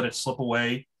 she wouldn't let it slip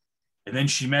away. And then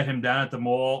she met him down at the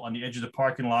mall on the edge of the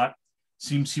parking lot.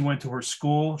 Seems he went to her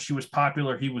school. She was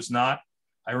popular. He was not.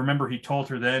 I remember he told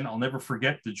her then, I'll never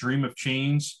forget the dream of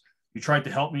chains. You tried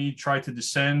to help me, tried to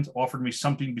descend, offered me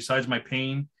something besides my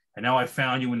pain. And now I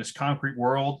found you in this concrete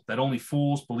world that only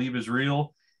fools believe is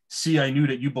real. See, I knew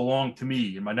that you belonged to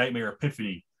me in my nightmare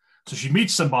epiphany. So she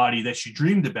meets somebody that she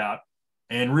dreamed about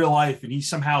in real life, and he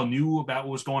somehow knew about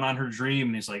what was going on in her dream.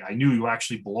 And he's like, I knew you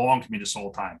actually belonged to me this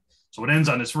whole time. So it ends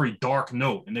on this very dark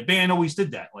note. And the band always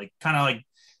did that, like kind of like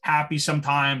happy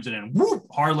sometimes, and then whoop,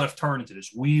 hard left turn into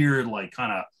this weird, like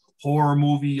kind of horror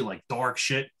movie, like dark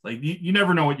shit. Like you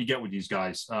never know what you get with these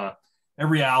guys.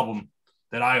 Every album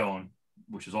that I own,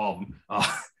 which is all of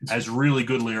them, has really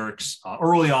good lyrics.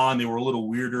 Early on, they were a little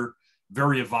weirder,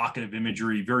 very evocative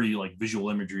imagery, very like visual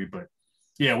imagery. But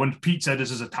yeah, when Pete said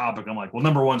this is a topic, I'm like, well,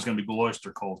 number one is going to be Blue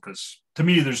Oyster Cult, because to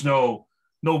me, there's no,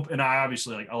 and I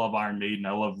obviously like, I love Iron Maiden,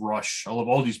 I love Rush, I love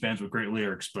all these bands with great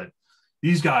lyrics, but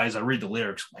these guys, I read the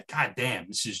lyrics, I'm like, God damn,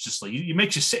 this is just like, it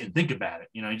makes you sit and think about it.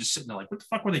 You know, you're just sitting there like, what the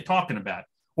fuck were they talking about?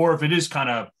 Or if it is kind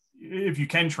of, if you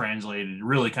can translate it, it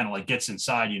really kind of like gets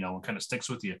inside, you know, and kind of sticks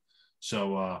with you.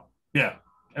 So yeah,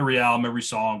 every album, every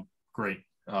song, great.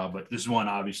 But this one,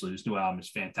 obviously, this new album is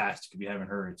fantastic if you haven't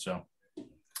heard it. So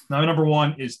now number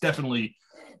one is definitely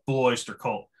Blue Oyster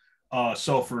Cult.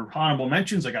 So for honorable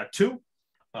mentions, I got two.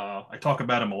 I talk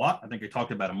about them a lot. I think I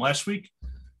talked about them last week.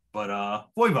 But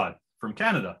Voivod from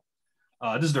Canada.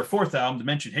 This is their fourth album,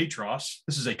 Dimension Hatros.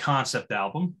 This is a concept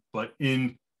album, but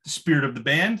in the spirit of the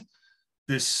band,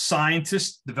 this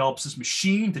scientist develops this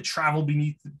machine to travel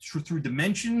through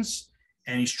dimensions,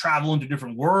 and he's traveling to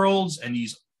different worlds. And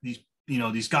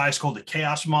these guys called the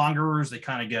Chaos Mongers, they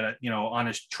kind of get on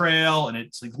his trail, and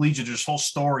it's like leads you to this whole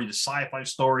story, the sci-fi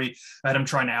story about him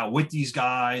trying to outwit these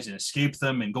guys and escape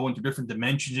them and go into different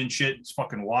dimensions and shit. It's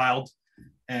fucking wild.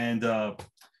 And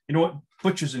you know what?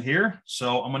 Butch isn't here,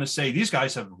 so I'm going to say these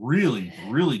guys have really,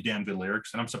 really damn good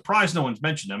lyrics, and I'm surprised no one's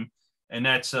mentioned them, and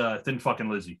that's Thin fucking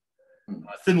Lizzy.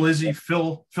 Thin Lizzy,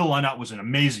 Phil Lynott was an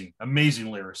amazing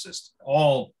lyricist.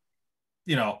 All,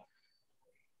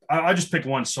 I just picked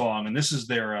one song, and this is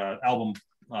their album,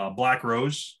 Black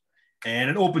Rose, and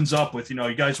it opens up with,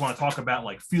 you guys want to talk about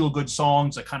like feel good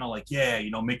songs that kind of like,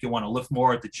 make you want to lift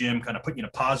more at the gym, kind of put you in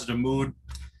a positive mood.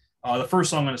 The first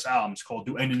song on this album is called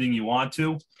Do Anything You Want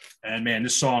To. And man,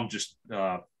 this song just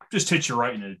hits you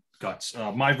right in the guts.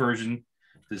 My version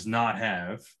does not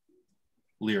have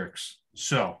lyrics,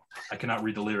 so I cannot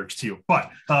read the lyrics to you. But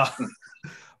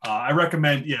I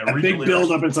recommend, a read big the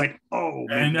build up. It's like, oh,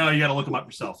 and you got to look them up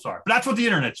yourself. Sorry, but that's what the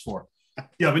internet's for.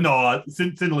 Yeah, but no,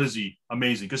 Thin Lizzy,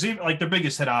 amazing. Because like their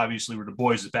biggest hit, obviously, were The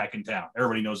Boys Is Back in Town.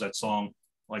 Everybody knows that song.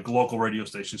 Like local radio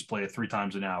stations play it 3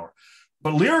 times an hour.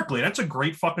 But lyrically, that's a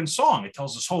great fucking song. It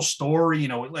tells this whole story,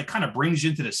 it like kind of brings you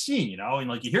into the scene, and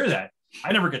like you hear that.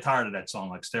 I never get tired of that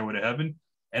song, like Stairway to Heaven.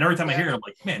 And every time I hear it, I'm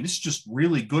like, man, this is just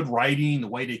really good writing. The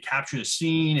way they capture the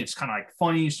scene, it's kind of like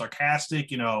funny, sarcastic,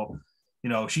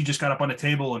 she just got up on the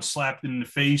table and slapped him in the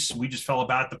face. We just fell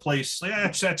about the place.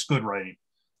 Yeah, that's good writing.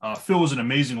 Phil was an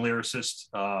amazing lyricist.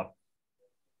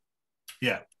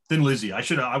 Thin Lizzy.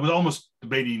 I was almost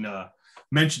debating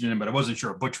mentioning him, but I wasn't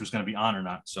sure if Butch was going to be on or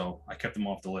not, so I kept him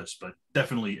off the list. But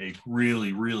definitely a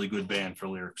really, really good band for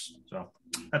lyrics. So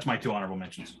that's my 2 honorable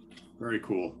mentions. Very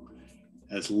cool.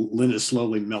 As Lynn is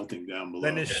slowly melting down below.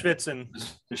 Then is schwitzing.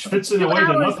 They're schwitzing away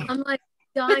to nothing. I'm like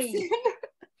dying.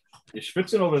 You're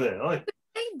schwitzing over there. Like,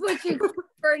 Hey, Butch and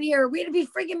Christopher in here. We'd be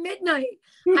freaking midnight.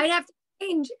 I'd have to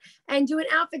change and do an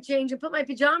outfit change and put my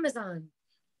pajamas on.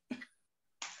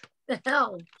 The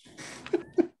hell.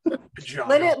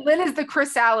 Lynn is the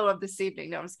Chris Allo of this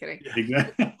evening. No, I'm just kidding. Yeah,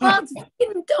 exactly. Well,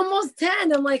 it's almost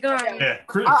 10. I'm like, all right. yeah,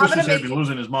 Chris is going to be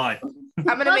losing his mind. I'm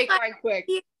going to make mine quick.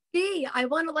 I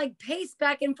want to like pace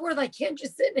back and forth. I can't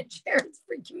just sit in a chair. It's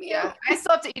freaking me out. I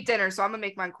still have to eat dinner, so I'm going to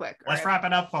make mine quick. Let's wrap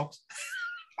it up, folks.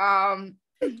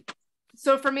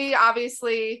 So for me,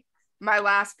 obviously, my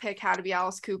last pick had to be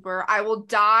Alice Cooper. I will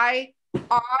die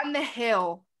on the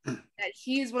hill that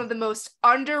he's one of the most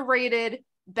underrated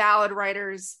ballad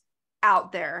writers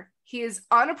out there. He is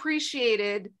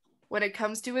unappreciated when it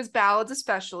comes to his ballads,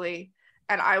 especially,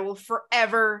 and I will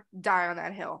forever die on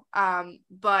that hill.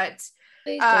 But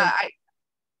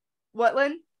what,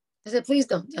 Lynn? I said, please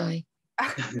don't die.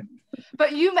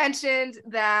 But you mentioned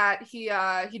that he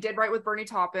did write with Bernie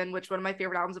Taupin, which one of my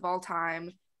favorite albums of all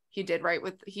time. He did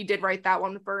write that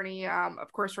one with Bernie,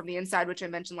 of course, From the Inside, which I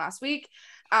mentioned last week.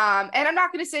 And I'm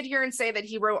not going to sit here and say that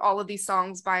he wrote all of these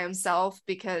songs by himself,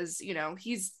 because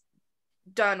he's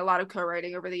done a lot of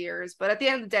co-writing over the years. But at the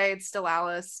end of the day, it's still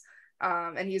Alice,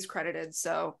 and he's credited.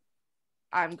 So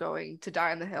I'm going to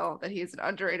die on the hill that he is an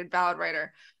underrated ballad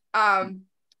writer.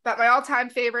 But my all-time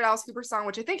favorite Alice Cooper song,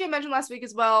 which I think I mentioned last week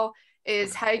as well,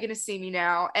 is How You Gonna See Me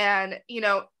Now? And,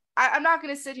 I'm not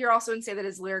going to sit here also and say that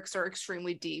his lyrics are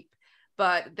extremely deep,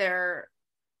 but I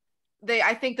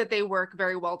think that they work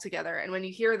very well together. And when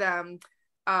you hear them,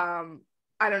 I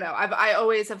don't know, I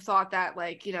always have thought that,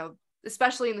 like,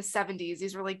 especially in the 70s.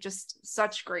 These were like just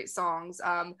such great songs.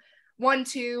 One,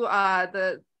 two,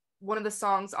 one of the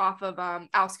songs off of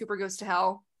Alice Cooper Goes to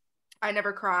Hell, I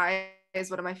Never Cry, is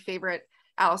one of my favorite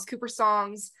Alice Cooper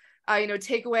songs.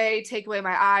 Take away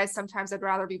my eyes, sometimes I'd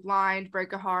rather be blind,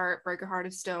 break a heart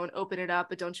of stone, open it up,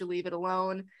 but don't you leave it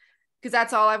alone. Because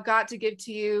that's all I've got to give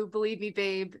to you. Believe me,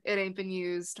 babe, it ain't been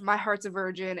used. My heart's a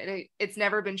virgin, and it's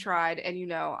never been tried,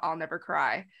 and I'll never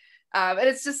cry. And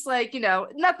it's just like,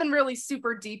 nothing really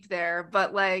super deep there,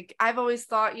 but like, I've always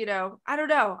thought, I don't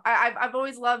know. I've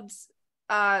always loved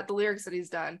the lyrics that he's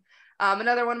done.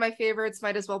 Another one of my favorites,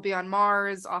 Might As Well Be on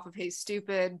Mars, off of Hey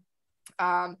Stupid.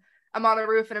 I'm on the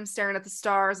roof and I'm staring at the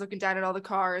stars, looking down at all the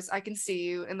cars. I can see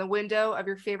you in the window of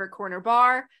your favorite corner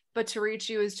bar, but to reach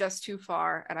you is just too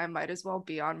far, and I might as well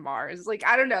be on Mars. Like,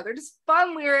 I don't know. They're just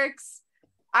fun lyrics.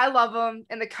 I love them.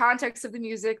 In the context of the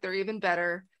music, they're even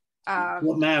better.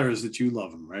 What matters is that you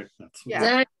love him, right?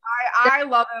 Yeah, I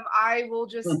love him. I will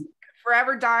just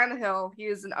forever die on the hill. He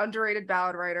is an underrated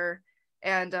ballad writer.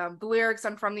 And the lyrics,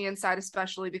 I'm from the inside,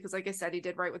 especially because, like I said, he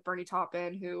did write with Bernie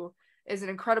Taupin, who is an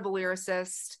incredible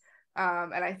lyricist.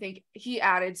 And I think he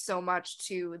added so much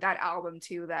to that album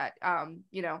too, that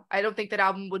I don't think that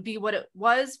album would be what it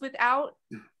was without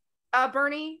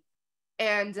Bernie.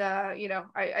 And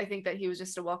I think that he was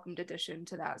just a welcomed addition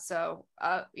to that. So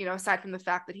aside from the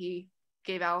fact that he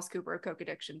gave Alice Cooper a coke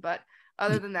addiction, but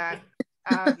other than that,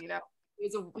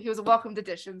 he was a welcomed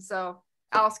addition. So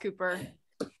Alice Cooper,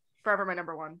 forever my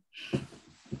number one.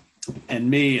 And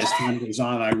me, as time goes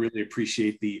on, I really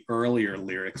appreciate the earlier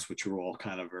lyrics, which are all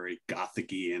kind of very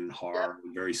gothic-y and horror,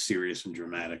 and very serious and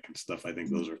dramatic and stuff. I think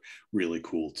those are really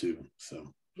cool too.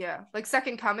 So yeah, like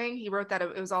Second Coming, he wrote that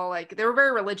it was all like, they were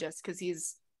very religious because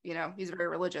he's very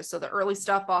religious. So the early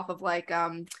stuff off of like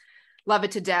Love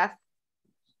It to Death,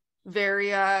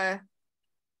 very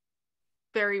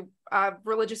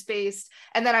religious based.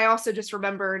 And then I also just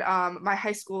remembered my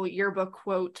high school yearbook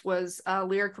quote was a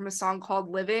lyric from a song called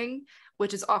Living,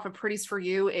 which is off of Pretty's For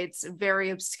You. It's very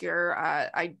obscure.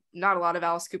 Not a lot of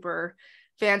Alice Cooper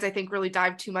fans, I think, really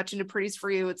dive too much into Pretty's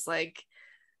For You. It's like,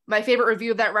 my favorite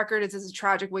review of that record is a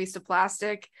tragic waste of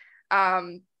plastic.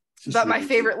 But my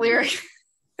favorite lyric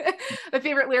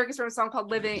is from a song called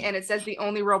Living, and it says the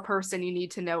only real person you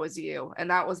need to know is you.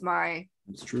 And that was my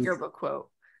yearbook quote.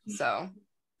 So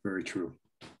very true.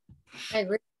 I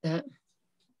agree with that.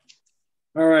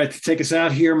 All right, to take us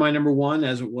out here, my number one,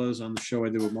 as it was on the show I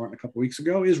did with Martin a couple weeks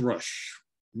ago, is Rush.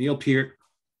 Neil Peart.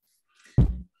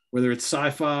 Whether it's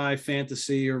sci-fi,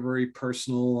 fantasy, or very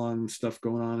personal on stuff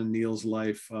going on in Neil's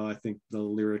life, I think the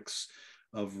lyrics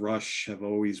of Rush have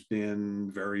always been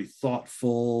very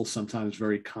thoughtful, sometimes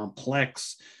very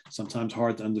complex, sometimes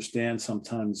hard to understand,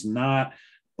 sometimes not.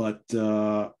 But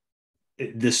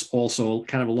this also,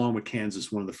 kind of along with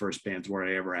Kansas, one of the first bands where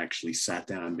I ever actually sat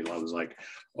down and I was like,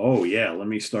 oh yeah, let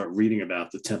me start reading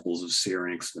about the temples of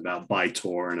Syrinx and about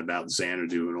Baitor and about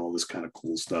Xanadu and all this kind of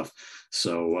cool stuff.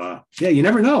 So yeah, you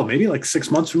never know. Maybe like 6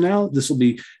 months from now, this will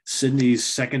be Sydney's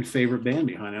second favorite band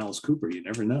behind Alice Cooper. You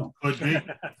never know.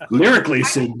 Lyrically,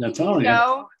 Sydney, I'm telling you.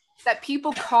 Know that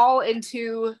people call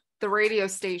into the radio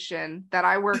station that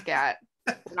I work at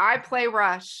when I play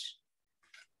Rush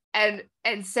and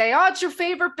say, oh, it's your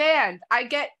favorite band. I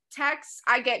get texts,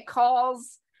 I get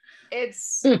calls.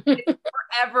 It's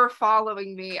forever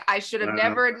following me. I should have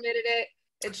never admitted it.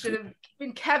 It should have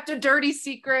been kept a dirty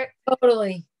secret.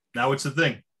 Totally. Now it's a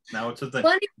thing. Plenty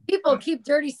of people keep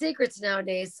dirty secrets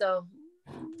nowadays, so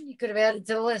you could have added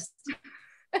to the list.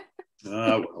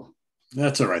 Well,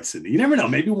 that's all right, Sydney. You never know.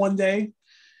 Maybe one day.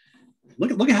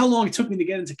 Look at how long it took me to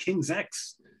get into King's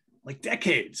X. Like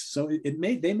decades. So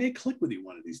they may click with you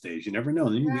one of these days. You never know.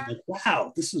 And then you'll be like,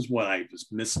 wow, this is what I was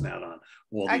missing out on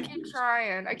all these years.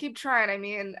 I keep trying. I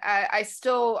mean, I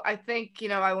think,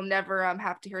 I will never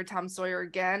have to hear Tom Sawyer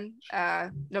again,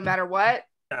 no matter what.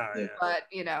 But,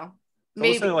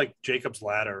 maybe like Jacob's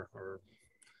Ladder or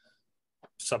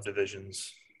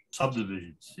Subdivisions.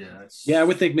 Yeah, I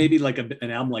would think maybe like an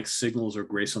album like Signals or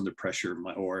Grace Under Pressure,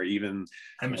 or even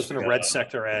listen to Red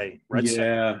Sector A.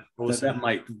 That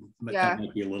might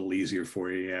be a little easier for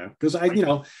you. Yeah, because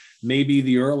maybe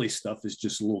the early stuff is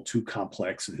just a little too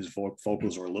complex and his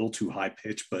vocals are a little too high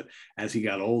pitched. But as he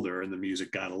got older and the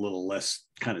music got a little less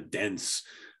kind of dense,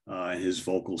 and his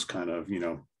vocals kind of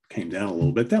came down a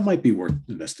little bit, that might be worth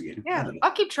investigating. Yeah,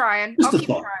 I'll keep trying. Just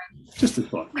a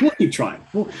thought. We'll keep trying.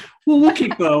 We'll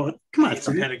keep going. Come on,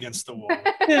 your head against the wall.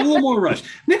 Yeah, a little more Rush.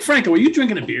 Nick Franco, are you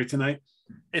drinking a beer tonight?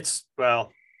 We'll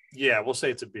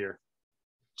say it's a beer.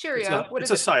 Cheerio.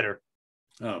 It's a cider.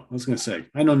 Oh, I was going to say,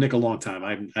 I know Nick a long time.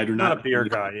 I do not a beer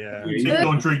guy. Yeah, you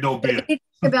don't drink no beer.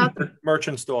 about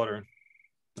Merchant's daughter.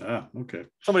 Ah, okay.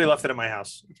 Somebody left it at my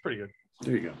house. It's pretty good.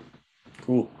 There you go.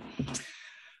 Cool.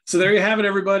 So there you have it,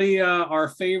 everybody. Our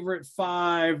favorite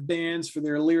 5 bands for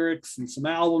their lyrics and some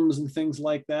albums and things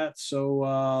like that.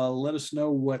 So let us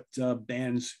know what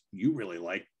bands you really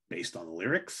like based on the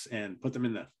lyrics and put them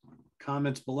in the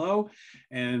comments below.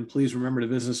 And please remember to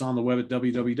visit us on the web at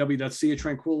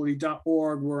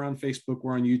www.seatranquility.org. We're on Facebook.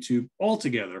 We're on YouTube all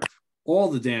together, all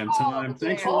the damn time.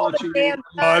 Thanks for watching.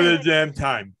 All the damn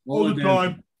time. All the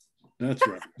time. That's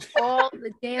right. all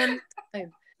the damn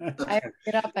time. I have to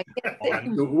get up. I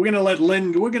can't. We're gonna let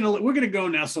Lynn. We're gonna go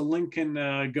now, so Lynn can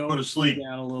go to sleep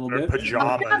down a little Her bit. I'm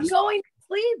pajamas. going to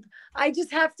sleep. I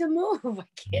just have to move. I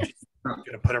can't. I'm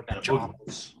gonna put her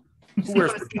pajamas. Who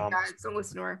wears pajamas? Don't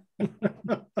listen to her.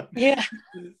 Yeah.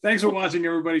 Thanks for watching,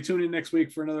 everybody. Tune in next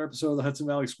week for another episode of the Hudson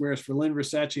Valley Squares. For Lynn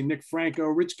Versace, Nick Franco,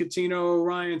 Rich Catino,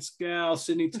 Ryan Scal,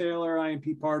 Sydney Taylor, I am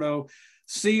Pete Pardo.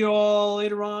 See you all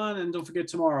later on, and don't forget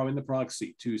tomorrow in the Prague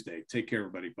seat, Tuesday. Take care,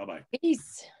 everybody. Bye-bye.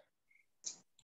 Peace.